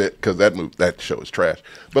little bit because that show is trash.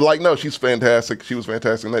 But like, no, she's fantastic. She was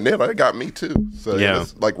fantastic in that. Yeah, that got me too. So yeah,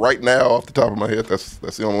 like right now, off the top of my head, that's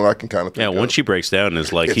the only one I can kind of think of. Once she breaks down,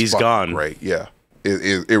 it's like he's gone. Great. Yeah.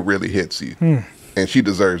 It really hits you. And she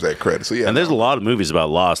deserves that credit. So yeah. And there's a lot of movies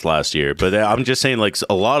about loss last year, but I'm just saying, like,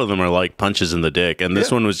 a lot of them are like punches in the dick, and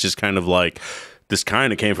this one was just kind of like, this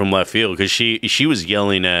kind of came from left field because she was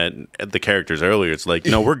yelling at the characters earlier. It's like,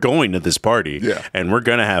 no, we're going to this party, and we're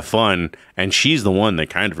gonna have fun, and she's the one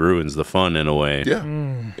that kind of ruins the fun in a way. Yeah,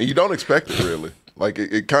 and you don't expect it really. Like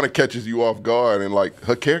it kind of catches you off guard, and like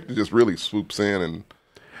her character just really swoops in and.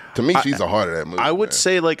 To me, she's the heart of that movie. I would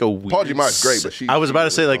say like a weird. Paul Giamatti's great, but I was about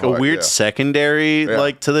to say like a weird secondary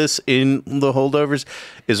like to this in The Holdovers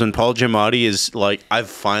is when Paul Giamatti is like, I've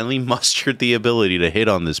finally mustered the ability to hit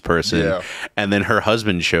on this person, and then her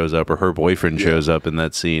husband shows up or her boyfriend shows up in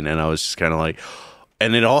that scene, and I was just kind of like,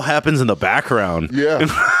 and it all happens in the background. Yeah,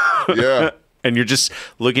 yeah. And you're just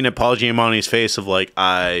looking at Paul Giamatti's face of like,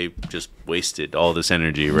 I just wasted all this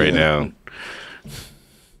energy right now.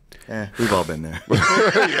 We've all been there.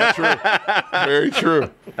 Yeah, true. Very true.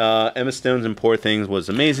 Emma Stone's in Poor Things was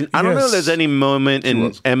amazing. I don't know if there's any moment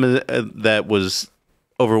in Emma that was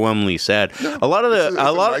overwhelmingly sad. No,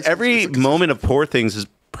 every moment of Poor Things is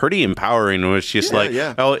pretty empowering. Where it's just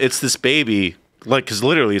oh, it's this baby. Like, because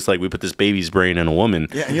literally, it's like we put this baby's brain in a woman.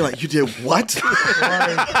 Yeah, and you're like, you did what? All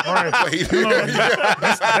right. Wait. No,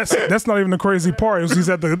 that's not even the crazy part. He's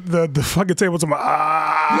at the fucking table to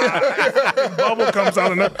bubble comes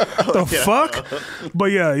out and the fuck. But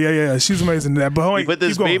yeah. She's amazing in that. But you put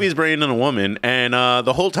this baby's brain in a woman, and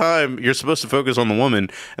the whole time you're supposed to focus on the woman,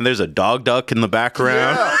 and there's a dog duck in the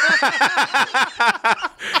background. Yeah.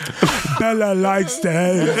 Bella likes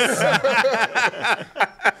this.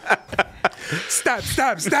 Stop.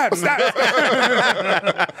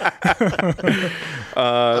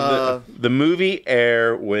 The movie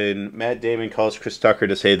Air, when Matt Damon calls Chris Tucker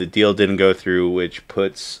to say the deal didn't go through, which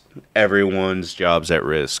puts everyone's jobs at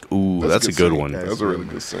risk. Ooh, that's a good one. That was a really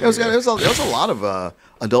good scene. There was a lot of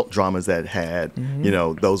adult dramas that had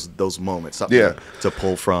those moments, something to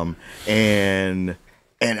pull from, and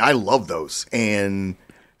I love those. And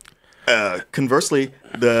conversely,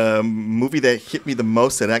 the movie that hit me the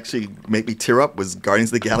most that actually made me tear up was Guardians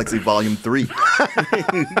of the Galaxy Volume 3.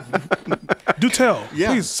 Do tell.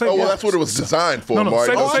 Yeah. Please say well, more. that's what it was designed for, No, Mark.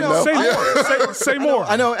 say more.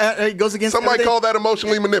 I know. It goes against Somebody everything. call that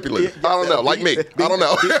emotionally manipulative. I don't know. Like me. I don't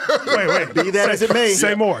know. Wait. Be that as it may.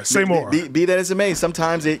 Say more. Be that as it may.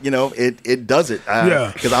 Sometimes it does it.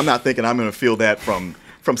 Because I'm not thinking I'm going to feel that from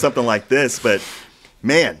something like this, but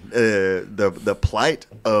man, the plight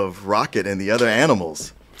of Rocket and the other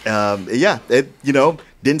animals.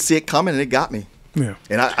 Didn't see it coming and it got me. Yeah.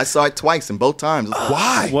 And I saw it twice, and both times.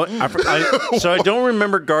 Why? So I don't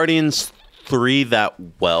remember Guardians 3 that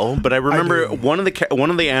well, but I remember one of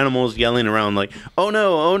the animals yelling around like, "Oh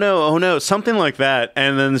no," something like that,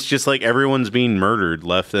 and then it's just like everyone's being murdered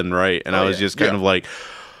left and right, and I was just kind of like,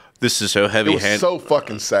 this is so heavy-handed. It was so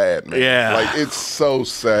fucking sad, man. Yeah. Like, it's so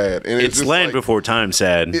sad. And it's Land Before Time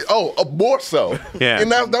sad. More so. Yeah.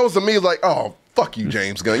 And that was to me like, oh, fuck you,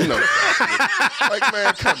 James Gunn. You know, like,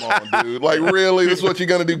 man, come on, dude. Like, really? This is what you're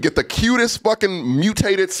going to do? Get the cutest fucking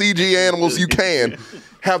mutated CG animals you can.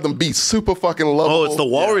 Have them be super fucking lovable. Oh, it's the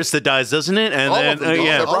walrus that dies, doesn't it? And all then of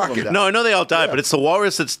them Rocket. No, I know they all died, but it's the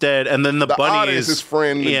walrus that's dead, and then the bunny is his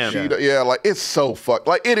friend. Yeah. Like, it's so fucked.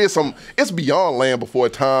 Like, it's beyond Land Before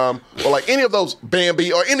Time, or like any of those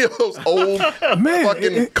Bambi, or any of those old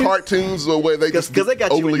fucking cartoons, or where they just because they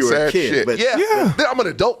got you when you were a kid. Shit. But I'm an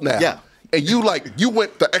adult now. Yeah. And you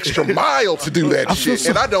went the extra mile to do that shit,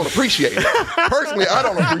 and I don't appreciate it. Personally, I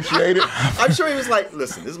don't appreciate it. I'm sure he was like,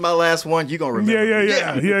 "Listen, this is my last one. You gonna remember?"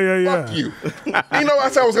 Yeah. Fuck you. You know, I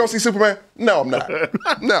said I was gonna see Superman. No, I'm not.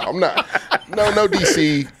 No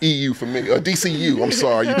DC EU for me. DCU. I'm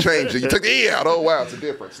sorry, you changed it. You took the E out. Oh wow, it's a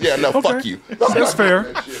difference. Yeah, no, fuck you. That's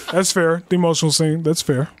fair. That's fair. The emotional scene. That's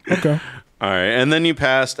fair. Okay. All right, and then you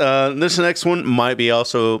passed. This next one might be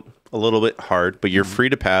also a little bit hard, but you're free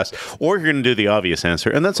to pass, or you're going to do the obvious answer,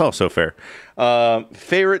 and that's also fair.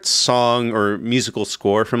 Favorite song or musical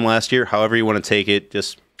score from last year, however you want to take it,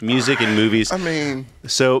 just music and movies. I mean,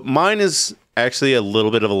 so mine is actually a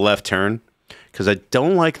little bit of a left turn because I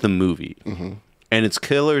don't like the movie. Mm-hmm. And it's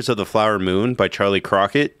Killers of the Flower Moon by Charlie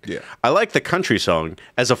Crockett. Yeah. I like the country song.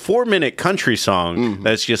 As a 4-minute country song,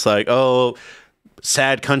 that's just like, oh,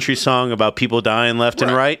 sad country song about people dying left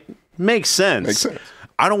and right. Makes sense.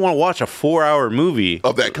 I don't want to watch a 4-hour movie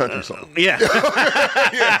of that country song. Yeah.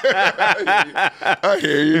 I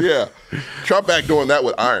hear you. Yeah. Try back doing that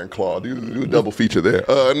with Iron Claw. Do a double feature there.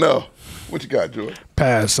 No. What you got, Joy?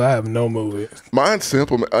 Pass. I have no movie. Mine's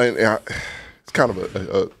simple. It's kind of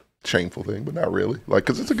a shameful thing, but not really. Like,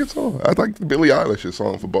 because it's a good song. I like Billie Eilish's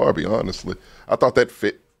song for Barbie, honestly. I thought that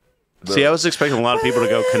fit. See, I was expecting a lot of people to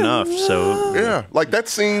go Knuff, so. Yeah. Like that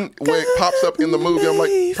scene where it pops up in the movie, I'm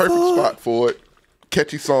like, perfect spot for it.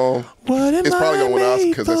 Catchy song. It's probably going to win Oscar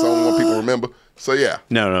because that's the only one people remember. So, yeah.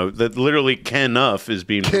 No. That literally Knuff is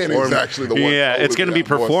being performed. Ken is actually the one. Yeah, it's going to be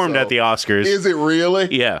performed at the Oscars. Is it really?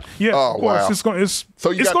 Yeah. Yeah. Oh, wow.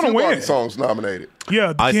 So you got two win. Barbie songs nominated.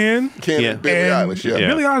 Yeah, Ken and Billie Eilish. Yeah.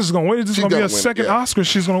 Billie Eilish is going to win. It's just going to be a second Oscar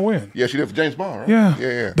she's going to win. Yeah, she did for James Bond, right?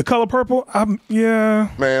 Yeah. The Color Purple,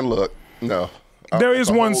 Man, look, no. There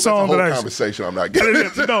is one song that I conversation I'm not getting.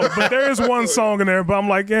 No, but there is one song in there. But I'm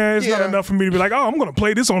like, it's not enough for me to be like, I'm going to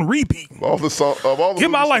play this on repeat.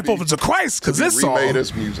 Give my life over to Christ because this song remade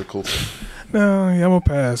as musicals. No, I'm gonna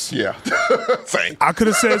pass. Yeah, same. I could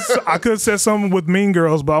have said something with Mean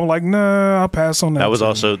Girls, but I'm like, nah, I'll pass on that. That was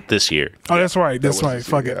also this year. Oh, that's right. That's right.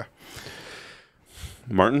 Fuck it.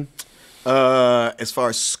 Martin. As far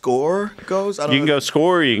as score goes, I don't You can know. go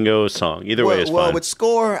score or you can go song. Either way is Well, fine. with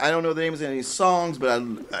score, I don't know the names of any songs, but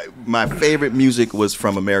my favorite music was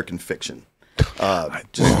from American Fiction.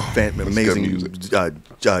 Just amazing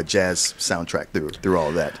jazz soundtrack through all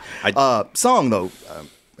of that. Song though,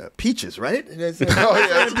 Peaches, right? Oh yeah,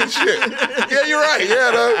 that's good shit. Yeah, you're right.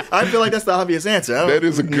 Yeah, I feel like that's the obvious answer. that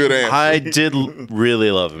is a good answer. I did really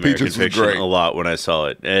love American Peaches was Fiction great. a lot when I saw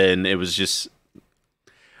it, and it was just.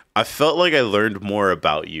 I felt like I learned more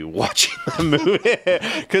about you watching the movie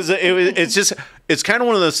because it's kind of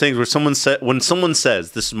one of those things where when someone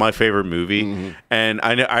says this is my favorite movie, and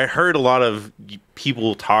I heard a lot of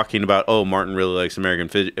people talking about Martin really likes American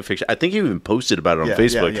Fiction. I think he even posted about it on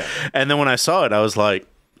Facebook, and then when I saw it, I was like.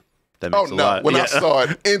 That makes a lot. When I saw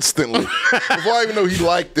it instantly, before I even know he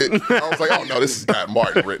liked it, I was like, oh no, this has got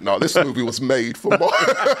Martin written on. This movie was made for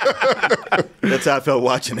Martin. That's how I felt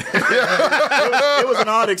watching it. It was an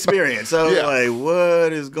odd experience. I was like,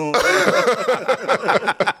 what is going on?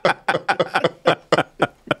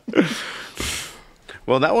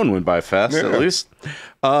 Well, that one went by fast, at least.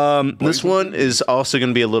 This one is also going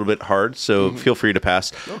to be a little bit hard, so feel free to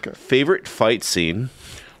pass. Okay. Favorite fight scene?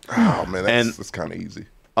 Oh man, that's kind of easy.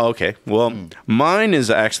 Okay, well, mine is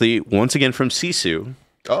actually, once again, from Sisu.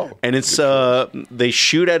 Oh. And it's, they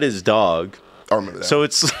shoot at his dog. I remember that. So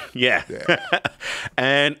it's,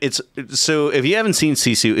 and it's, so if you haven't seen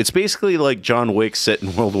Sisu, it's basically like John Wick set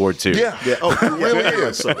in World War II. Yeah. Oh, it really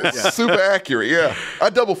is. It's super accurate, yeah. I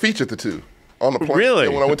double featured the two. On the plane. Really?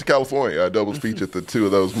 Yeah, when I went to California, I double featured the two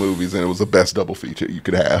of those movies, and it was the best double feature you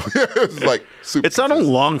could have. It's like super. It's not a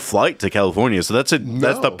long flight to California, so that's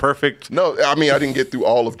the perfect. No, I mean I didn't get through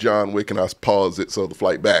all of John Wick, and I paused it, so the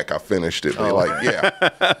flight back I finished it. But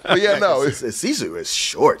but Sisu is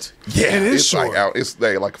short. Yeah, it is it's short.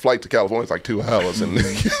 Like a flight to California. It's like 2 hours, and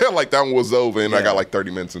like that one was over, and I got like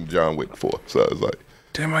 30 minutes in John Wick before. So it's like,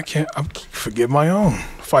 Damn, I forget my own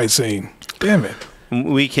fight scene. Damn it.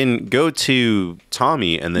 We can go to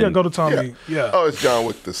Tommy and then Go to Tommy. Yeah. oh, it's John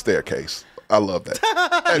Wick, the staircase. I love that.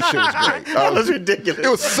 That shit was great. That was ridiculous. It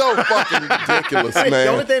was so fucking ridiculous, man. The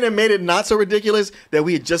only thing that made it not so ridiculous that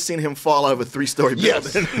we had just seen him fall out of a 3-story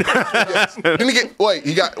Yes. building. Yes. Didn't he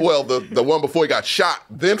the one before he got shot,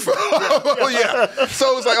 then So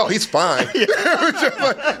it's like, oh, he's fine. Just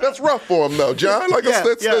like, that's rough for him though, John. Like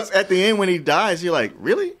that's At the end when he dies, you're like,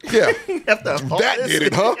 really? yeah. After all That this? did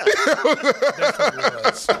it, huh?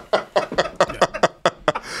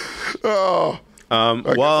 Oh.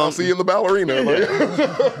 I'll see you in the ballerina.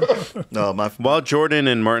 No, while Jordan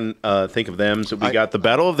and Martin think of them, so we got the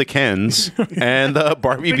Battle of the Kens and the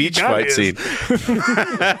Barbie Beach fight scene.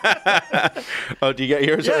 Oh, do you get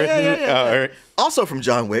yours? Yeah. All right. Also from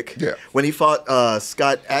John Wick, Yeah. when he fought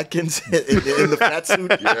Scott Adkins in the fat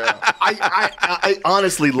suit. Yeah. I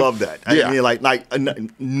honestly love that. Yeah. I mean, like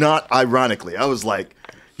not ironically. I was like,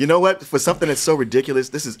 you know what? For something that's so ridiculous,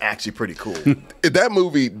 this is actually pretty cool. That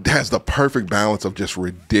movie has the perfect balance of just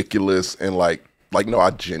ridiculous and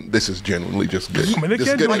this is genuinely just good. I mean, they Just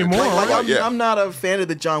can't do good. anymore, right? I'm not a fan of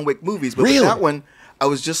the John Wick movies, but Really? with that one, I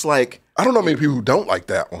was just like, I don't know many people who don't like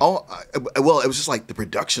that one. well, it was just like the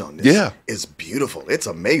production on this is beautiful. It's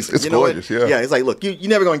amazing. It's you know what? gorgeous, yeah. Yeah, it's like, look, you're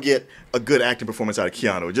never going to get a good acting performance out of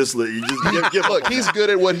Keanu. Just give Look, he's good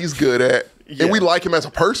at what he's good at, Yeah. and we like him as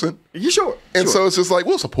a person. You sure? And so it's just like,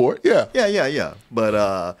 we'll support, yeah. Yeah.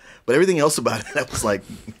 But everything else about it, I was like,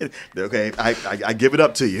 okay, I give it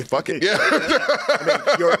up to you. Fuck it, yeah. I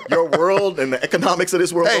mean, your world and the economics of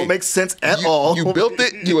this world don't make sense at all. You built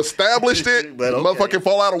it, you established it. But The okay. motherfucker can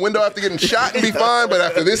fall out a window after getting shot and be fine, but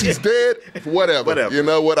after this, he's dead. Whatever. You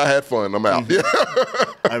know what? I had fun. I'm out. Yeah.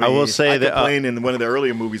 I will say that, complained in one of the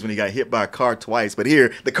earlier movies when he got hit by a car twice, but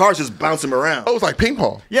here the cars just bounce him around. Oh, it was like ping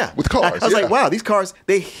pong. Yeah, With cars. I was yeah. like, wow, these cars,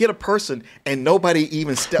 they hit a person and nobody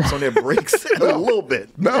even steps on their brakes a little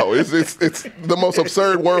bit. No, it's the most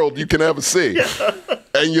absurd world you can ever see.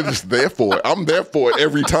 And you're just there for it. I'm there for it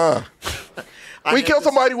every time. We killed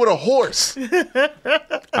somebody with a horse.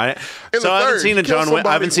 I haven't seen a John Wick.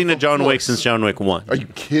 I haven't seen a John Wick since John Wick 1. Are you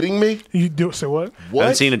kidding me? You do say what? I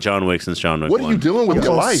haven't seen a John Wick since John Wick 1. What are you doing with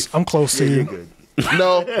your life? I'm close to you.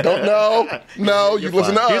 No, don't know. No, you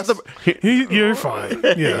listen to us. You're fine.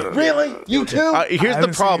 Yeah. Really? You too? Here's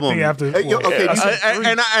the problem.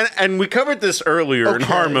 And we covered this earlier in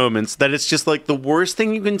horror moments, that it's just like the worst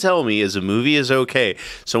thing you can tell me is a movie is okay.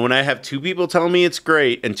 So when I have two people tell me it's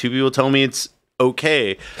great and two people tell me it's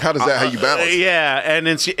okay, How does that how you balance? yeah, and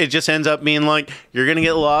it just ends up being like you're gonna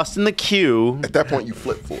get lost in the queue. At that point, you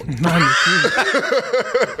flip for it.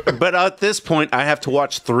 But at this point, I have to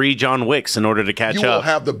watch 3 John Wicks in order to catch You will up.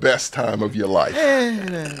 have the best time of your life.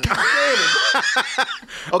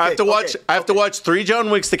 I have to watch. I have to watch 3 John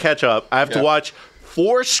Wicks to catch up. I have to watch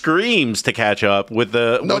 4 Screams to catch up with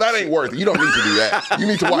the. No, that ain't worth it. You don't need to do that. You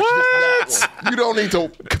need to watch just that one. You don't need to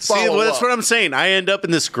follow. See, well, that's what I'm saying. I end up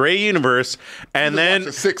in this gray universe, and then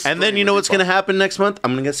you know what's going to happen next month?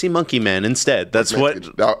 I'm going to see Monkey Man instead. That's what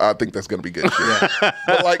I think that's going to be good.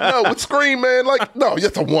 But like, no, with Scream, man, like, no,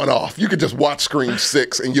 it's a one-off. You could just watch Scream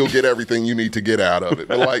 6 and you'll get everything you need to get out of it.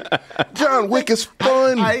 But like, John Wick is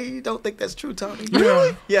fun. I don't think that's true, Tommy.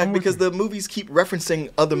 Really? Yeah, because the movies keep referencing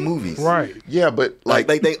other movies. Right. Yeah, but Like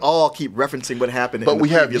they all keep referencing what happened. But in the we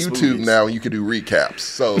have previous YouTube movies. now, and you can do recaps.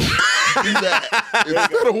 So do that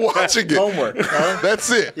instead of watching it. Homework. Huh?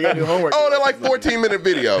 That's it. You gotta do homework. Oh, they're like 14-minute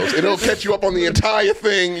videos. It'll catch you up on the entire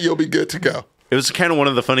thing. You'll be good to go. It was kind of one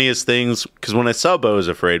of the funniest things because when I saw Beau is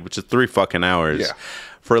Afraid, which is 3 fucking hours,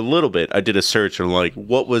 for a little bit, I did a search and like,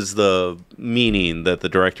 what was the meaning that the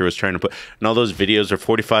director was trying to put? And all those videos are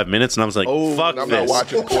 45 minutes, and I was like, fuck I'm this. not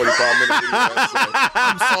watching 45-minute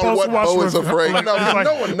videos. On what Beau is Afraid. No,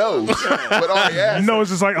 no one knows. But all he asked. No,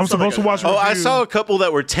 it's just like I'm supposed to watch. Oh, I reviews. saw a couple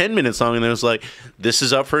that were 10 minutes long, and it was like, this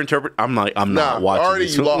is up for interpret. I'm like, I'm not watching already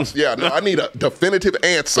this. you lost. Yeah, no, I need a definitive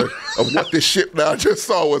answer of what this shit that I just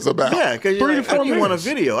saw was about. Yeah, because I don't even want a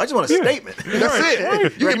video. I just want a statement. That's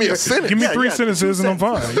it. You give me a sentence. Give me 3 sentences and I'm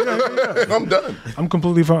fine. Yeah. I'm done. I'm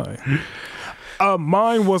completely fine.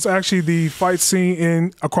 Mine was actually the fight scene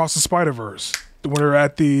in Across the Spider-Verse when they're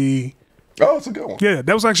at the. Oh, it's a good one. Yeah,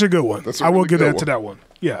 that was actually a good one. That's a I will really get good to that one.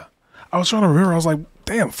 Yeah, I was trying to remember. I was like,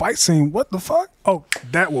 damn, fight scene. What the fuck? Oh,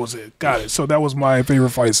 that was it. Got it. So that was my favorite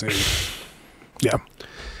fight scene. Yeah.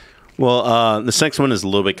 Well, the next one is a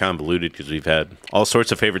little bit convoluted because we've had all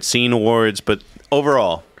sorts of favorite scene awards, but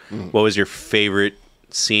overall, what was your favorite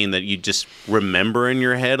scene that you just remember in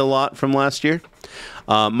your head a lot from last year?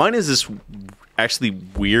 Mine is this actually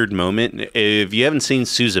weird moment. If you haven't seen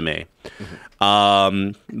Suzume,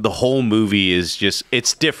 the whole movie is just,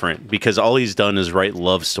 it's different because all he's done is write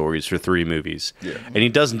love stories for 3 movies. Yeah. And he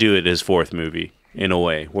doesn't do it his 4th movie. In a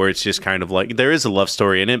way where it's just kind of like there is a love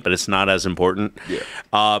story in it, but it's not as important.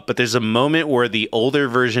 But there's a moment where the older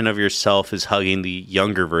version of yourself is hugging the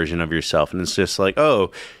younger version of yourself, and it's just like,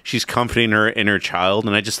 oh, she's comforting her inner child,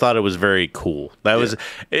 and I just thought it was very cool. That was,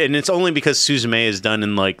 and it's only because Suzume is done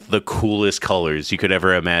in like the coolest colors you could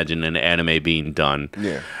ever imagine an anime being done.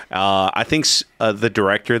 I think the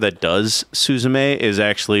director that does Suzume is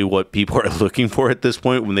actually what people are looking for at this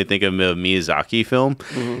point when they think of a Miyazaki film,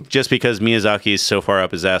 just because Miyazaki is so far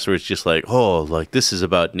up his ass where it's just like, oh, like this is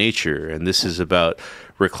about nature and this is about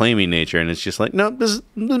reclaiming nature, and it's just like, no,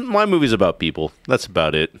 my movie's about people. That's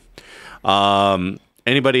about it.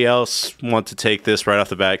 Anybody else want to take this right off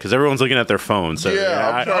the bat? Because everyone's looking at their phone. So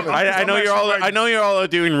I know you're all. I know you're all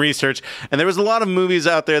doing research, and there was a lot of movies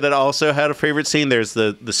out there that also had a favorite scene. There's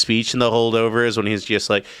the speech in The Holdovers when he's just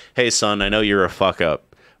like, "Hey, son, I know you're a fuck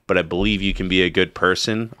up, but I believe you can be a good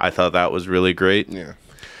person." I thought that was really great. Yeah.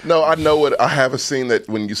 No, I know it. I have a scene that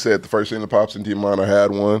when you said the first thing that pops into your mind, I had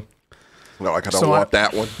one. No, like I don't want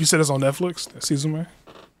that one. You said it's on Netflix, Suzume?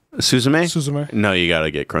 Suzume? No, you gotta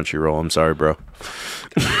get Crunchyroll. I'm sorry, bro.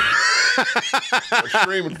 I'm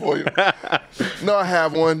streaming for you. No, I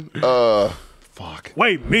have one. Fuck.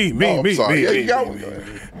 Wait, me. Sorry. Me. You got one.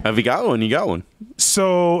 Have you got one? You got one.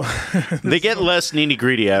 So they get less nitty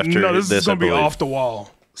gritty after. No, this is gonna be off the wall.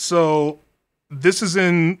 So this is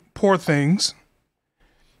in Poor Things.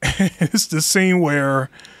 It's the scene where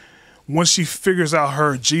once she figures out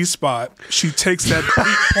her G-spot, she takes that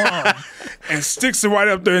pink palm and sticks it right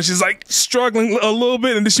up there, and she's like struggling a little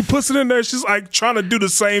bit, and then she puts it in there. She's like trying to do the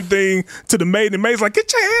same thing to the maid, and the maid's like,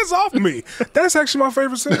 "Get your hands off me." That's actually my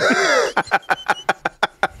favorite scene.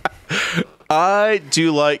 I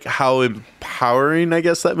do like how empowering, I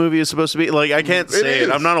guess, that movie is supposed to be. Like, I can't say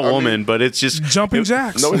it. I'm not a woman, but it's just jumping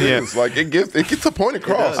jacks. No, it is. Like it gets a point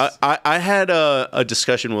across. I had a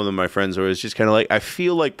discussion with one of my friends where it's just kind of like, I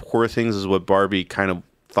feel like Poor Things is what Barbie kind of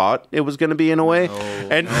thought it was going to be in a way.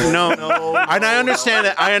 And and I understand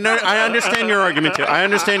it. I understand your argument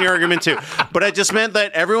too. But I just meant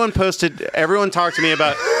that everyone talked to me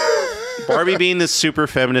about Barbie being this super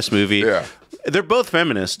feminist movie. Yeah. They're both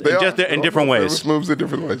feminist in different ways. Moves in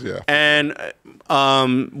different ways, yeah. And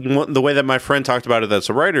the way that my friend talked about it as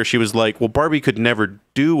a writer, she was like, well, Barbie could never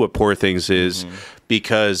do what Poor Things is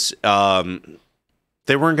because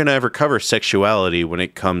they weren't going to ever cover sexuality when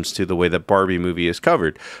it comes to the way that Barbie movie is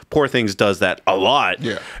covered. Poor Things does that a lot.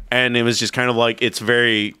 Yeah. And it was just kind of like, it's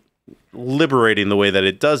very liberating the way that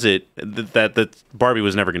it does it, that Barbie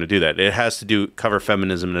was never going to do that. It has to cover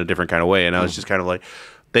feminism in a different kind of way. And I was just kind of like,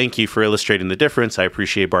 thank you for illustrating the difference. I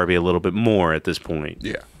appreciate Barbie a little bit more at this point.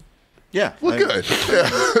 Yeah. Yeah. Well, good.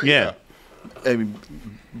 Yeah. Yeah. I mean,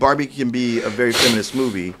 Barbie can be a very feminist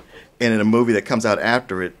movie, and in a movie that comes out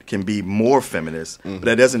after it can be more feminist, but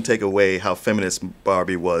that doesn't take away how feminist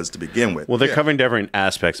Barbie was to begin with. Well, they're covering different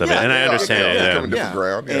aspects of it, and I understand. yeah. Yeah. Coming different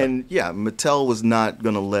ground, yeah. And Mattel was not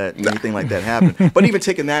going to let anything like that happen. But even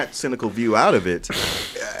taking that cynical view out of it,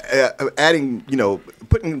 adding,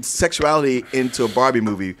 putting sexuality into a Barbie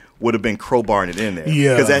movie would have been crowbarring it in there.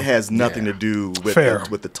 Yeah. Because that has nothing to do with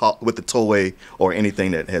the toy or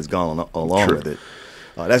anything that has gone along with it.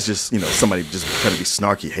 That's just, somebody just trying to be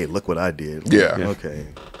snarky. Hey, look what I did. Yeah. Okay.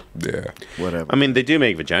 Yeah. Whatever. I mean, they do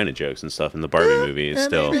make vagina jokes and stuff in the Barbie movie.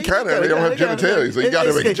 Still, They don't have genitalia, so you got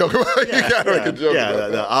to make a joke about it. You got to make a joke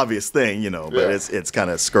about the that. obvious thing, but it's kind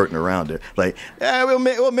of skirting around it. Like,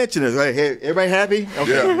 we'll mention this. Right? Hey, everybody happy?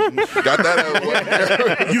 Okay. Yeah. Got that out of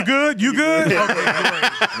the way. You good? You good? Okay,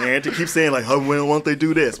 great. Man, to keep saying like, why don't they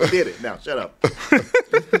do this? We did it. Now, shut up.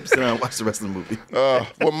 Sit down and watch the rest of the movie.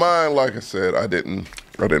 Well, mine, like I said, I didn't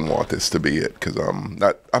want this to be it because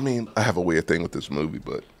I mean, I have a weird thing with this movie,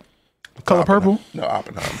 but Color Purple? No,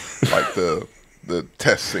 Oppenheimer. Like the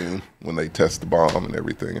test scene when they test the bomb and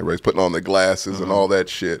everything. Everybody's putting on their glasses and all that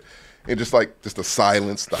shit. And just the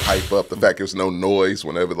silence, the hype up, the fact there's no noise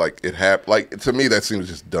whenever it happened. Like, to me, that scene was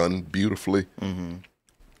just done beautifully.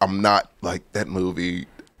 I'm not like that movie.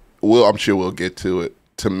 Well, I'm sure we'll get to it.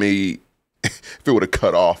 To me, if it would have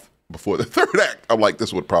cut off before the third act, I'm like,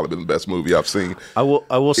 this would probably been the best movie I've seen. I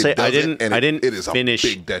will say I doesn't, didn't it is finish. a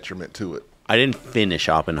big detriment to it. I didn't finish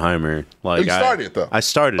Oppenheimer. Like, You started it, though. I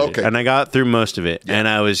started it, and I got through most of it, and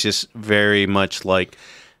I was just very much like,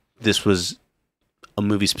 this was a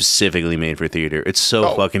movie specifically made for theater. It's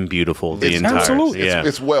so fucking beautiful. The entire, absolutely.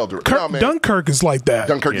 It's well directed. Dunkirk is like that.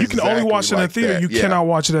 Dunkirk you can only watch it in the theater. You cannot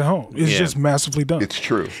watch it at home. It's just massively done. It's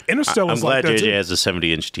true. Interstellar I'm is like glad that JJ too. has a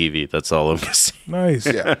 70-inch TV. That's all I'm gonna say. Nice.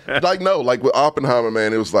 Yeah. Like with Oppenheimer,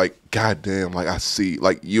 man, it was like, God damn, like I see,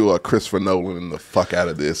 like you are Christopher Nolan the fuck out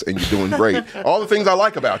of this, and you're doing great. All the things I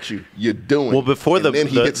like about you, you're doing. Well, before and then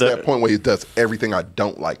he gets to that point where he does everything I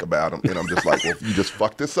don't like about him, and I'm just like, well, you just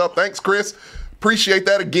fucked this up. Thanks, Chris. Appreciate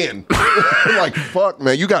that again. Like, fuck,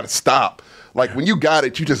 man, you got to stop. Like, when you got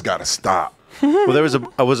it, you just got to stop. Well,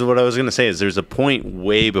 what I was gonna say is there's a point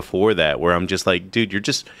way before that where I'm just like, dude,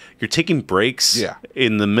 you're taking breaks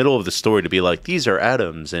in the middle of the story to be like, these are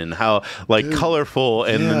atoms and how colorful,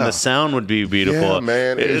 and then the sound would be beautiful. Yeah,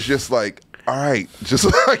 man, it's just like, all right, just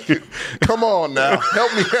like, come on now,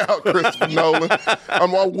 help me out, Christopher Nolan. I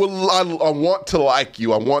want to like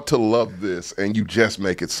you, I want to love this, and you just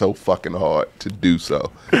make it so fucking hard to do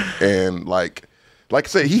so. And like I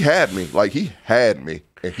said, he had me,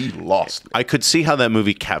 and he lost me. I could see how that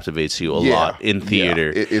movie captivates you a lot in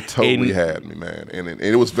theater. Yeah, it totally had me, man, and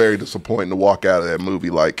it was very disappointing to walk out of that movie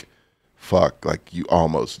like, fuck, like you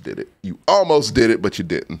almost did it. You almost did it, but you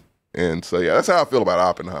didn't. And so yeah, that's how I feel about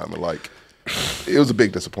Oppenheimer. Like, it was a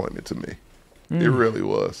big disappointment to me. It really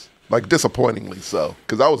was. Like, disappointingly so.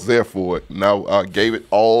 Because I was there for it. And I gave it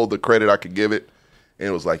all the credit I could give it. And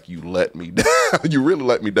it was like, you let me down. You really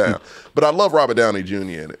let me down. But I love Robert Downey Jr.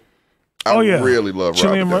 in it. I really love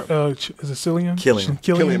Robert Downey. Is it Cillian?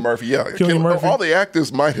 Cillian Murphy, yeah. Cillian Murphy. All the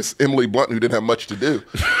actors minus Emily Blunt, who didn't have much to do,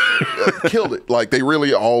 killed it. Like, they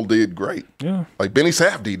really all did great. Yeah. Like, Benny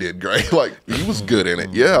Safdie did great. Like, he was good in it.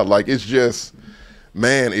 Yeah, like, it's just...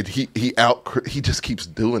 Man, he just keeps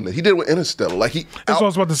doing it. He did it with Interstellar. Like that's what I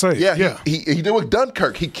was about to say. Yeah. He did it with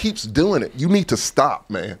Dunkirk. He keeps doing it. You need to stop,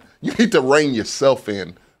 man. You need to rein yourself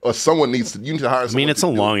in, or someone needs to. You need to hire someone. I mean, it's a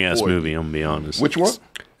long ass movie. movie. I'm gonna be honest. Which one?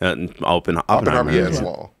 Oppenheimer. Yeah, it's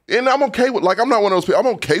long. And I'm okay with, like, I'm not one of those people. I'm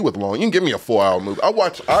okay with long. You can give me a 4-hour movie. I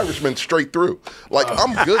watch Irishman straight through. Like,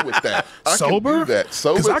 I'm good with that. I Sober? can do that.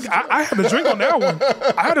 Sober? I had a drink on that one.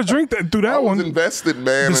 I had a drink through that one. I was invested,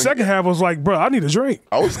 man. The second half was like, bro, I need a drink.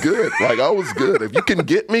 I was good. Like, I was good. If you can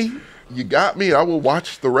get me, you got me. I will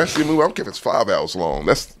watch the rest of the movie. I don't care if it's 5 hours long.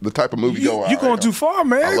 That's the type of movie You're going too far,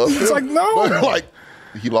 man. I love It's him. like, no. But, like,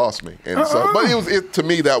 he lost me. And so, but to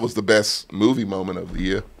me, that was the best movie moment of the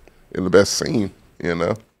year and the best scene, you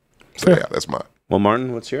know? So, yeah, that's mine. Well,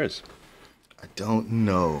 Martin, what's yours? I don't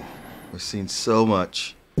know. We've seen so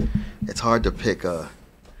much. It's hard to pick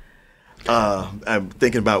I'm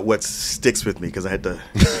thinking about what sticks with me because I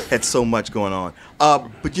had so much going on.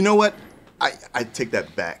 But you know what? I take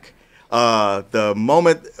that back. A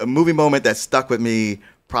movie moment that stuck with me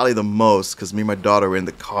probably the most because me and my daughter were in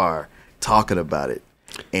the car talking about it,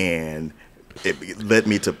 and it led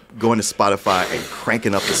me to going to Spotify and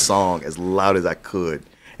cranking up the song as loud as I could,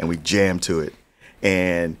 and we jammed to it.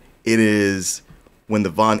 And it is when the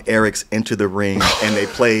Von Erichs enter the ring and they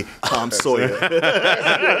play Tom Sawyer.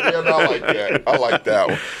 Yeah, no, I like that. I like that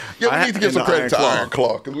one. Yeah, we need to give some credit to Iron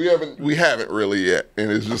Claw because we haven't really yet,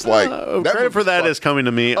 and it's just like credit for that is coming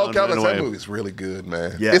to me. Oh, Calvin, that movie's really good,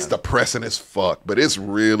 man. Yeah. It's depressing as fuck, but it's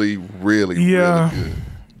really, really, really good.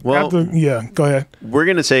 Well, go ahead. We're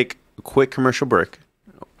gonna take a quick commercial break,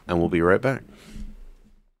 and we'll be right back.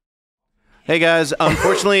 Hey guys,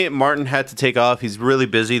 unfortunately, Martin had to take off. He's really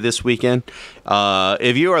busy this weekend.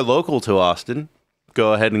 If you are local to Austin,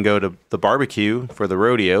 go ahead and go to the barbecue for the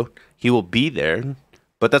rodeo. He will be there,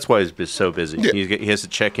 but that's why he's so busy. Yeah. He has to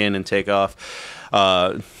check in and take off.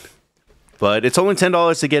 But it's only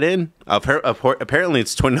 $10 to get in. Apparently,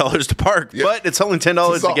 it's $20 to park, but it's only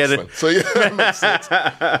 $10 to get in. So yeah, that makes sense.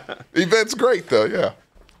 The event's great though. Yeah,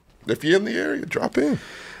 if you're in the area, drop in.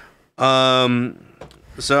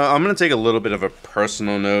 So I'm going to take a little bit of a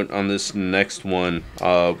personal note on this next one.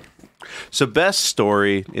 So best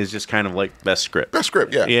story is just kind of like best script. Best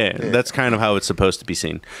script, yeah. Yeah, that's kind of how it's supposed to be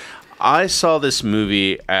seen. I saw this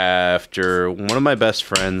movie after one of my best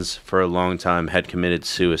friends for a long time had committed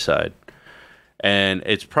suicide. And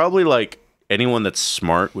it's probably like anyone that's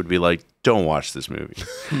smart would be like, don't watch this movie.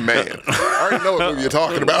 Man, I already know what movie you're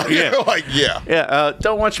talking about.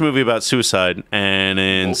 Don't watch a movie about suicide.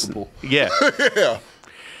 And Multiple. Yeah. Yeah.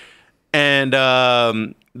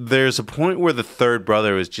 And there's a point where the third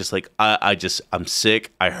brother was just like, I'm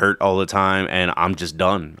sick. I hurt all the time, and I'm just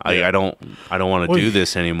done. Yeah. I don't want to do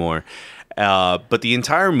this anymore. But the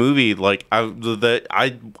entire movie, like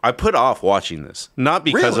I put off watching this, not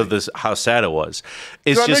because of this how sad it was.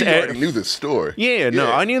 It's just you already knew this story. Yeah,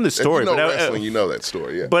 no, I knew the story. If you know wrestling, you know that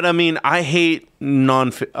story. Yeah. But I mean, I hate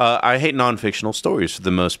non-fictional stories for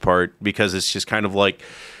the most part because it's just kind of like.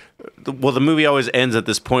 Well, the movie always ends at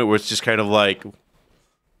this point where it's just kind of like,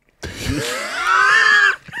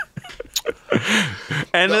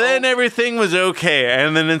 and then everything was okay,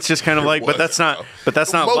 and then it's just kind of like, but that's not most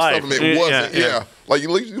life. Most of them it wasn't. Yeah. Like you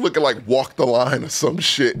look at like Walk the Line or some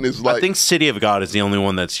shit, and it's like I think City of God is the only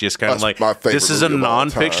one that's just kind of like this is a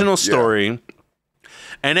non-fictional story,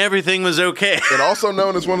 and everything was okay, and also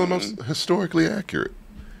known as one of the most historically accurate.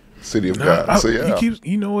 City of God. So yeah, you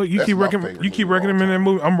keep recommending that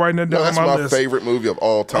movie. I'm writing that down on my list. That's my favorite movie of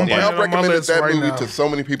all time. I've recommended that movie to so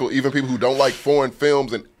many people, even people who don't like foreign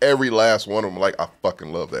films, and every last one of them like, I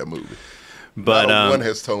fucking love that movie. But one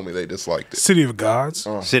has told me they disliked it. City of Gods.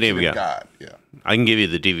 City of God. Yeah, I can give you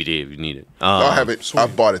the DVD if you need it. I have it.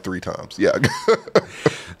 I've bought it 3 times. Yeah.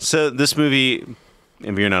 So this movie,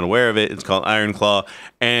 if you're not aware of it, it's called Iron Claw,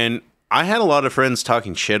 and I had a lot of friends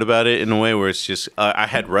talking shit about it in a way where it's just, I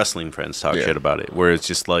had wrestling friends talk shit about it, where it's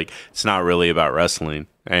just like, it's not really about wrestling.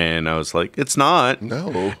 And I was like, it's not.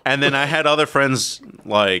 No. And then I had other friends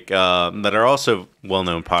like that are also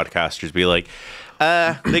well-known podcasters be like,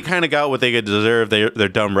 they kind of got what they could deserve. They're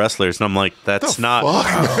dumb wrestlers. And I'm like, that's not.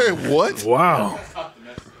 Fuck? What? Wow.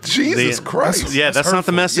 Jesus Christ. Yeah, that's not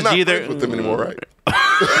the message You're not either. friends with them anymore, right?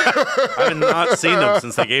 I have not seen them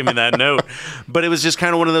since they gave me that note. But it was just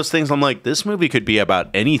kind of one of those things. I'm like, this movie could be about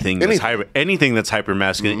anything that's hyper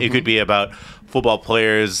masculine. Mm-hmm. It could be about football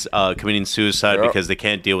players committing suicide because they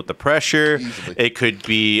can't deal with the pressure. Easily. It could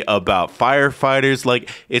be about firefighters. Like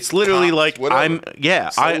it's literally Cops,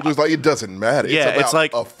 like soldiers. Like it doesn't matter. Yeah, it's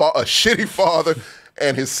like a shitty father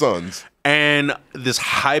and his sons, and this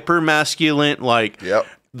hyper masculine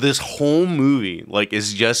This whole movie, like,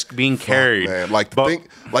 is just being carried. Man,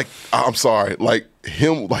 I'm sorry, like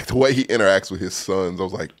him, like the way he interacts with his sons. I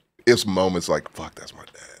was like, it's moments like, fuck, that's my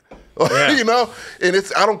dad. You know, and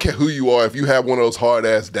I don't care who you are. If you have one of those hard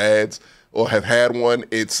ass dads or have had one,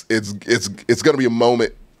 it's gonna be a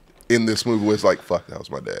moment in this movie where it's like, fuck, that was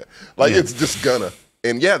my dad. Like it's just gonna.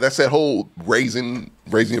 And yeah, that's that whole raising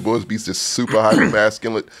your boys be just super hyper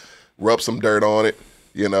masculine. Rub some dirt on it.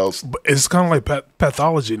 You know, but it's kind of like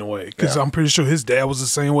pathology in a way because I'm pretty sure his dad was the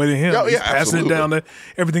same way to him. Oh, He's passing it down to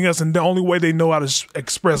everything else, and the only way they know how to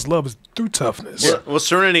express love is through toughness. Yeah. Well,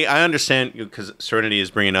 Serenity, I understand because Serenity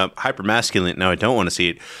is bringing up hyper masculine. Now I don't want to see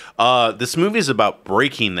it. This movie is about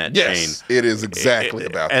breaking that chain. Yes, it is exactly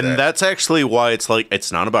about that, and that's actually why it's like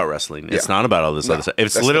it's not about wrestling. It's not about all this other stuff.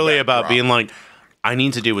 It's literally about being like, I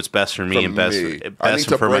need to do what's best for me best I need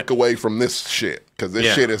to break away from this shit because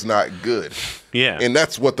this shit is not good. Yeah, and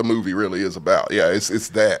that's what the movie really is about. Yeah, it's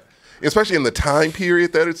that, especially in the time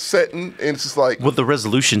period that it's set in. And it's just like, well, the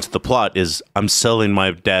resolution to the plot is I'm selling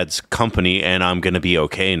my dad's company and I'm gonna be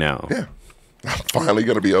okay now. Yeah, I'm finally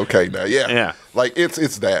gonna be okay now. Yeah. Like it's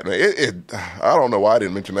that, man. I don't know why I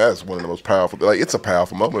didn't mention that as one of the most powerful. Like it's a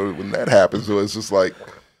powerful moment when that happens. So it's just like,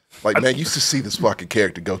 man, you used to see this fucking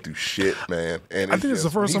character go through shit, man. And I think it's the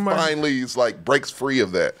first time finally breaks free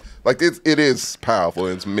of that. Like it is powerful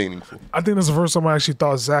and it's meaningful. I think that's the first time I actually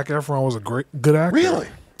thought Zac Efron was a good actor. Really?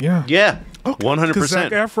 Yeah. Yeah, Because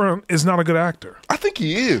Zac 100%. Efron is not a good actor. I think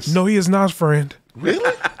he is. No, he is not, friend.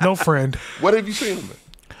 Really? No, friend. What have you seen him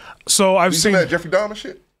in? So I've You seen. seen that Jeffrey Dahmer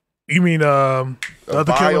shit? You mean the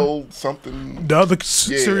other killer? Vile something. The other Yeah,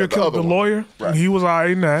 serial the killer, other the one. lawyer? Right. He was all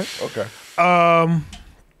right in that. Okay.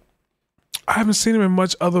 I haven't seen him in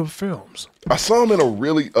much other films. I saw him in a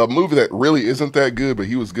movie that really isn't that good, but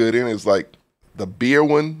he was good in it. It's like the beer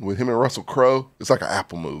one with him and Russell Crowe. It's like an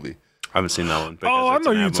Apple movie. I haven't seen that one. Oh, I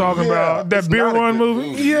know you're talking Yeah, about that it's beer not a run good movie.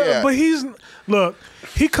 movie. Yeah, Yeah. but he's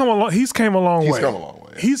came a long way. He's come a long way.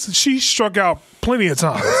 She struck out plenty of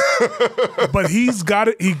times, but he's got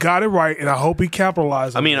it. He got it right, and I hope he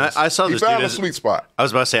capitalized. I mean, on this. I saw He this dude found a as, sweet spot. I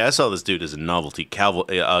was about to say, I saw this dude as a novelty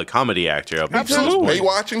comedy actor. Up until this Absolutely. point.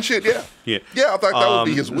 Baywatch and shit, yeah. Yeah. Yeah, I thought that would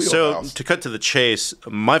be his wheelhouse. So to cut to the chase,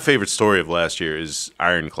 my favorite story of last year is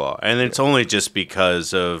Iron Claw, and it's only just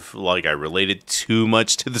because of like I related too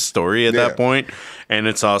much to the story at Yeah. that point, and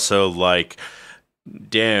it's also like,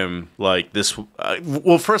 damn, like this.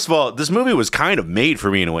 Well, first of all, this movie was kind of made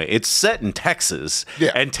for me in a way. It's set in Texas,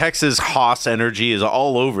 Yeah. and Texas Hoss energy is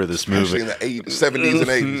all over this Especially movie. in the 70s and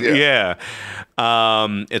 80s, yeah.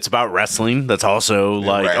 It's about wrestling. That's also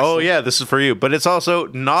like, wrestling. oh yeah, this is for you. But it's also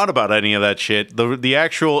not about any of that shit. The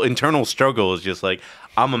actual internal struggle is just like,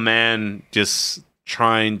 I'm a man just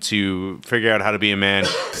trying to figure out how to be a man,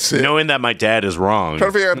 it. knowing that my dad is wrong. Trying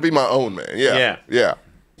to figure out how to be my own man. Yeah. Yeah.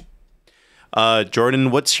 Yeah.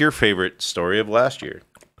 Jordan, what's your favorite story of last year?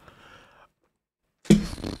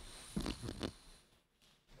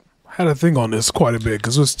 I had to think on this quite a bit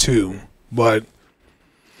because it was two, but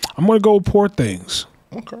I'm gonna go with Poor Things.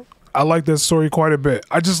 Okay. I like that story quite a bit.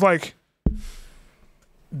 I just like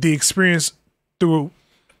the experience through.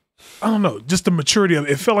 I don't know, just the maturity of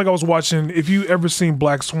it. It felt like I was watching. If you ever seen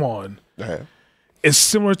Black Swan, Yeah. it's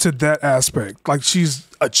similar to that aspect. Like she's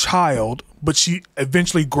a child, but she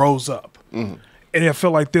eventually grows up. And I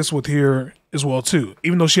feel like this with here as well too.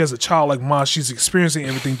 Even though she has a childlike mind, she's experiencing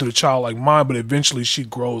everything through the childlike mind, but eventually she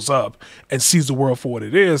grows up and sees the world for what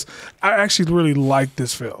it is. I actually really like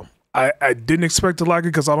this film. I didn't expect to like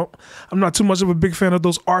it because I'm not too much of a big fan of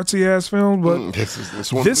those artsy ass films, but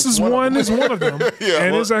This is one of them. Yeah,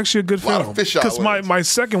 and well, it's actually a good lot of film. fish Because outlets. my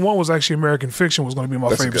second one was actually American Fiction was going to be my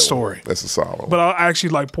That's a favorite good one. story. That's a solid one. But I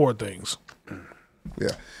actually like Poor Things.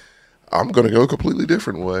 Yeah. I'm going to go a completely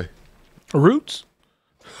different way. Roots?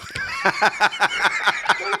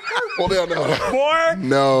 Well, no. Boy?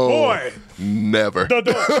 No. Boy. Never.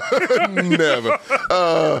 The Never.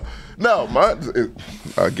 No,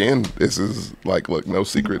 again, this is like, look, no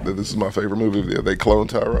secret that this is my favorite movie. They cloned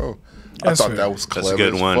Tyrone. That's I thought fair. that was clever That's a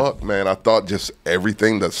good as one. fuck, man. I thought just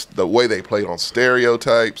everything, the way they played on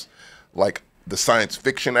stereotypes, like the science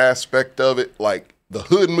fiction aspect of it, like the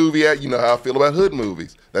hood movie, you know how I feel about hood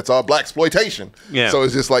movies. That's all black exploitation. Yeah. So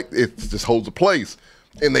it's just like, it just holds a place.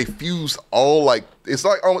 And they fused all it's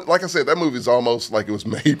like I said, that movie is almost like it was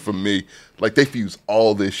made for me. Like they fused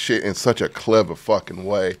all this shit in such a clever fucking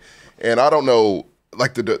way. And I don't know,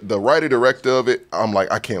 like the writer director of it, I'm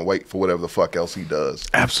like, I can't wait for whatever the fuck else he does.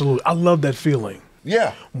 Absolutely. I love that feeling.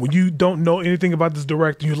 Yeah. When you don't know anything about this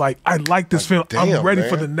director, you're like, I like this film. I'm damn, ready man.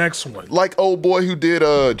 for the next one. Like old boy who did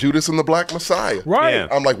Judas and the Black Messiah. Right. Yeah.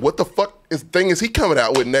 I'm like, what the fuck is he coming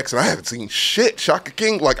out with next? And I haven't seen shit. Shaka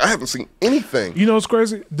King, like I haven't seen anything. You know what's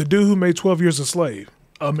crazy? The dude who made 12 Years a Slave,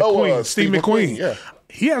 McQueen, Steve McQueen. Yeah.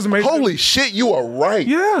 He hasn't made. Holy shit, you are right.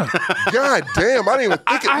 Yeah. God damn, I didn't even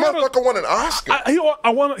think I had a- motherfucker won an Oscar.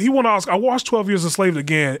 He won an Oscar. I watched 12 Years a Slave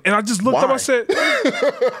again, and I just looked up. Why? I said,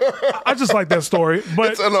 I just like that story.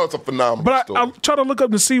 But it's a phenomenal but story. I tried to look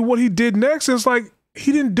up to see what he did next. And it's like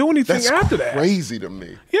he didn't do anything That's after that. crazy to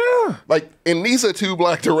me. Yeah. Like, and these are two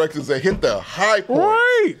black directors that hit the high point.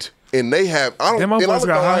 Right. And they have, I Them don't, and I motherfuckers look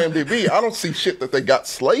got high. on IMDb, I don't see shit that they got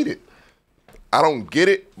slated. I don't get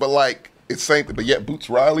it, but like, it's same thing, but yet Boots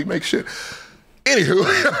Riley makes shit. Anywho,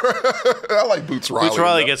 I like Boots Riley. Boots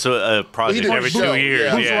Riley enough. gets a project did every the 2 show, years.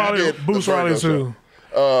 yeah. Yeah. Boots the Riley Virgo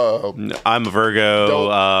too. I'm a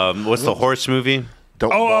Virgo. What's the horse movie? Don't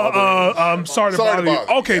bother. Sorry to Sorry bother to you.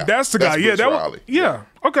 bother you. Okay, Yeah. that's the guy. That's Yeah, Boots that Riley. was. Yeah.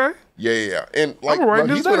 Okay. Yeah. And like, I'ma write no,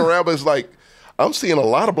 this he's been down. around, but it's like, I'm seeing a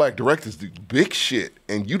lot of black directors do big shit,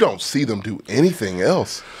 and you don't see them do anything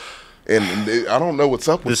else. And I don't know what's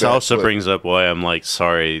up with This that. also but brings up why I'm like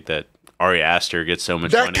sorry that Ari Aster gets so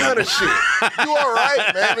much that money. kind of shit. You all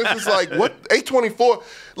right, man? It's just like, what? A24,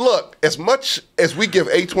 look, as much as we give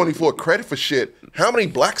A24 credit for shit, how many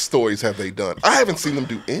black stories have they done? I haven't seen them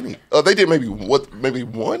do any. They did maybe one?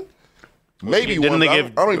 Maybe Didn't one. they but give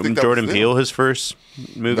I don't even think that Jordan was them. Peele his first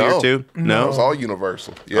movie or two? No, it was all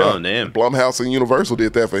Universal. Yeah. Oh, damn. Blumhouse and Universal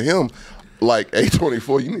did that for him. Like,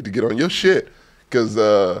 A24, you need to get on your shit. because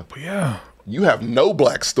Yeah. you have no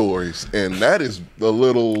black stories, and that is a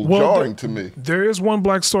little jarring to me. There is one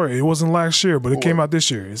black story. It wasn't last year, but it came out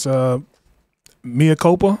this year. It's Mia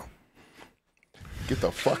Copa. Get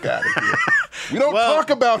the fuck out of here. We don't talk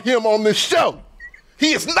about him on this show.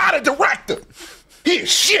 He is not a director. He is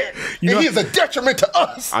shit, and he is a detriment to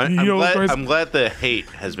us. I'm glad the hate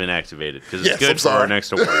has been activated because it's good I'm for sorry. our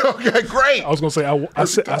next award. Okay, great. I was gonna say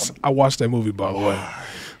I watched that movie, by the way.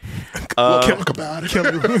 We'll talk about it.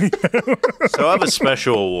 So I have a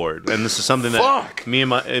special award, and this is something that me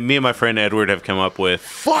and my friend Edward have come up with.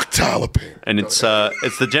 Fuck Tyler Perry. And it's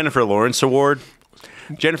the Jennifer Lawrence Award,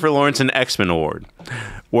 Jennifer Lawrence and X-Men Award,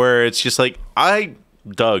 where it's just like I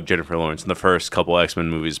dug Jennifer Lawrence in the first couple X-Men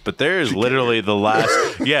movies, but there's literally the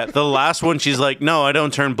last one. She's like, no, I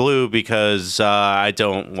don't turn blue because I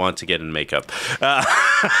don't want to get in makeup. And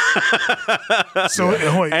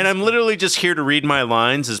I'm literally just here to read my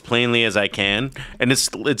lines as plainly as I can, and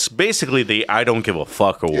it's basically the I don't give a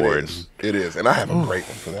fuck award. It is, and I have a great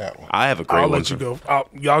one for that one. I have a great I'll one. let you go.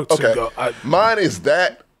 Y'all Okay, go. mine is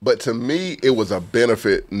that, but to me, it was a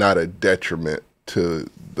benefit, not a detriment to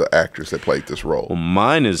the actress that played this role. Well,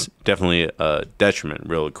 mine is definitely a detriment,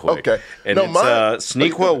 really quick. Okay. And it's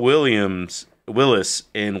Sneakwell Willis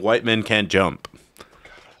in White Men Can't Jump.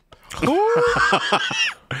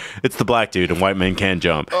 It's the black dude in White Men Can't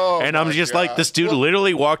Jump. Oh, and I'm just like, this dude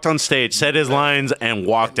literally walked on stage, said his lines, and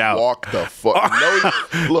walked out. Walk the fuck.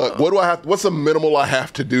 Look, what do I have? What's the minimal I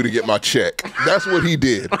have to do to get my check? That's what he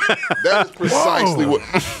did. That is precisely what.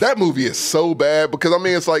 That movie is so bad because I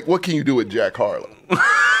mean, it's like, what can you do with Jack Harlow?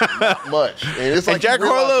 Not much. And it's like Jack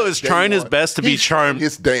Harlow is trying his best to be charmed.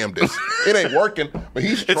 His damnedest. It ain't working, but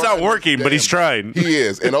he's. It's not working, but he's trying. He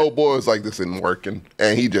is. And old boy is like, this isn't working,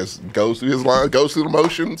 and he just goes through his lines, goes through the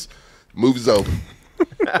motions, moves over.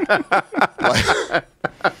 I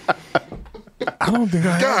don't think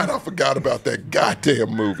I forgot about that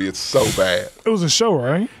goddamn movie. It's so bad. It was a show,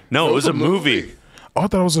 right? No, it was a movie. Oh, I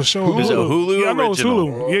thought it was a show. It was a Hulu Yeah, I know it was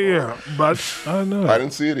original. Hulu. Yeah. But I know. I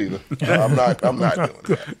didn't see it either. I'm not doing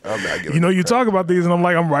that. I'm not giving You know, you talk about these, and I'm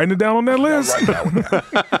like, I'm writing it down on that list.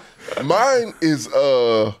 Mine is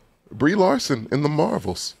Brie Larson in the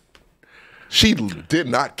Marvels. She did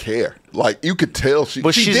not care. Like, you could tell she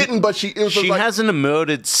didn't, but it was she like, hasn't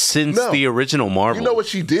emoted since the original Marvel. You know what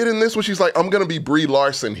she did in this one? She's like, I'm going to be Brie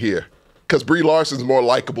Larson here because Brie Larson's more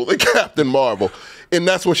likable than Captain Marvel. And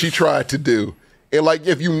that's what she tried to do. And like,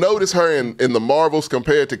 if you notice her in the Marvels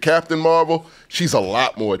compared to Captain Marvel, she's a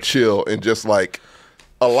lot more chill and just like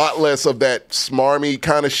a lot less of that smarmy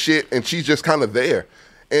kind of shit. And she's just kind of there.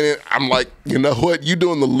 And I'm like, you know what? You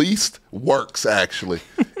doing the least works, actually.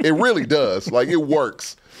 It really does. Like, it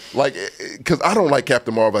works. Like, because I don't like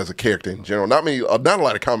Captain Marvel as a character in general. Not a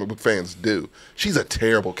lot of comic book fans do. She's a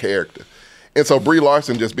terrible character. And so Brie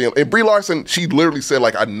Larson Brie Larson, she literally said,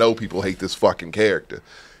 like, I know people hate this fucking character.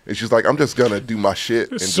 And she's like, I'm just going to do my shit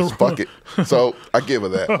and just fuck it. So I give her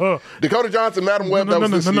that. Dakota Johnson, Madam Web, that was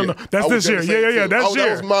this year. No. That's this year. Yeah. That's year.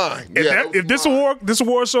 That was mine. If this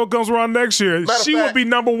award show comes around next year, she will be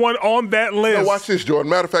number one on that list. No, watch this, Jordan.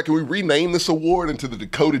 Matter of fact, can we rename this award into the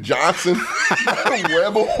Dakota Johnson Madam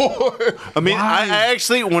Web Award? I mean, I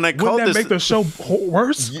actually, when I called Wouldn't that this... make the show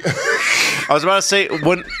worse? I was about to say,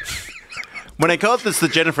 when I called this the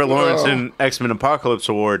Jennifer Lawrence and X-Men Apocalypse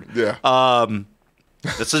Award,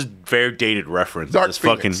 this is very dated reference. Dark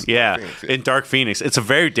Phoenix. In Dark Phoenix. It's a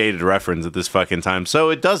very dated reference at this fucking time, so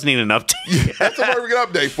it does need an update. That's a very good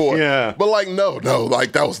update for it. Yeah. But like, no,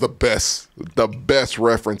 like that was the best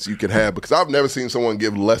reference you could have because I've never seen someone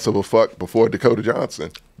give less of a fuck before Dakota Johnson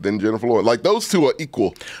than Jennifer Lawrence. Like, those two are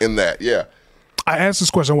equal in that, yeah. I asked this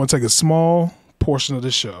question. I want to take a small portion of the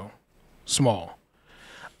show. Small.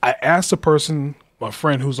 I asked a person, my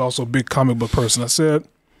friend who's also a big comic book person, I said,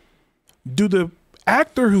 do the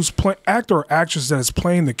actor or actress that is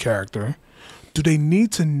playing the character, do they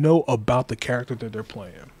need to know about the character that they're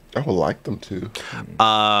playing? I would like them to.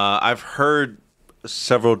 I've heard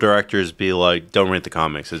several directors be like, don't read the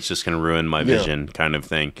comics, it's just going to ruin my vision, kind of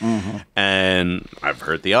thing. Mm-hmm. And I've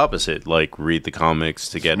heard the opposite, like, read the comics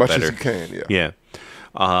to get better. As much as you can, yeah.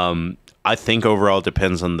 I think overall it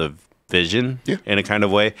depends on the vision in a kind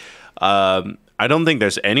of way. I don't think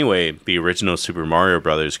there's any way the original Super Mario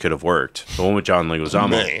Brothers could have worked. The one with John Leguizamo.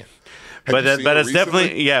 Man. But it's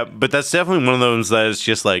definitely but that's definitely one of those that is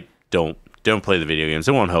just like, don't play the video games.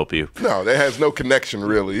 It won't help you. No, that has no connection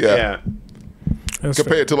really. Yeah. That's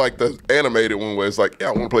compared to like the animated one where it's like, I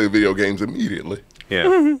want to play the video games immediately.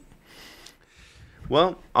 Yeah.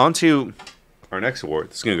 Well, on to our next award.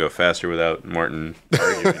 This is going to go faster without Martin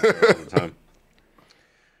arguing all the time.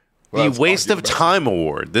 Well, the that's waste of arguable. time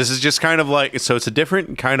award. This is just kind of like, so it's a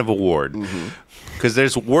different kind of award. Because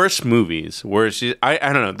there's worse movies where I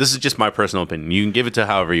don't know. This is just my personal opinion. You can give it to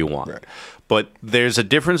however you want. Right. But there's a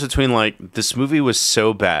difference between like, this movie was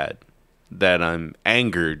so bad that I'm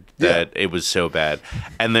angered that it was so bad.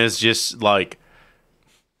 And there's just like,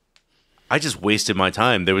 I just wasted my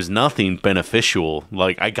time. There was nothing beneficial.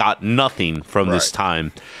 Like, I got nothing from this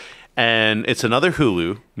time. And it's another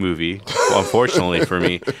Hulu movie, unfortunately for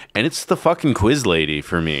me. And it's the fucking Quiz Lady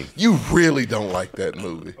for me. You really don't like that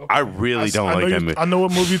movie. I really don't I know like that movie. I know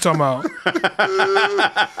what movie you're talking about.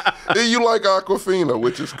 You like Aquafina,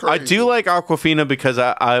 which is crazy. I do like Aquafina because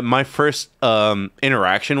I my first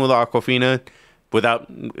interaction with Aquafina,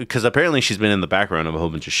 because apparently she's been in the background of a whole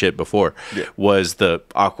bunch of shit before, was the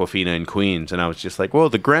Aquafina in Queens, and I was just like, well,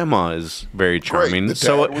 the grandma is very charming. Great. The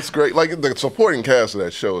dad was great. Like, the supporting cast of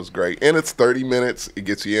that show is great, and it's 30 minutes. It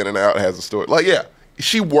gets you in and out. It has a story. Like, yeah,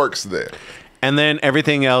 she works there. And then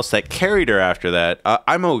everything else that carried her after that,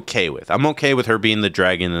 I'm okay with. I'm okay with her being the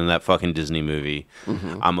dragon in that fucking Disney movie.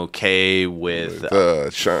 I'm okay with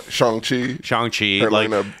Shang-Chi. Shang-Chi, like,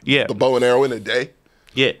 the bow and arrow in a day.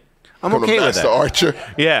 Yeah. I'm From okay the with Master that. Archer.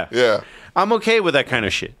 Yeah. Yeah. I'm okay with that kind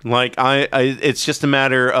of shit. Like, it's just a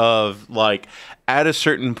matter of, like, at a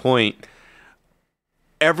certain point,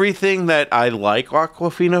 everything that I like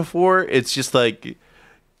Aquafina for, it's just like,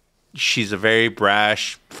 she's a very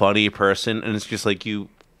brash, funny person, and it's just like, you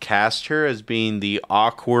cast her as being the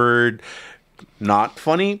awkward, not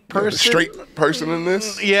funny person. The straight person in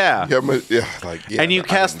this. Yeah. And you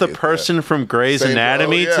cast the person from Grey's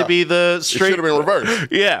Anatomy to be the straight. It should have been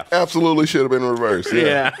reversed. Yeah. Absolutely should have been reversed.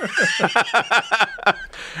 Yeah.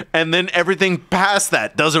 And then everything past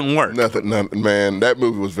that doesn't work. Nothing, man. That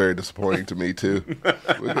movie was very disappointing to me too.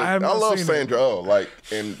 I love Sandra Oh,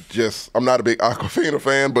 and I'm not a big Aquafina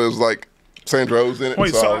fan, but it's like Sandra Oh's in it.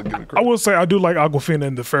 Wait, so I will say I do like Aquafina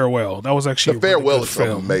in The Farewell. That was actually The Farewell really is good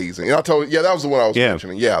film. amazing. And I told you, that was the one I was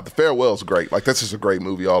mentioning. Yeah, The Farewell is great. Like, this is a great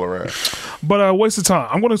movie all around. But waste of time.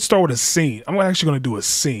 I'm going to start with a scene. I'm actually going to do a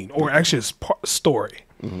scene, or actually a story.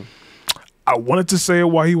 I wanted to say it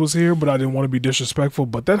while he was here, but I didn't want to be disrespectful.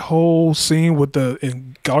 But that whole scene with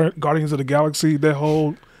in Guardians of the Galaxy, that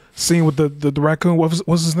whole scene with the raccoon, what's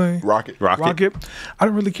his name? Rocket. I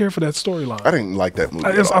didn't really care for that storyline. I didn't like that movie.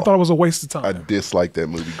 I thought it was a waste of time. I disliked that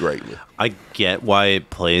movie greatly. I get why it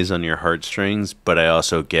plays on your heartstrings, but I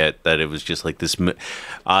also get that it was just like this.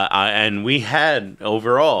 And we had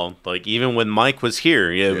overall, like, even when Mike was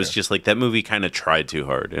here, it was just like that movie kind of tried too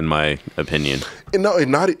hard, in my opinion. No,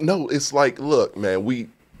 it's like, look, man,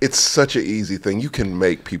 it's such an easy thing. You can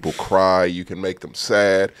make people cry. You can make them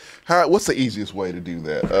sad. What's the easiest way to do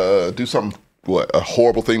that? Do something, a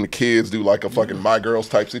horrible thing to kids? Do like a fucking My Girls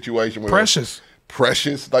type situation? Precious.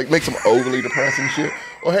 Like, make some overly depressing shit.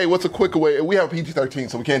 Or, hey, what's a quicker way? We have a PG-13,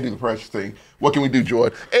 so we can't do the precious thing. What can we do,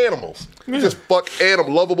 Jordan? Animals. Just fuck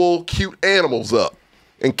lovable, cute animals up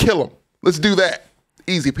and kill them. Let's do that.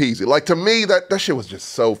 Easy peasy. Like, to me, that shit was just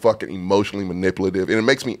so fucking emotionally manipulative, and it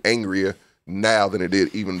makes me angrier now than it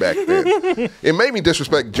did even back then. It made me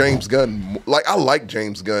disrespect James Gunn. Like, I like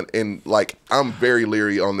James Gunn, and like, I'm very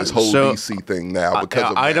leary on this whole DC thing now because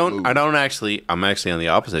of that movie. I'm actually on the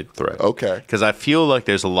opposite thread. Okay. Because I feel like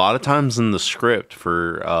there's a lot of times in the script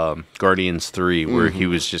for Guardians 3 where he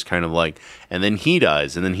was just kind of like, and then he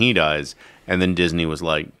dies, and then he dies, and then Disney was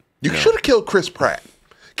like, you should have killed Chris Pratt.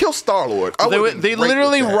 Kill Star-Lord. They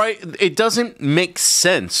literally write, it doesn't make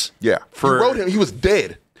sense. Yeah. You wrote him, he was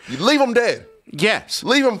dead. You leave him dead. Yes.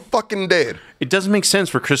 Leave him fucking dead. It doesn't make sense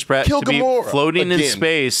for Chris Pratt to be floating in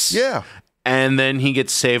space. Yeah. And then he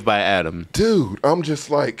gets saved by Adam. Dude, I'm just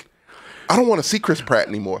like, I don't want to see Chris Pratt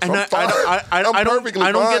anymore. So I'm fine. I don't get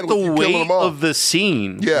the weight of the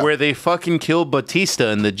scene where they fucking kill Batista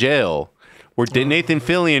in the jail. Where Nathan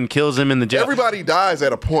Fillion kills him in the jail. Everybody dies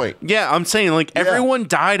at a point. Yeah, I'm saying, like, everyone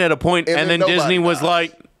died at a point, and then Disney was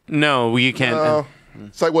like, no, you can't.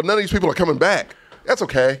 It's like, well, none of these people are coming back. That's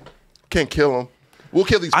okay. Can't kill them. We'll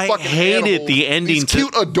kill these fucking animals. I hated the ending. These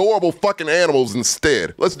cute, adorable fucking animals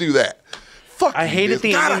instead. Let's do that. Fuck. I hated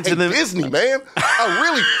the ending to them. Disney, man. I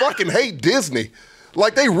really fucking hate Disney.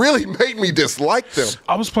 Like, they really made me dislike them.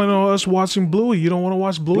 I was planning on us watching Bluey. You don't want to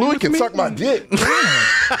watch Bluey? Bluey can suck my dick.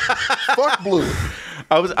 Fuck Bluey.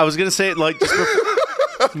 I was gonna say it like just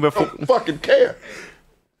before. I don't fucking care.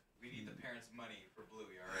 We need the parents' money for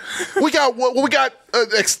Bluey, all right? We got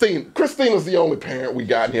Christine. Christina's the only parent we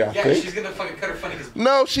got here, I think. She's gonna fucking cut her funny because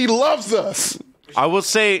No, she loves us. I will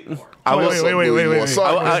say. Wait.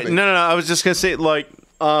 No. I was just gonna say, like,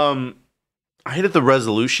 I hated the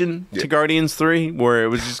resolution to Guardians 3, where it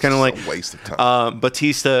was just kind of like a waste of time.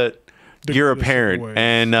 Batista you're a parent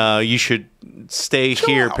and you should stay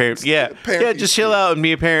here, out. parent. Yeah, Parent yeah, these just chill kids. out and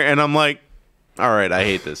be a parent. And I'm like, all right, I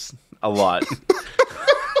hate this a lot.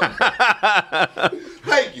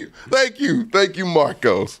 Thank you,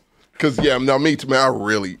 Marcos. Cause yeah, now me too, man.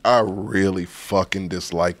 I really fucking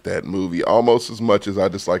dislike that movie almost as much as I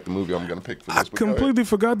dislike the movie I'm gonna pick for this. I completely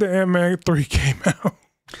forgot that Ant-Man 3 came out.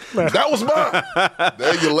 That was mine.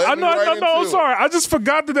 There you let me right into I'm it. sorry. I just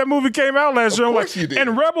forgot that movie came out last year. I'm course like, you did.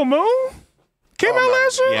 and Rebel Moon came out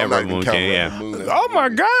last year? Yeah, I'm not Rebel even Moon counting came, yeah. Rebel Moon as Oh a my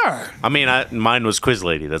movie. God. I mean, mine was Quiz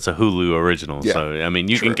Lady. That's a Hulu original. Yeah. So I mean,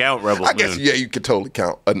 you can count Rebel I guess Moon. yeah, you could totally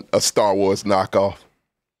count a Star Wars knockoff.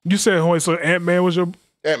 You said, wait, so Ant-Man was your...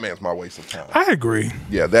 Ant-Man's my waste of time. I agree.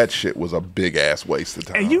 Yeah, that shit was a big ass waste of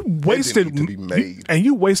time. And you wasted... It didn't need to be made. and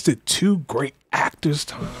you wasted two great actors'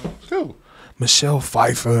 time. Too. Michelle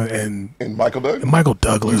Pfeiffer and And Michael Douglas. Michael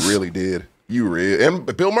Douglas. You really did. You really. And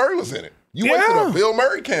Bill Murray was in it. You Yeah. wasted a Bill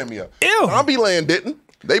Murray cameo. Ew. Zombieland didn't.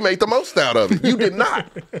 They made the most out of it. You did not.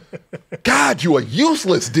 God, you are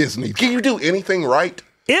useless, Disney. Can you do anything right?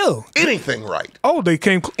 Ew. Anything right? Oh, they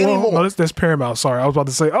came... Well, Anymore. no, that's Paramount. Sorry. I was about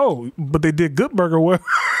to say, oh, but they did Good Burger well.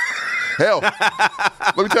 Hell,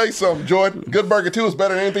 let me tell you something, Jordan. Good Burger 2 is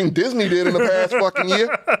better than anything Disney did in the past fucking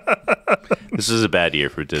year. This is a bad year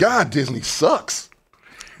for Disney. God, Disney sucks.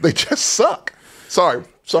 They just suck. Sorry,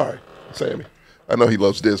 Sammy. I know he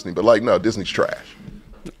loves Disney, but like, no, Disney's trash.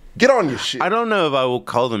 Get on your shit. I don't know if I will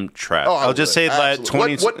call them trash. Oh, I I'll just would. say that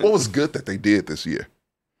Absolutely. 20. What was good that they did this year?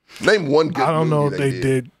 Name one good I don't know if movie they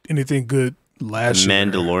did anything good last year.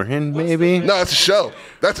 Mandalorian, maybe? No, that's a show.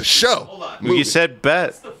 That's a show. Hold on. Movie. You said bet.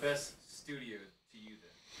 What's the best studio to you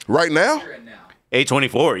then? Right now? Here and now.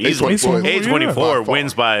 A24, easily. A24, yeah. By A24 far.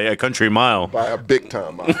 wins by a country mile. By a big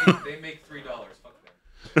time. They make $3. Fuck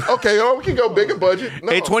them. Okay, we can go bigger budget.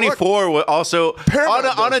 No, fuck. A24 will also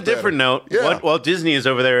Paramount on a does different better. note. Yeah. While Disney is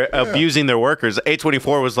over there abusing their workers,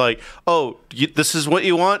 A24 was like, "Oh, this is what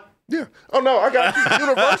you want." Yeah. Oh no, I got you.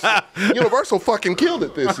 Universal. Universal fucking killed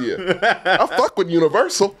it this year. I fuck with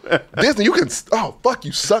Universal. Disney, you can. Oh fuck,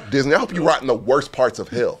 you suck, Disney. I hope you rot in the worst parts of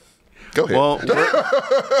hell. Go ahead. Well,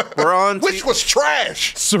 we're on. Which was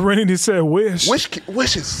trash. Serenity said Wish.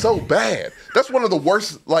 Wish is so bad. That's one of the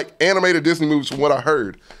worst like animated Disney movies from what I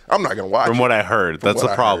heard. I'm not gonna watch From it. what I heard, that's What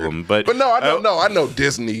the I problem. heard. But no, I know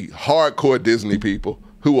Disney, hardcore Disney people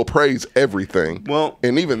who will praise everything. Well-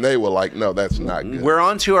 and even they were like, no, that's not good. we're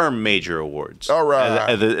on to our major awards. All right.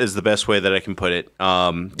 Is the best way that I can put it.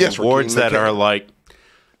 Yes, awards Rakeem, that they are can. like,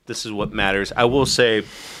 this is what matters. I will say,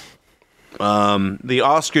 the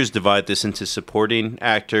Oscars divide this into supporting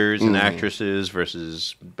actors and actresses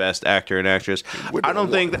versus best actor and actress. I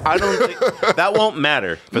don't think that won't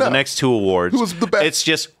matter for the next two awards. Who's the best? It's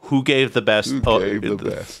just who gave the best. Who gave the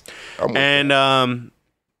best? I'm with And that.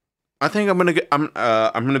 I think I'm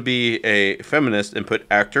gonna be a feminist and put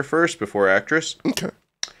actor first before actress. Okay.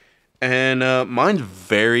 And mine's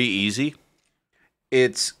very easy.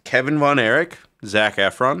 It's Kevin Von Erich, Zac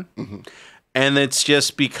Efron, and it's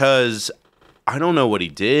just because I don't know what he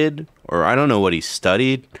did or I don't know what he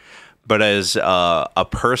studied, but as a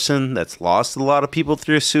person that's lost a lot of people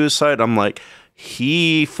through suicide, I'm like,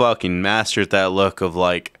 he fucking mastered that look of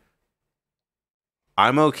like,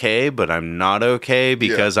 I'm okay, but I'm not okay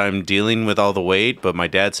because I'm dealing with all the weight, but my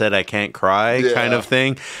dad said I can't cry kind of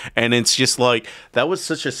thing. And it's just like, that was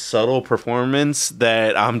such a subtle performance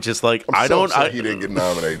that I'm just like, I'm so upset he didn't get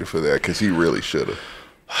nominated for that because he really should have.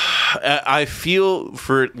 I feel,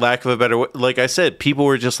 for lack of a better word, like I said, people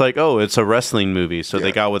were just like, oh, it's a wrestling movie, so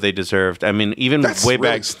they got what they deserved. I mean, even That's way a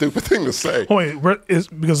really back, stupid thing to say. Wait,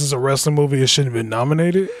 because it's a wrestling movie, it shouldn't have been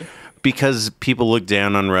nominated? because people look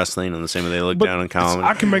down on wrestling in the same way they look down on comedy.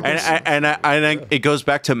 I can make and, this. and it goes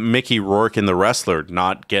back to Mickey Rourke in The Wrestler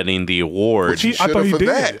not getting the award. Which he I thought he should've for did.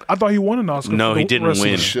 that. I thought he won an Oscar. No, for he the didn't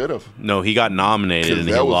wrestling. win. Should have. No, he got nominated and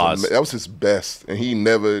he lost. That was his best, and he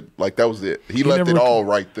never that was it. He left never it all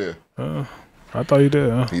right there. I thought he did.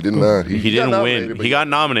 Huh? He did not. He got didn't nominated, win. but He got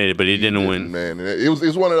nominated, but he didn't win. Man, and it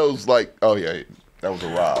was one of those like, oh yeah, that was a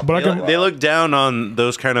rob. But I can. They look down on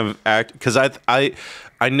those kind of act because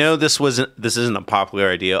I know this isn't a popular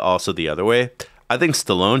idea. Also, the other way, I think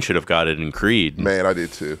Stallone should have got it in Creed. Man, I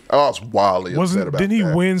did too. I was wildly upset about Didn't he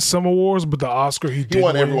that. win some awards, but the Oscar he He didn't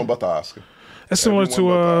won win? everyone but the Oscar. That's similar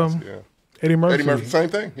Everyone but the to Oscar, yeah. Eddie Murphy. Eddie Murphy, same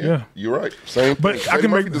thing. Yeah. You're right. Same But thing. I Eddie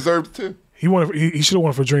can Murphy make- deserved it too. He won. He should have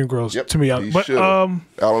won for Dreamgirls. Yep. To me, he but should've.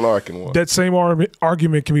 Alan Arkin won. that same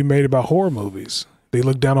argument can be made about horror movies. They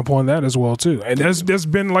look down upon that as well too. And there's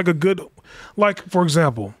been like a good, like for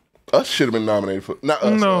example, Us should have been nominated for not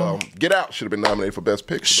us. No. Get Out should have been nominated for Best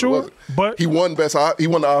Picture. Sure, but, it wasn't. but- he won He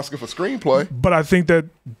won the Oscar for screenplay. but I think that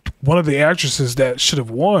one of the actresses that should have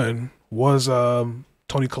won was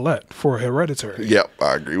Toni Collette for Hereditary. Yep,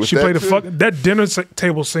 I agree with She that. played too. that dinner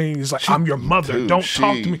table scene. Is like, I'm your mother. dude, Don't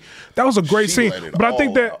talk to me. That was a great she scene. laid it But I think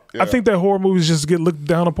all that out, yeah. I think that horror movies just get looked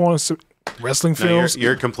down upon as wrestling No, films.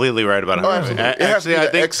 you're completely right about it. Oh, absolutely. It has to be Actually, I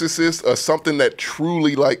The think. Exorcist or something that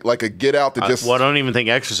truly like a Get Out that just Well, I don't even think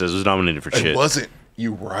Exorcist was nominated for shit. it wasn't.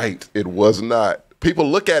 You're right. It was not. People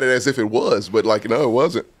look at it as if it was, but like no, it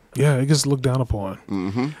wasn't. Yeah, it gets looked down upon.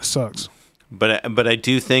 Mm-hmm. It sucks. But I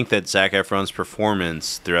do think that Zac Efron's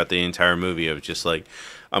performance throughout the entire movie of just like,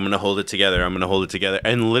 I'm gonna hold it together, I'm gonna hold it together,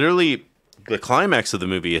 and literally the climax of the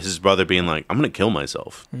movie is his brother being like, I'm gonna kill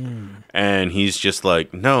myself, and he's just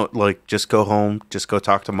like, no, like just go home, just go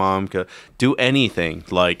talk to mom, go do anything,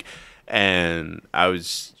 like. And I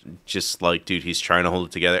was just like, dude, he's trying to hold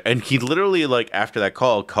it together. And he literally, like, after that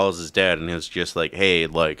call, calls his dad and is just like, hey,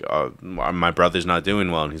 like, my brother's not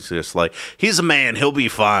doing well. And he's just like, he's a man, he'll be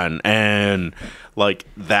fine. And, like,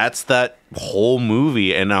 that's that whole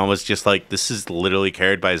movie. And I was just like, this is literally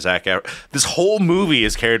carried by Zac Efron. This whole movie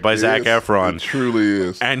is carried by Zac Efron. It truly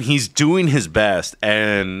is. And he's doing his best.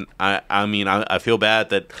 And, I mean, I feel bad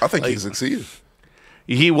that... I think he succeeded.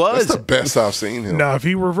 He was. That's the best I've seen him. Now, if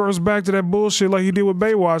he reverts back to that bullshit like he did with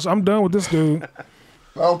Baywatch, I'm done with this dude. I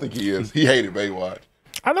don't think he is. He hated Baywatch.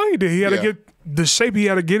 I know he did. He had to Yeah. get the shape he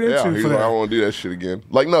had to get into Yeah, for he's like, I that. don't want to do that shit again.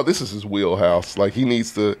 Like, no, this is his wheelhouse. Like, he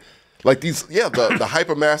needs to, like these, the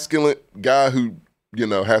hyper masculine guy who, you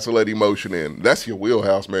know, has to let emotion in. That's your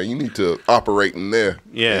wheelhouse, man. You need to operate in there.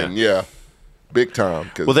 Yeah. And yeah, big time.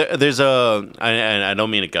 Well, there's I don't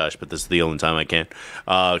mean to gush, but this is the only time I can.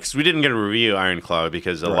 Because we didn't get a review of Ironclaw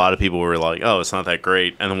because a lot of people were like, oh, it's not that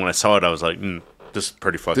great. And then when I saw it, I was like, this is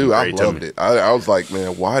pretty fucking Dude, I great. to loved me. it. I was like,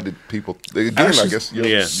 man, why did people, again, Actually, I guess,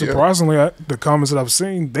 yeah. Surprisingly, the comments that I've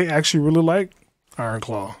seen, they actually really like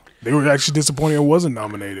Ironclaw. They were actually disappointed it wasn't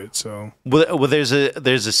nominated. So, Well, there's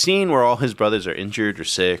a scene where all his brothers are injured or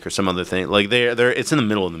sick or some other thing. Like they're it's in the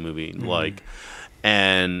middle of the movie, like,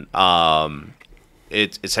 and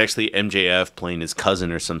it's actually MJF playing his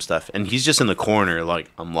cousin or some stuff, and he's just in the corner, like,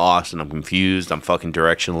 I'm lost and I'm confused, I'm fucking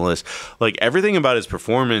directionless. Like everything about his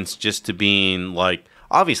performance, just to being like,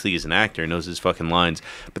 obviously he's an actor, knows his fucking lines,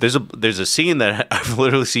 but there's a scene that I've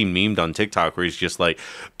literally seen memed on TikTok where he's just like,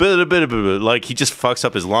 like he just fucks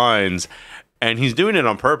up his lines. And he's doing it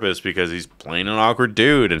on purpose because he's playing an awkward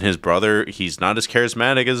dude, and his brother, he's not as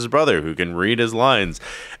charismatic as his brother who can read his lines.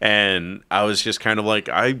 And I was just kind of like,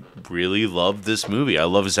 I really love this movie. I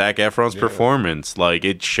love Zac Efron's performance. Like,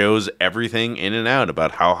 it shows everything in and out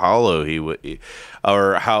about how hollow he would,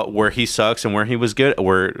 or how where he sucks and where he was good,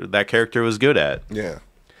 where that character was good at. Yeah.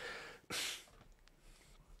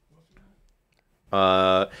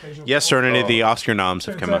 Yes, certainly the Oscar noms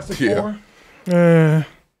have come out. Fantastic Yeah. Four.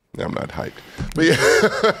 I'm not hyped. But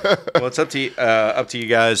yeah. Well, it's up to you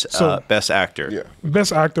guys. So- Best actor. Yeah.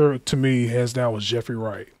 Best actor to me, hands down, was Jeffrey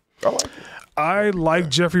Wright. I like it. I like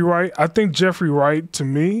Jeffrey Wright. I think Jeffrey Wright, to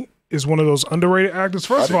me, is one of those underrated actors.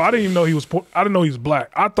 First of all, I didn't even know he was. I didn't know he was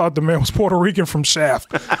black. I thought the man was Puerto Rican from Shaft.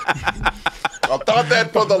 I thought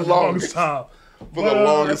that for the longest time. For the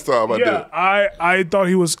longest time, I did. I thought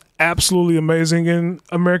he was absolutely amazing in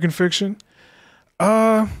American Fiction.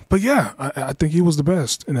 But yeah, I think he was the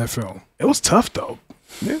best in that film. It was tough though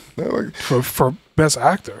Yeah. No, like, for best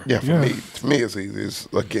actor. yeah, for me, it's easy. It's,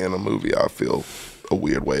 again, a movie I feel a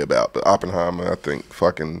weird way about. But Oppenheimer, I think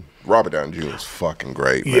fucking Robert Downey Jr. was fucking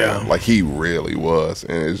great, man. Yeah. Like, he really was.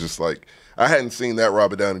 And it's just like, I hadn't seen that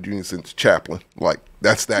Robert Downey Jr. since Chaplin. Like,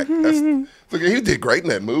 that's he did great in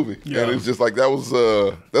that movie. Yeah. And it's just like, that's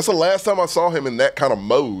the last time I saw him in that kind of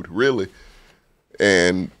mode, really.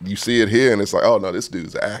 And you see it here, and it's like, oh no, this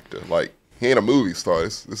dude's an actor. Like, he ain't a movie star.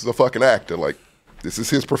 This is a fucking actor. Like, this is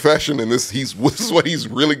his profession, and this is what he's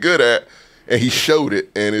really good at, and he showed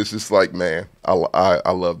it. And it's just like, man, I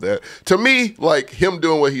love that. To me, like, him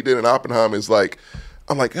doing what he did in Oppenheimer is like,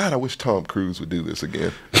 I'm like, God, I wish Tom Cruise would do this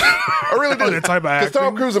again. I really do. that type of Because Tom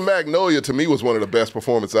acting? Cruise in Magnolia, to me, was one of the best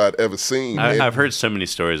performances I'd ever seen. I've heard so many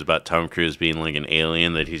stories about Tom Cruise being like an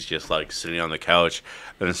alien, that he's just like sitting on the couch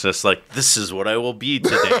and it's just like, this is what I will be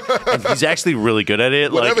today. And he's actually really good at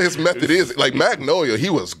it. Whatever like, his method is, like Magnolia,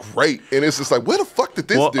 he was great. And it's just like, where the fuck did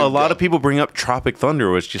this well, dude a lot go? of people bring up Tropic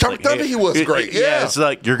Thunder, which just Tropic Thunder, he was great, yeah. It's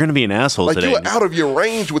like, you're going to be an asshole Like, today. you were out of your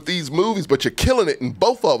range with these movies, but you're killing it in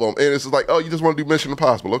both of them. And it's just like, oh, you just want to do Mission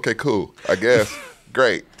Impossible. Okay, cool. I guess.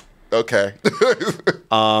 Great. Okay.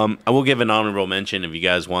 I will give an honorable mention if you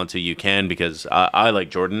guys want to. You can, because I like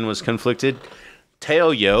Jordan was conflicted.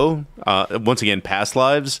 Teo Yo, once again, Past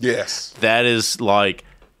Lives. Yes. That is like,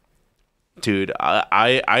 dude,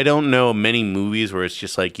 I don't know many movies where it's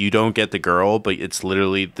just like you don't get the girl, but it's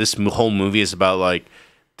literally, this whole movie is about like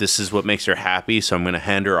this is what makes her happy, so I'm going to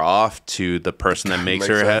hand her off to the person that makes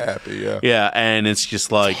her happy. Yeah. Yeah, and it's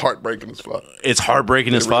just like Heartbreaking as fuck. It's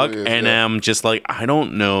heartbreaking as fuck, really is, and yeah. I'm just like, I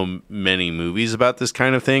don't know many movies about this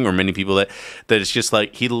kind of thing, or many people that it's just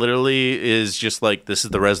like he literally is just like, this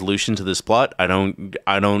is the resolution to this plot. I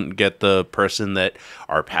don't get the person that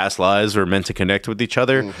our past lives were meant to connect with each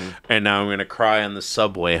other, and now I'm gonna cry on the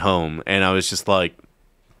subway home, and I was just like,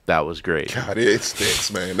 that was great. God, it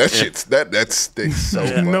sticks, man. That shit's that sticks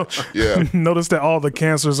so much. Yeah. Notice that all the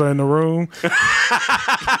cancers are in the room.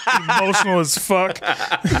 Emotional as fuck.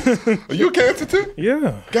 Are you a Cancer too?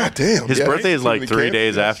 Yeah. God damn. His birthday is like 3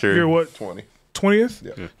 days after. You're what? 20. 20th?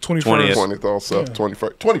 Yeah. 21st. 20th also.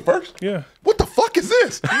 21st. 21st? Yeah. What the fuck is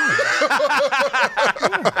this?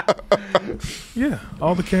 Yeah.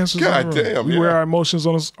 All the cancers God in the room. damn, We yeah. wear our emotions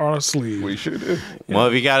on our sleeve. We sure do. Well,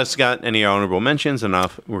 if you guys got any honorable mentions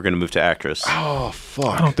enough, we're gonna move to actress. Oh I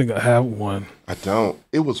fuck. don't think I have one. I don't.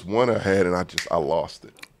 It was one I had and I lost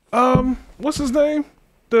it. What's his name?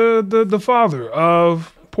 The father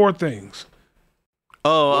of Poor Things.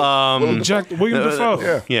 Oh, William Dafoe.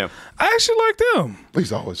 Yeah. yeah, I actually liked him.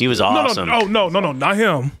 He's always he was good. awesome. No, not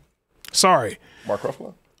him. Sorry. Mark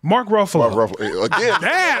Ruffalo? Mark Ruffalo. Mark Ruffalo. Again,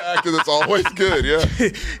 That- an actor that's always good, yeah.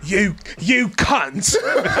 You cunts.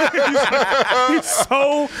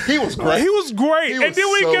 He was great. He was great. He And was then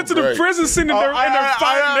when so you get to the great. prison scene and they're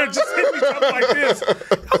fighting, they're just hitting each other like this.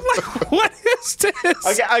 I'm like, what is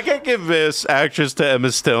this? I can't give this actress to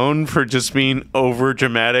Emma Stone for just being over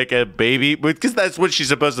dramatic at baby, because that's what she's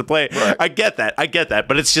supposed to play. Right. I get that,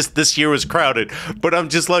 but it's just this year was crowded. But I'm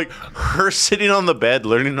just like, her sitting on the bed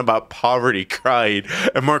learning about poverty, crying,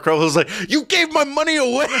 and Mark Ruffalo's like, "You gave my money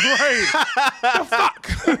away." Right. The fuck?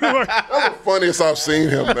 That's the funniest I've seen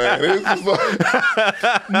him, man. It's just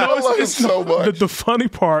like, No, I love him so much. The funny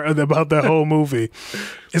part about that whole movie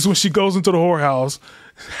is when she goes into the whorehouse,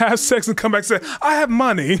 has sex, and come back and say, "I have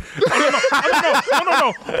money."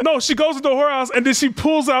 No. She goes into the whorehouse and then she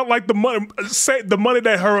pulls out like the money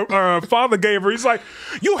that her father gave her. He's like,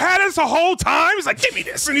 "You had this the whole time?" He's like, "Give me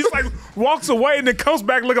this," and he's like, walks away and then comes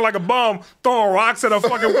back looking like a bum, throwing rocks at a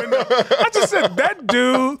fucking window. I just said, that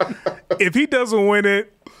dude, if he doesn't win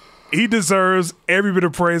it, he deserves every bit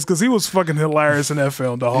of praise because he was fucking hilarious in that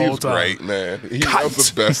film the whole He was time. great, man. He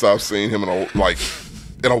was the best I've seen him in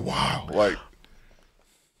a while. Like,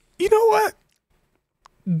 You know what?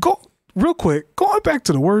 Real quick, going back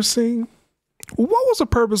to the worst scene, what was the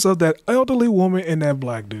purpose of that elderly woman and that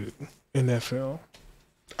black dude in that film?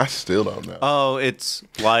 I still don't know. Oh, it's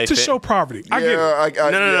life. To show poverty. I get it.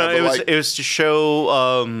 No. but It was to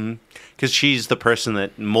show because she's the person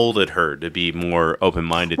that molded her to be more open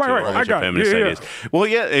minded to Right. a I bunch of got it. feminist Yeah. ideas. Well,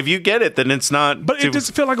 yeah, if you get it, then it's not. But it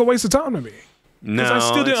just felt like a waste of time to me. no, I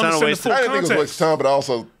still didn't it's not a understand waste the of full I didn't think it was a waste of time, but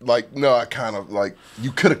also I kind of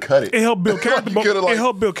you could have cut it. It helped build character. You coulda, It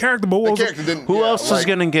helped build character. But what The was it? character didn't. Who yeah, else was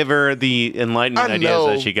going to give her the enlightening I ideas know,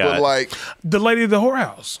 that she got? but The lady of the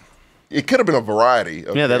whorehouse. it could have been a variety.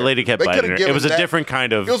 Of yeah, that characters. lady kept They biting coulda her. It given was a that- different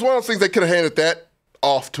kind of. It was one of those things they could have handed that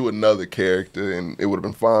off to another character and it would have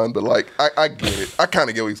been fine. But I get it. I kind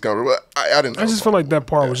of get what he's coming. But I didn't. I just feel like that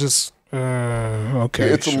part was just okay.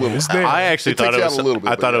 It's a little- It's there. I actually It thought takes it you was. out a little bit,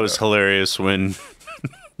 I but thought it yeah, was no. hilarious when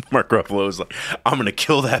Mark Ruffalo was like, "I'm gonna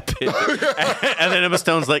kill that bitch," and then Emma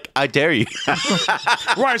Stone's like, "I dare you."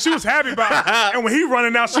 Right, she was happy about it. And when he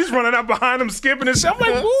running out, she's running out behind him, skipping and shit. I'm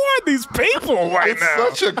like, who are these people right It's now?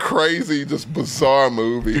 such a crazy, just bizarre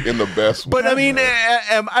movie in the best way. But I mean,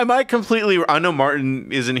 am I completely? I know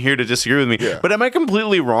Martin isn't here to disagree with me, Yeah. but am I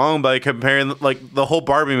completely wrong by comparing like the whole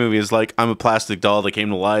Barbie movie is like I'm a plastic doll that came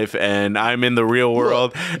to life and I'm in the real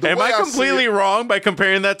world? the Am way I I see completely it- wrong by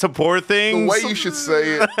comparing that to Poor the Things? way you should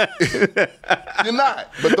say it, you're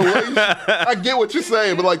not. But the way I get what you're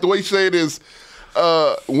saying, but the way you say it is,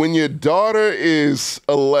 when your daughter is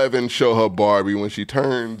 11, show her Barbie. When she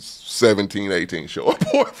turns 17, 18, show her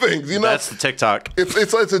Poor Things. You know, That's the TikTok.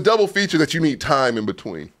 it's a double feature that you need time in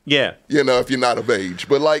between. Yeah. You know, if you're not of age.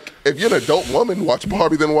 But if you're an adult woman, watch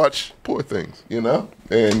Barbie, then watch Poor Things. You know,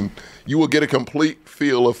 and you will get a complete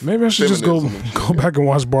feel of. Maybe I should just go feminism and shit. go back and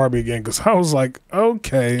watch Barbie again because I was like,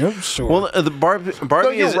 okay, I'm sure. Well, the Barbie No,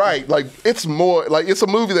 you're is right. It's more it's a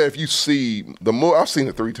movie that if you see the more I've seen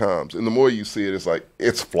it 3 times, and the more you see it, it's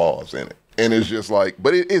it's flaws in it, and it's just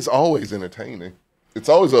but it is always entertaining. it's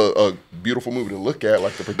always a beautiful movie to look at.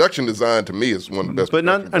 Like the production design to me is one of the best. But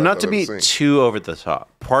not to be ever seen. too over the top.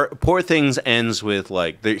 Poor Things ends with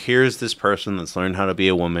like here's this person that's learned how to be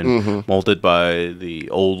a woman, molded by the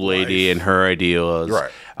old lady and her ideals,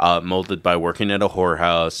 molded by working at a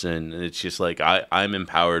whorehouse, and it's just like I'm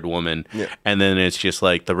empowered woman. Yeah. And then it's just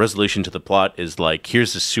like the resolution to the plot is like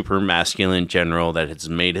here's a super masculine general that has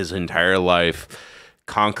made his entire life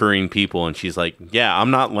conquering people, and she's like, yeah,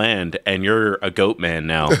 I'm not land and you're a goat man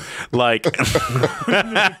now. Like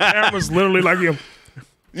The camera's literally like him.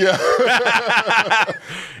 Yeah.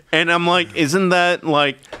 and I'm like, isn't that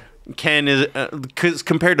like Ken is because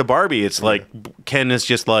compared to Barbie it's like Ken is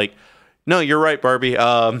just like, no, you're right, Barbie.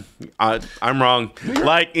 I'm wrong.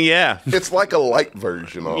 Like, yeah. It's like a light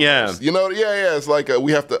version of Yeah. You know, it's like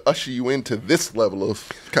we have to usher you into this level of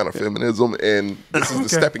kind of feminism, and this is the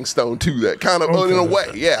stepping stone to that kind of, in a way,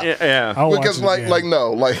 Yeah. I'll watch Because it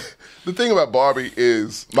again. the thing about Barbie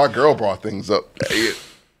is my girl brought things up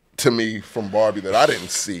to me from Barbie that I didn't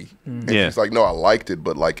see, and she's like, no, I liked it,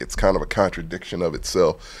 but like it's kind of a contradiction of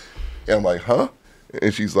itself, and I'm like, huh?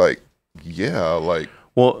 And she's like, yeah, like.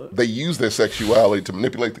 Well, They use their sexuality to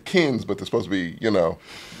manipulate the Kens, but they're supposed to be,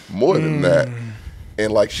 more than that.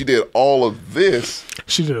 And like she did all of this.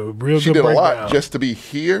 She did a real She good did a breakdown. lot just to be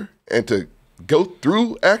here and to go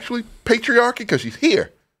through actually patriarchy because she's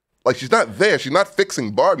here. Like she's not there. She's not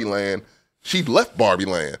fixing Barbie Land. She left Barbie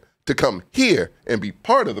Land to come here and be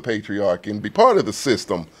part of the patriarchy and be part of the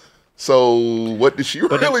system. So what did she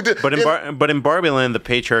really do? But in Barbie Land, the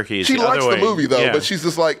patriarchy is She the likes other the way. movie though, Yeah. but she's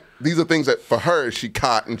just like, these are things that for her she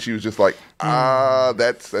caught, and she was just like,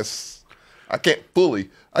 that's I can't fully.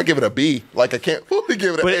 I give it a B. Like I can't fully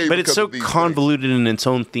give it an A. But it's because so of these convoluted in its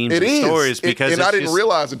own themes things. It and is. stories because and it's I didn't just-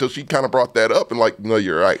 realize until she kind of brought that up, and like, no,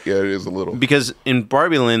 you're right. Yeah, it is a little. because in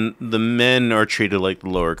Barbie Land, the men are treated like the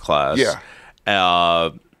lower class. Yeah.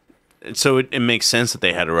 So it makes sense that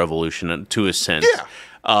they had a revolution to a sense.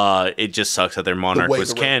 Yeah. It just sucks that their monarch way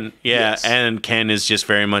was the Ken. Yeah, yes. and Ken is just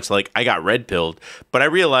very much like, I got red pilled, but I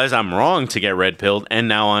realized I'm wrong to get red pilled, and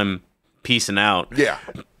now I'm peacing out. Yeah.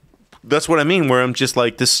 That's what I mean, where I'm just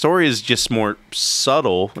like, this story is just more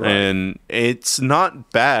subtle, and it's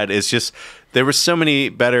not bad. It's just, there were so many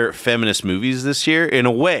better feminist movies this year, in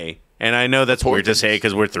a way. And I know that's weird to say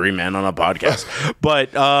because we're three men on a podcast.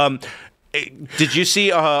 But did you see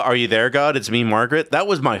Are You There, God? It's Me, Margaret? That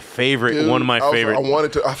was my favorite, Dude, one of my favorite.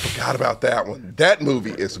 I forgot about that one. That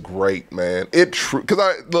movie is great, man. Because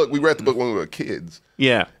we read the book when we were kids.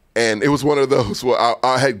 Yeah. And it was one of those where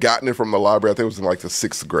I had gotten it from the library. I think it was in like the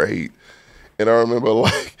 6th grade. And I remember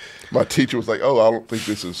like my teacher was like, oh, I don't think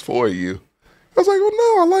this is for you. I was like, well,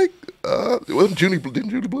 no, I like, it wasn't Judy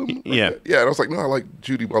Blume? Like Yeah. that? Yeah. And I was like, no, I like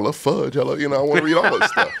Judy. I love fudge. I want to read all this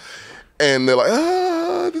stuff. And they're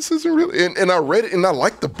like, this isn't really. And I read it and I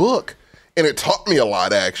liked the book. And it taught me a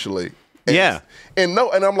lot, actually. And, Yeah. And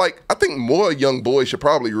I'm like, I think more young boys should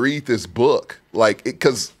probably read this book. Like,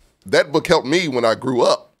 because that book helped me when I grew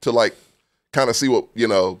up to like kind of see what,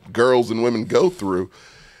 girls and women go through.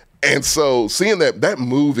 And so seeing that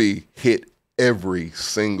movie hit every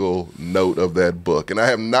single note of that book. And I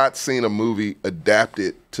have not seen a movie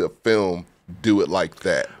adapted to film do it like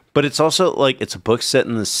that. But it's also like, it's a book set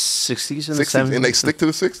in the 60s and the 70s. And they stick to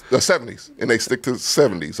the 70s. And they stick to the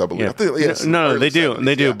 70s, I believe. Yeah. I think, yes, No, they do. 70s,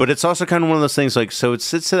 They do. yeah. But it's also kind of one of those things like, so it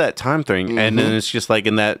sits to that time thing, and then it's just like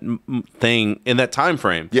in that thing, in that time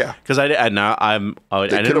frame. Yeah. Because I didn't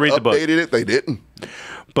read the book. Updated it. They didn't.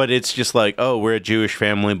 But it's just like, oh, we're a Jewish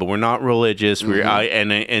family, but we're not religious.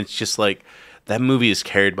 And it's just like, that movie is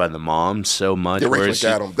carried by the mom so much. Yeah, where Rachel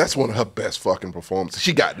McAdams, that's one of her best fucking performances.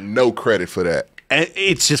 She got no credit for that. and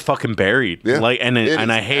it's just fucking buried. Yeah. And It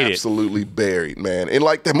I is hate it. absolutely buried, man. And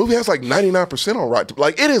like that movie has like 99% on Rotten.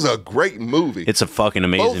 Like it is a great movie. It's a fucking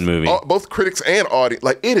amazing movie. Both critics and audience,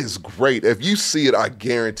 like it is great. If you see it, I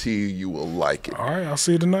guarantee you will like it. All right, I'll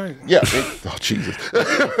see you tonight. Yeah. Oh Jesus.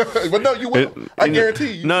 But no, you will. I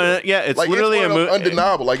guarantee you. No, will. yeah, it's like, literally it's a one of those movie.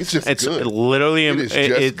 undeniable. Like it's just It's good. literally It is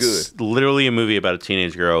just it's good. literally a movie about a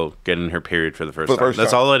teenage girl getting her period for the first For the time. first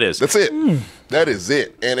That's time. all it is. That's it. That is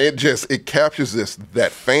it. And it captures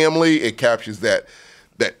that family. It captures that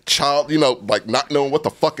child, like not knowing what the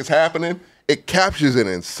fuck is happening. It captures it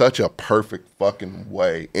in such a perfect fucking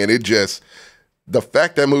way. And it just, the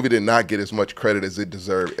fact that movie did not get as much credit as it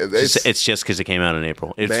deserved. It's just because it came out in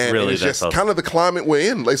April. It's Man, really it's that just tough. kind of the climate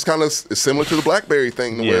we're in. It's kind of similar to the BlackBerry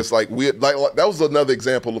thing, where Yeah. it's like that was another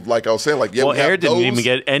example of like I was saying, like well, we have Air didn't those- even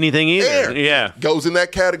get anything either. Air Yeah. goes in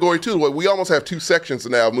that category too. Where we almost have two sections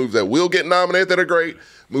now: movies that will get nominated that are great,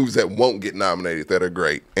 movies that won't get nominated that are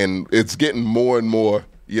great, and it's getting more and more.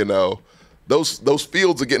 Those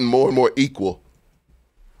fields are getting more and more equal.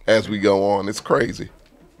 as we go on. It's crazy.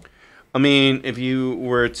 I mean, if you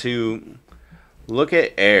were to look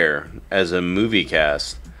at Air as a movie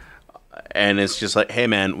cast, and it's just like, hey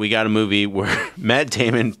man, we got a movie where Matt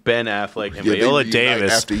Damon, Ben Affleck, and Viola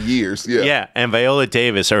Davis after years, yeah, and Viola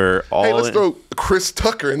Davis are all. Hey, let's throw Chris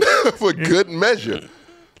Tucker in there for good measure.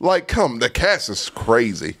 Like, the cast is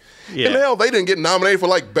crazy. Yeah. And hell, they didn't get nominated for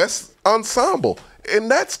like best ensemble. And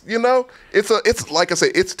that's, it's like I say,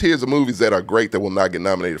 it's tiers of movies that are great that will not get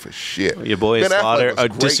nominated for shit. Your boy Ben Slaughter Affleck was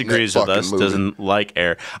great disagrees in with that us, fucking movie. doesn't like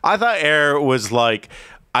Air. I thought Air was like,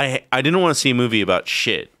 I didn't want to see a movie about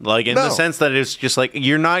shit. Like, in the sense that it's just like,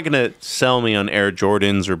 you're not going to sell me on Air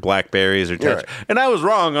Jordans or Blackberries or Tetris. Right. And I was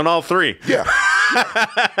wrong on all three. Yeah.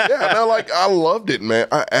 No, like, I loved it, man.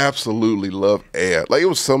 I absolutely loved Air. Like, it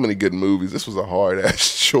was so many good movies. This was a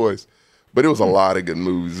hard-ass choice. But it was a lot of good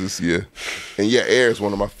movies this year. And yeah, Air is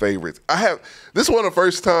one of my favorites. This is one of the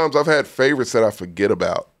first times I've had favorites that I forget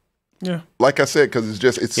about. Yeah. Like I said, because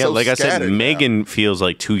it's so like I said, scattered now. Megan feels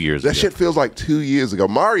like 2 years ago. That shit feels like 2 years ago.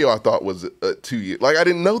 Mario, I thought, was 2 years. Like, I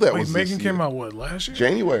didn't know that Wait, was Megan this year. came out what, last year?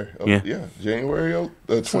 January. Yeah. January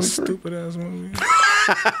 23. Stupid ass movie.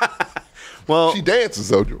 Well, She dances,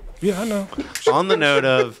 though. Yeah, I know. on the note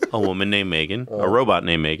of a woman named Megan, a robot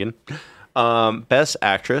named Megan, best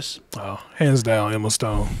actress. Oh, hands down, Emma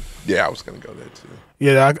Stone. Yeah, I was going to go there, too.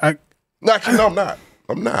 Yeah, No, actually, no, I'm not.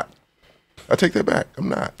 I'm not. I take that back. I'm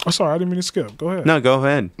not. I'm sorry, I didn't mean to skip. Go ahead. No, go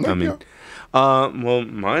ahead. No, I mean, yeah. well,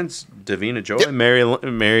 mine's Davina Joy, Yep.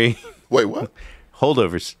 Mary Wait, what?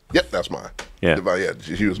 Holdovers. Yep, that's mine. Yeah. Yeah,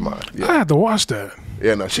 she was mine. I Yeah. had to watch that.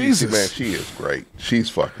 Yeah, no, Jesus. man, she is great. She's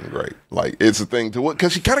fucking great. Like, it's a thing to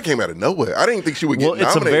because she kind of came out of nowhere. I didn't think she would get Well,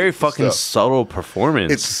 it's a nominated very for fucking stuff. subtle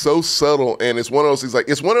performance. It's so subtle, and it's one of those things. Like,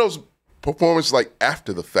 it's one of those performances like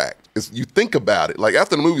after the fact. You think about it, like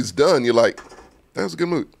after the movie's done, you're like, that was a good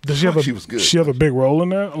movie. Does she have she was good. She have a big role in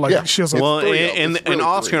that? Like Yeah. she has a well, three of them. in It's really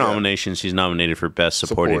Oscar three, yeah. nominations, she's nominated for best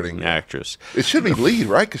supporting, Supporting, yeah. actress. It should be lead,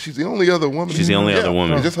 right? Because she's the only other woman. She's the only other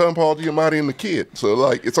woman. It's just her and Paul Giamatti and the kid. So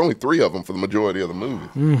like, it's only three of them for the majority of the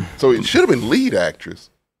movie. So it should have been lead actress,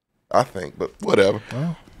 I think. But whatever.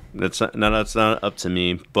 That's not up to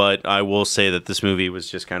me, but I will say that this movie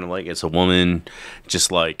was just kind of like, it's a woman,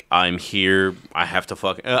 just like, I'm here, I have to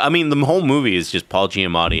fuck. I mean, the whole movie is just Paul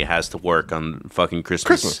Giamatti has to work on fucking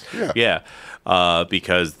Christmas.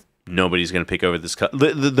 Because nobody's gonna pick over this.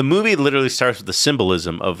 The movie literally starts with the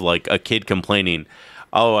symbolism of like a kid complaining,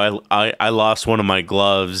 oh, I lost one of my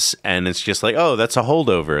gloves, and it's just like, oh, that's a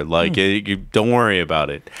holdover. Like, you don't worry about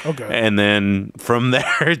it. Okay. And then from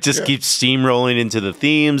there, it just keeps steamrolling into the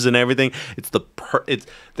themes and everything.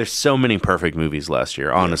 There's so many perfect movies last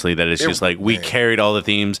year, honestly, that it's just like, we carried all the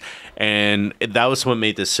themes, and that was what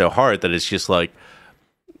made this so hard, that it's just like,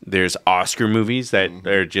 there's Oscar movies that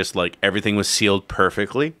are just like, everything was sealed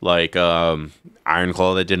perfectly, like Iron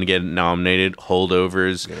Claw that didn't get nominated,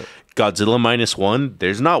 Holdovers, Godzilla -1.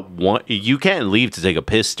 There's not one. You can't leave to take a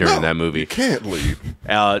piss during that movie. You can't leave.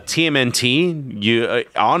 TMNT. You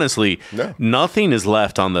honestly, nothing is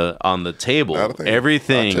left on the table.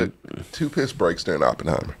 Everything. I took 2 piss breaks during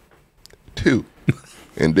Oppenheimer. 2,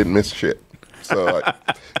 and didn't miss shit. So like,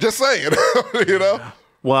 just saying, you know.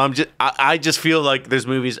 Well, I just feel like there's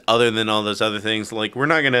movies other than all those other things. Like, we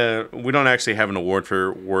don't actually have an award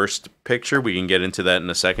for worst picture. We can get into that in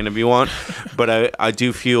a second if you want. But I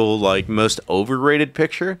do feel like most overrated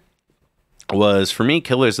picture was, for me,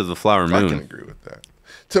 Killers of the Flower Moon. I can agree with that.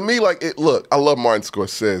 To me, like, look, I love Martin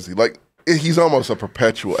Scorsese. Like, he's almost a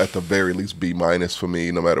perpetual, at the very least, B- for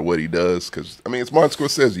me, no matter what he does. Because, I mean, it's Martin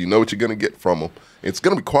Scorsese. You know what you're going to get from him. It's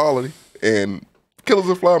going to be quality. And Killers of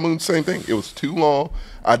the Flower Moon, same thing. It was too long.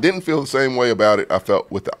 I didn't feel the same way about it I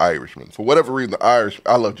felt with The Irishman. For whatever reason, I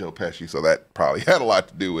love Joe Pesci, so that probably had a lot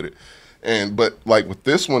to do with it. But like with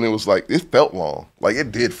this one, it was like, it felt long. Like,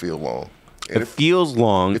 it did feel long. And it feels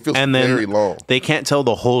long. It feels and then very long. They can't tell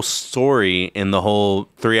the whole story in the whole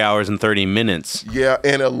 3 hours and 30 minutes. Yeah,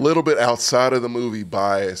 and a little bit outside of the movie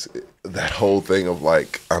bias, that whole thing of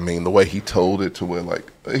like, I mean, the way he told it to where like,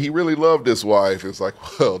 he really loved his wife. It's like,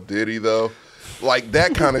 well, did he though? Like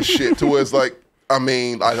that kind of shit to where it's like, I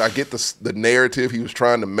mean, I get the narrative he was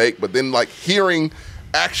trying to make, but then like hearing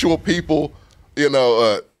actual people, you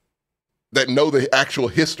know, that know the actual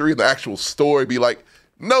history, the actual story, be like,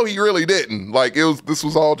 no, he really didn't. Like this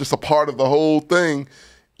was all just a part of the whole thing.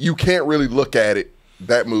 You can't really look at it,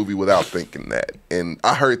 that movie, without thinking that. And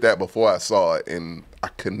I heard that before I saw it, and I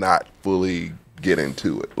could not fully get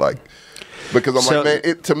into it, like, because I'm like,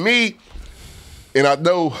 man, to me. And I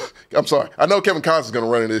know Kevin Costner's is going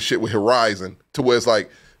to run into this shit with Horizon, to where it's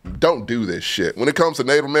like, don't do this shit. When it comes to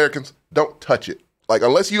Native Americans, don't touch it. Like,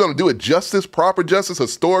 unless you're gonna do it justice, proper justice,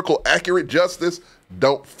 historical, accurate justice,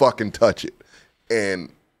 don't fucking touch it. And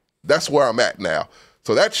that's where I'm at now.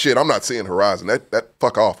 So that shit, I'm not seeing Horizon. That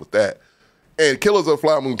fuck off with that. And Killers of the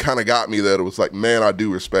Flower Moon kind of got me that it was like, man, I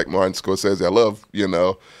do respect Martin Scorsese. I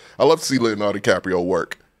love to see Leonardo DiCaprio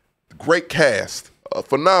work. Great cast, a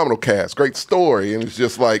phenomenal cast, great story, and it's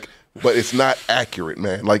just like, but it's not accurate,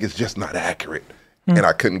 man. Like, it's just not accurate. And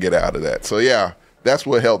I couldn't get out of that. So yeah, that's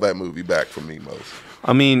what held that movie back for me most.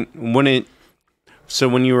 I mean, when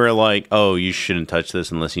you were like, oh, you shouldn't touch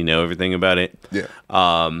this unless you know everything about it. Yeah.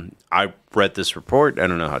 I read this report. I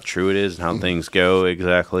don't know how true it is and how things go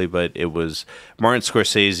exactly, but it was Martin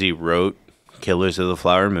Scorsese wrote Killers of the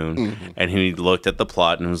Flower Moon, and he looked at the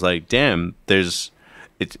plot and was like, damn, this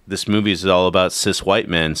movie is all about cis white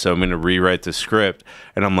men, so I'm going to rewrite the script.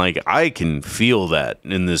 And I'm like, I can feel that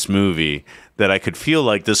in this movie, that I could feel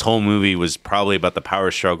like this whole movie was probably about the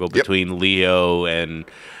power struggle between Leo and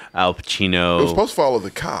Al Pacino. It was supposed to follow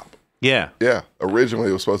the cop. Yeah. Yeah. Originally,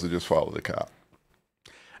 it was supposed to just follow the cop.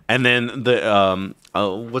 And then the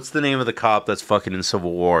what's the name of the cop that's fucking in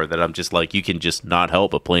Civil War that I'm just like, you can just not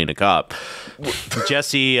help but playing a cop?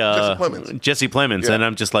 Jesse Plemons. Jesse Plemons. Yeah. And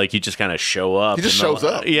I'm just like, you just kind of show up. He just shows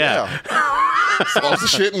up. Yeah. Falls the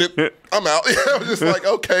shit and I'm out. I'm just like,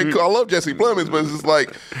 okay, cool. I love Jesse Plemons, but it's just like,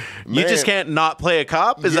 man, you just can't not play a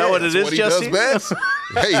cop? Is that what it is, what Jesse? He does best.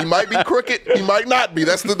 Hey, he might be crooked. He might not be.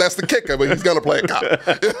 That's the kicker, but he's going to play a cop.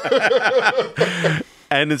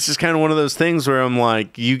 And it's just kind of one of those things where I'm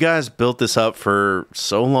like, you guys built this up for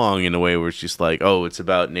so long in a way where it's just like, oh, it's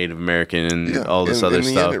about Native American and all this other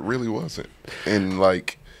stuff. End, it really wasn't. And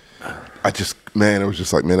like, it was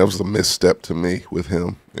just like, man, that was a misstep to me with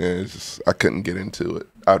him. And it's just, I couldn't get into it.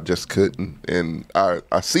 I just couldn't. And I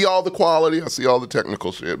see all the quality, I see all the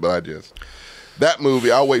technical shit, but that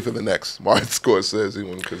movie, I'll wait for the next Martin Scorsese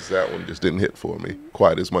one, because that one just didn't hit for me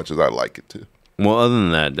quite as much as I'd like it to. Well, other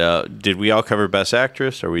than that, did we all cover Best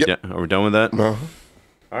Actress? Are we are we done with that? Uh-huh.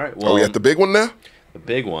 All right. Well, are we at the big one now? The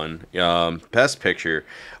big one, Best Picture.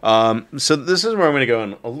 So this is where I'm going to go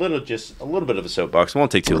in a little bit of a soapbox. It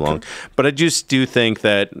won't take too long, but I just do think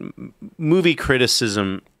that movie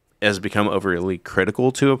criticism has become overly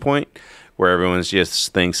critical to a point where everyone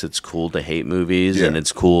just thinks it's cool to hate movies and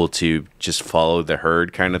it's cool to just follow the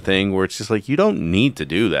herd kind of thing. Where it's just like, you don't need to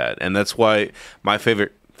do that, and that's why my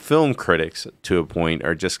favorite film critics to a point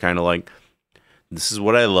are just kind of like, this is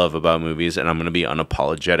what I love about movies, and I'm going to be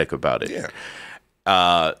unapologetic about it.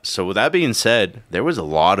 Yeah. So with that being said, there was a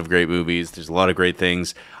lot of great movies. There's a lot of great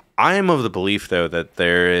things. I am of the belief, though, that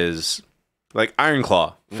there is, like, Iron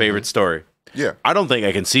Claw, favorite story. Yeah. I don't think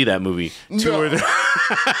I can see that movie. No.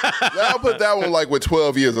 I'll put that one like with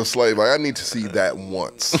 12 Years a Slave. Like, I need to see that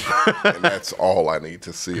once. And that's all I need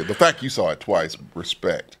to see. The fact you saw it twice,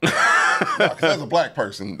 respect. Because as a black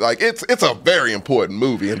person, like, it's a very important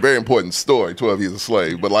movie and very important story, 12 Years a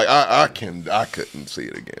Slave. But like, I couldn't see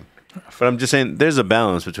it again. But I'm just saying, there's a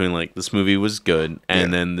balance between like, this movie was good,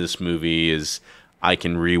 and then this movie is, I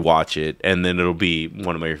can rewatch it, and then it'll be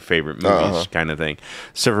one of my favorite movies, kind of thing.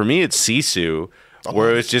 So for me, it's Sisu,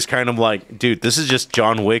 where it's just kind of like, dude, this is just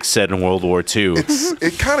John Wick set in World War II.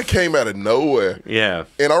 It kind of came out of nowhere. Yeah.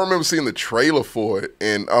 And I remember seeing the trailer for it,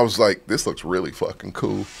 and I was like, this looks really fucking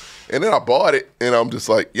cool. And then I bought it, and I'm just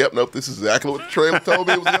like, yep, nope, this is exactly what the trailer told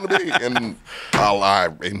me it was going to be. And I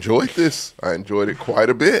enjoyed this. I enjoyed it quite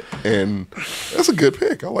a bit. And that's a good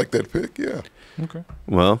pick. I like that pick, yeah. Okay.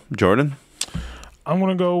 Well, Jordan? I'm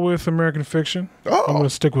going to go with American Fiction. Oh. I'm going to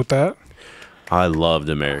stick with that. I loved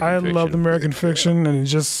American Fiction. I loved American Fiction, and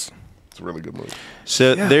it's a really good movie.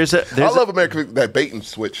 So I love American Fiction. That bait and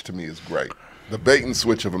switch to me is great. The bait and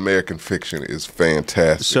switch of American Fiction is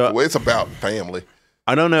fantastic. So, it's about family.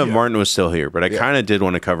 I don't know if Martin was still here, but I kind of did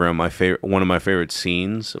want to cover on one of my favorite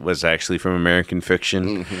scenes was actually from American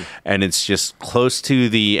Fiction, and it's just close to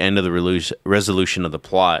the end of the resolution of the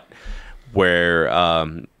plot, where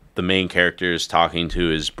the main character is talking to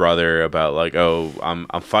his brother about like, oh, I'm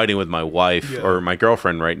fighting with my wife or my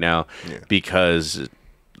girlfriend right now because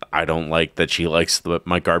I don't like that she likes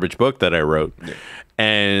my garbage book that I wrote. Yeah.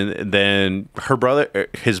 And then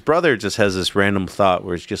his brother just has this random thought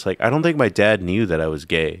where it's just like, I don't think my dad knew that I was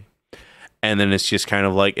gay. And then it's just kind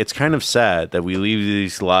of like, it's kind of sad that we leave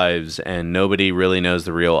these lives and nobody really knows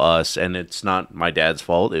the real us. And it's not my dad's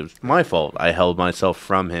fault. It was my fault. I held myself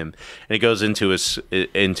from him. And it goes into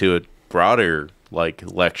a broader like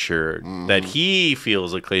lecture that he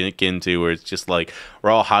feels akin to, where it's just like, we're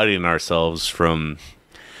all hiding ourselves from,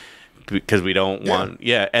 because we don't want,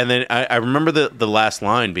 And then I remember the last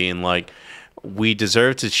line being like, we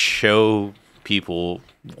deserve to show people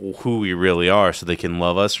who we really are, so they can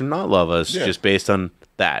love us or not love us, just based on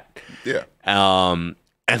that. Yeah. And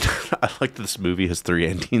I like that this movie has 3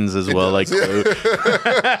 endings as well. Does,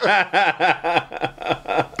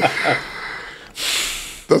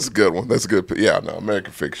 That's a good one. That's a good. Yeah, no,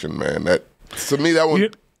 American Fiction, man. That to me, that one,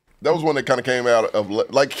 that was one that kind of came out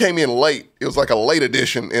of came in late. It was like a late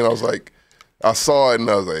edition, and I was like, I saw it, and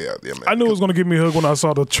I was like, yeah, man. I knew it was gonna give me a hug when I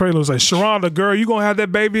saw the trailer. It was like, Sharonda, girl, you gonna have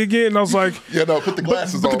that baby again? And I was like, yeah, no, put the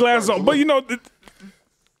glasses on. Put the glasses on. But you know,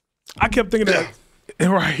 I kept thinking that.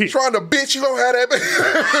 Right. Sharonda, bitch, you don't have that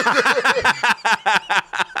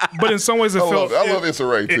baby. But in some ways, it felt. I love Issa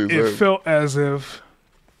Rae too. It felt as if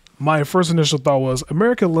my first initial thought was,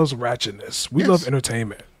 America loves ratchetness. We love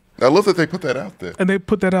entertainment. I love that they put that out there. And they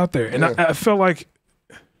put that out there. And I felt like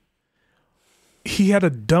he had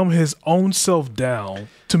to dumb his own self down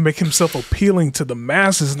to make himself appealing to the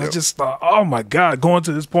masses. And I just thought, oh my God, going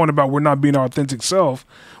to this point about we're not being our authentic self,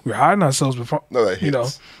 we're hiding ourselves before. No, that hits. You know,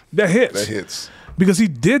 that hits. That hits. Because he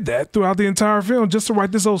did that throughout the entire film just to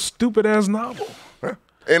write this old stupid ass novel.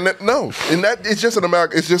 And that it's just an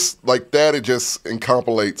American. It's just like that. It just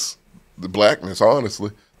encapsulates the blackness.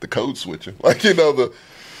 Honestly, the code switching. Like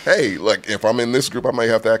hey, like if I'm in this group, I may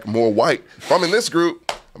have to act more white. If I'm in this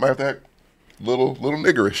group, I might have to act little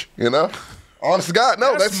niggerish. You know, honest to God,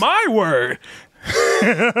 no, that's my word.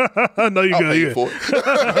 No, you good. You good.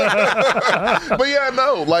 But yeah,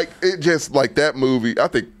 no, like it just like that movie. I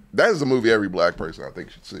think that is a movie every black person I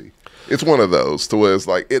think should see. It's one of those to where it's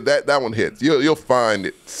like that one hits. You'll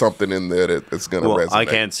find something in there that's going to resonate. I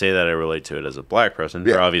can't say that I relate to it as a black person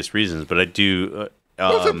for obvious reasons, but I do.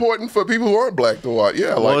 It's important for people who aren't black to watch.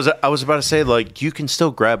 Yeah, well, I was about to say, like, you can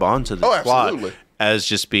still grab onto the plot as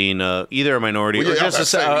just being either a minority or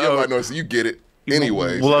just a minority. You get it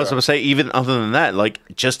anyway. Well, I was going to say, even other than that, like,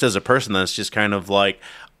 just as a person, that's just kind of like,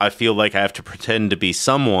 I feel like I have to pretend to be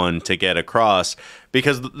someone to get across.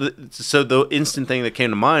 Because the instant thing that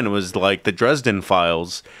came to mind was like the Dresden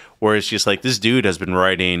Files, where it's just like this dude has been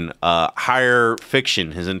writing higher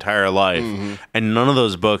fiction his entire life, and none of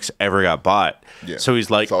those books ever got bought. Yeah. So he's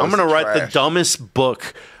like, I'm going to write the dumbest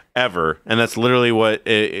book ever. And that's literally what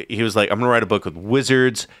he was like, I'm going to write a book with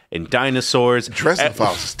wizards and dinosaurs. Dresden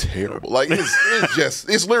Files is terrible. Like,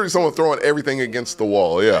 it's literally someone throwing everything against the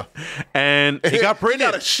wall. Yeah. And it got printed. He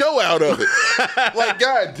got a show out of it. Like,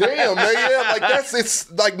 God damn, man. Yeah, like,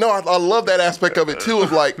 it's like, no, I love that aspect of it too,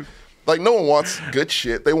 of like no one wants good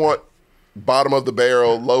shit. They want bottom of the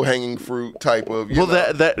barrel, low hanging fruit type of. You know.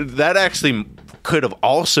 That actually could have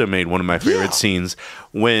also made one of my favorite scenes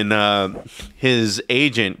when his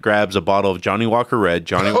agent grabs a bottle of Johnny Walker Red,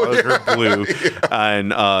 Johnny Walker Blue,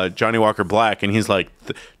 and Johnny Walker Black, and he's like,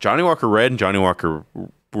 Johnny Walker Red and Johnny Walker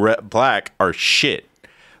Black are shit,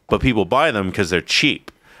 but people buy them because they're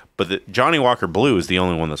cheap. But the Johnny Walker Blue is the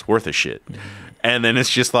only one that's worth a shit. And then it's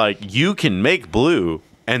just like, you can make blue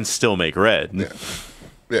and still make red.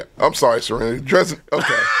 Yeah, I'm sorry, Serenity. Okay.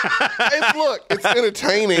 It's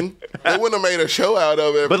entertaining. They wouldn't have made a show out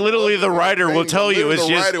of it. But literally, the writer will tell you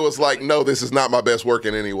the writer was like, "No, this is not my best work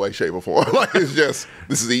in any way, shape, or form. Like, it's just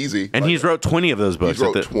this is easy." And he's wrote 20 of those books. He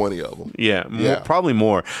wrote 20 of them. Yeah, probably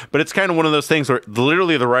more. But it's kind of one of those things where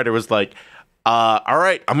literally the writer was like, "All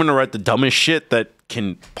right, I'm going to write the dumbest shit that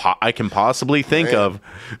I can possibly think of."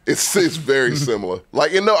 It's very similar.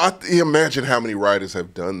 Like, imagine how many writers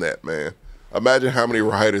have done that, man. Imagine how many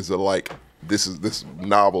writers are like, this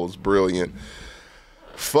novel is brilliant.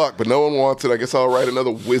 Fuck, but no one wants it. I guess I'll write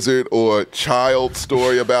another wizard or child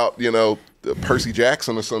story about, Percy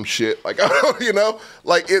Jackson or some shit. Like,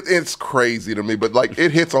 like it's crazy to me, but like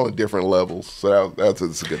it hits on different levels. So that's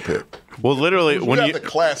a good pick. Well, literally, when you have the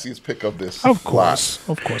classiest pick of this, of course.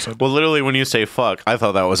 Well, literally, when you say "fuck," I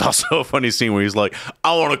thought that was also a funny scene where he's like,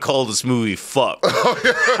 "I want to call this movie fuck."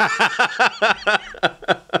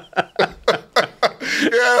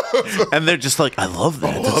 Yeah. And they're just like, I love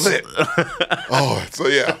that. I love it. So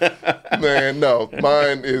yeah, man. No,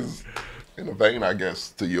 mine is in a vein, I guess,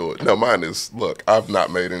 to yours. No, mine is. Look, I've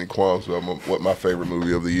not made any qualms about what my favorite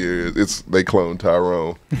movie of the year is. They clone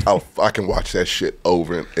Tyrone. I can watch that shit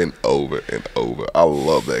over and over and over. I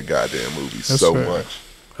love that goddamn movie so much.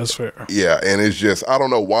 That's fair. Yeah, and it's just I don't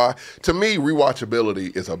know why. To me,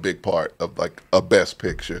 rewatchability is a big part of like a best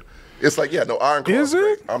picture. It's like, Iron Claw is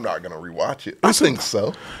great. I'm not going to rewatch it. I think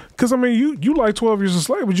so. Because, I mean, you like 12 Years a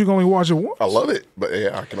Slave, but you can only watch it once. I love it. But,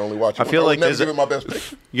 I can only watch it once. I feel like never give it my best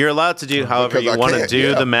picture. You're allowed to do however you want to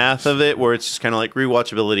do the math of it, where it's just kind of like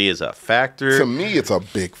rewatchability is a factor. To me, it's a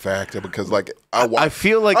big factor because, like, I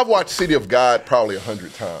feel like I've watched City of God probably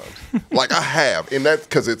 100 times. Like, I have. And that's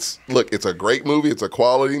because it's a great movie. It's a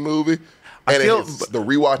quality movie. And feel- it's the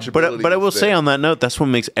rewatchability. But I will is say there. on that note, that's what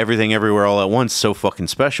makes Everything Everywhere All at Once so fucking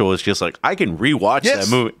special. It's just like I can rewatch Yes,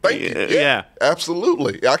 that movie. thank you. Yeah.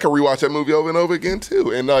 Absolutely. I can rewatch that movie over and over again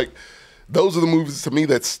too. And like, those are the movies to me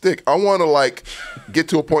that stick. I want to like get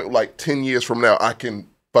to a point like 10 years from now, I can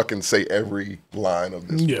fucking say every line of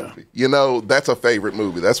this movie. You know, that's a favorite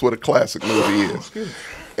movie. That's what a classic movie is.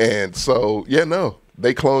 And so, yeah, no.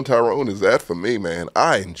 They Clone Tyrone is that for me, man.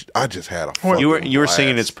 I just had a fucking You were blast.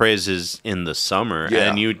 singing its praises in the summer, Yeah.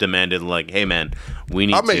 and you demanded like, "Hey, man, we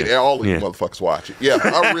need." I made to. all of you motherfuckers watch it. Yeah,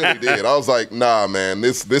 I really did. I was like, nah, man,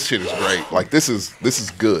 this shit is great. Like, this is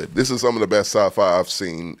good. This is some of the best sci-fi I've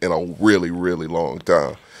seen in a really, really long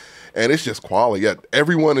time. And it's just quality. Yeah,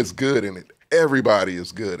 everyone is good in it. Everybody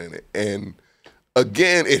is good in it. And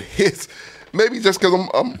again, it hits. Maybe just because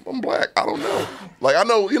I'm black. I don't know. Like, I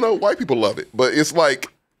know, white people love it, but it's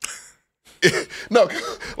like, no,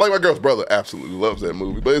 like my girl's brother absolutely loves that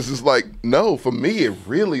movie, but it's just like, no, for me, it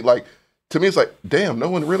really, like, to me, it's like, damn, no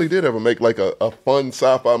one really did ever make like a fun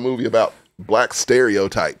sci-fi movie about black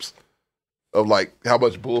stereotypes of like how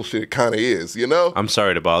much bullshit it kind of is, I'm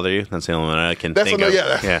sorry to bother you. That's the only one I can That's think a, of.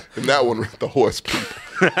 yeah. And that one, the horse people.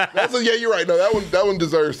 Yeah, you're right. No, that one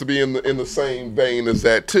deserves to be in the same vein as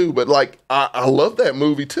that too. But like, I love that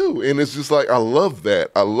movie too, and it's just like I love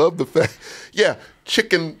that. I love the fact,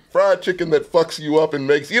 fried chicken that fucks you up and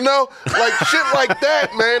makes like shit like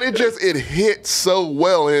that, man. It hits so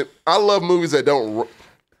well, and I love movies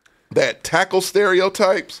that tackle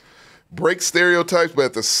stereotypes, break stereotypes, but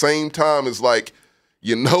at the same time is like,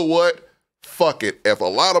 you know what? Fuck it. If a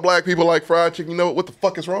lot of black people like fried chicken, what the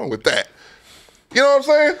fuck is wrong with that? You know what I'm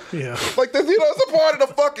saying? Yeah. Like, this, it's a part of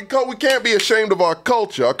the fucking culture. We can't be ashamed of our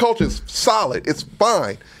culture. Our culture is solid. It's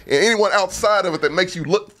fine. And anyone outside of it that makes you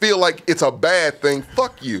feel like it's a bad thing,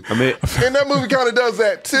 fuck you. I mean, and that movie kind of does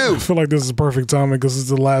that too. I feel like this is perfect timing because it's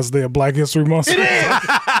the last day of Black History Month. It is.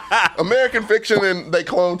 American Fiction and They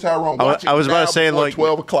Clone Tyrone. Watch I was about to say, before like,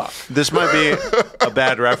 12 o'clock. This might be a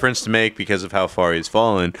bad reference to make because of how far he's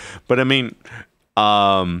fallen, but I mean,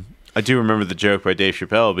 I do remember the joke by Dave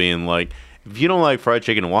Chappelle being like, if you don't like fried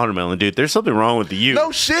chicken and watermelon, dude, there's something wrong with you.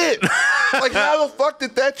 No shit. Like, how the fuck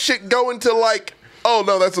did that shit go into like, oh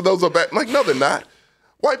no, those are bad. Like, no, they're not.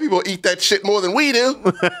 White people eat that shit more than we do.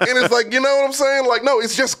 And it's like, you know what I'm saying? Like, no,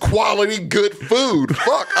 it's just quality, good food.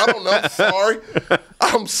 Fuck, I don't know. Sorry.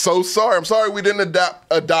 I'm so sorry. I'm sorry we didn't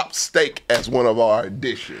adopt steak as one of our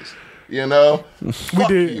dishes. We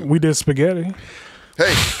did spaghetti.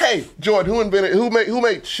 Hey, Jordan, who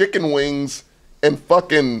made chicken wings and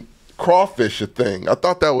fucking crawfish a thing? I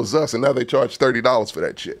thought that was us, and now they charge $30 for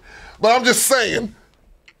that shit. But I'm just saying,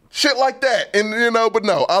 shit like that. And but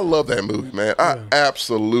no, I love that movie, man. I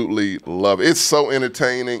absolutely love it. It's so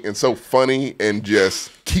entertaining and so funny and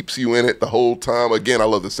just keeps you in it the whole time. Again, I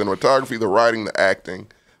love the cinematography, the writing, the acting,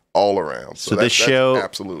 all around. So this show, that's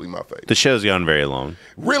absolutely my favorite. The show's gone very long.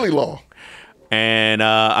 Really long. And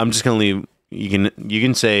I'm just gonna leave. You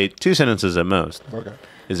can say 2 sentences at most. Okay.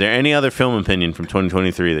 Is there any other film opinion from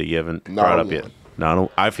 2023 that you haven't brought up yet?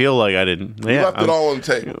 No, I feel like I didn't. We left it all on the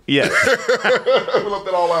table. Yeah. We left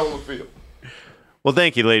it all out on the field. Well,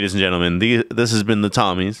 thank you, ladies and gentlemen. This has been the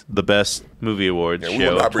Tommies, the best movie awards show. We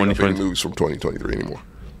will not bring up any 2020. movies from 2023 anymore.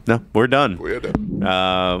 No, we're done. We're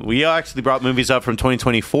done. We actually brought movies up from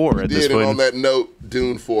 2024 at this point. And on that note,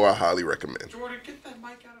 Dune 4, I highly recommend. Jordan, get that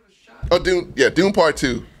mic out of his shot. Oh, Dune Part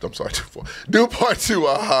 2. I'm sorry, Dune 4. Dune Part 2,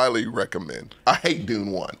 I highly recommend. I hate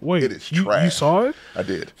Dune 1. Wait, it is trash. You saw it? I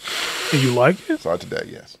did. And you like it? Saw it today,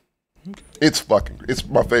 yes. It's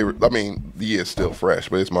my favorite. I mean, the year's still fresh,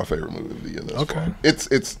 but it's my favorite movie of the year thus far.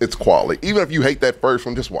 It's quality. Even if you hate that first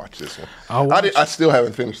one, just watch this one. I still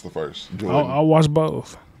haven't finished the first. I'll watch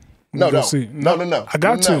both. No. I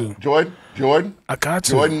got to. Jordan. I got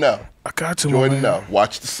to. Jordan, no. I got to. Jordan, no.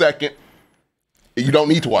 Watch the second. You don't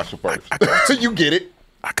need to watch the first. I got to. You get it.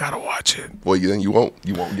 I gotta watch it. Well, then you won't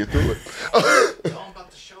get through it. Tell them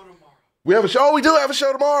about the show tomorrow. We have a show. We do have a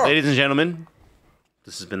show tomorrow. Ladies and gentlemen,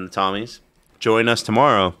 this has been the Tommies. Join us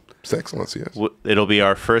tomorrow. Sexcellence, yes. It'll be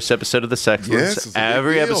our first episode of the Sexcellence. Yes, it's a big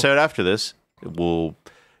Every deal. episode after this, you're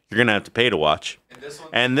gonna have to pay to watch.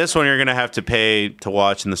 And this one you're gonna have to pay to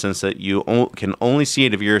watch in the sense that you can only see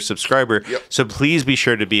it if you're a subscriber. Yep. So please be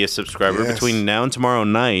sure to be a subscriber between now and tomorrow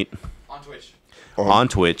night On Twitch. on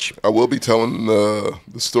Twitch. I will be telling the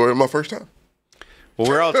story of my first time. Well,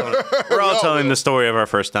 we're all telling the story of our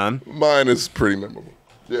first time. Mine is pretty memorable.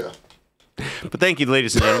 Yeah. But thank you,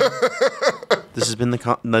 ladies and gentlemen. This has been the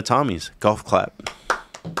Tommies Golf Clap.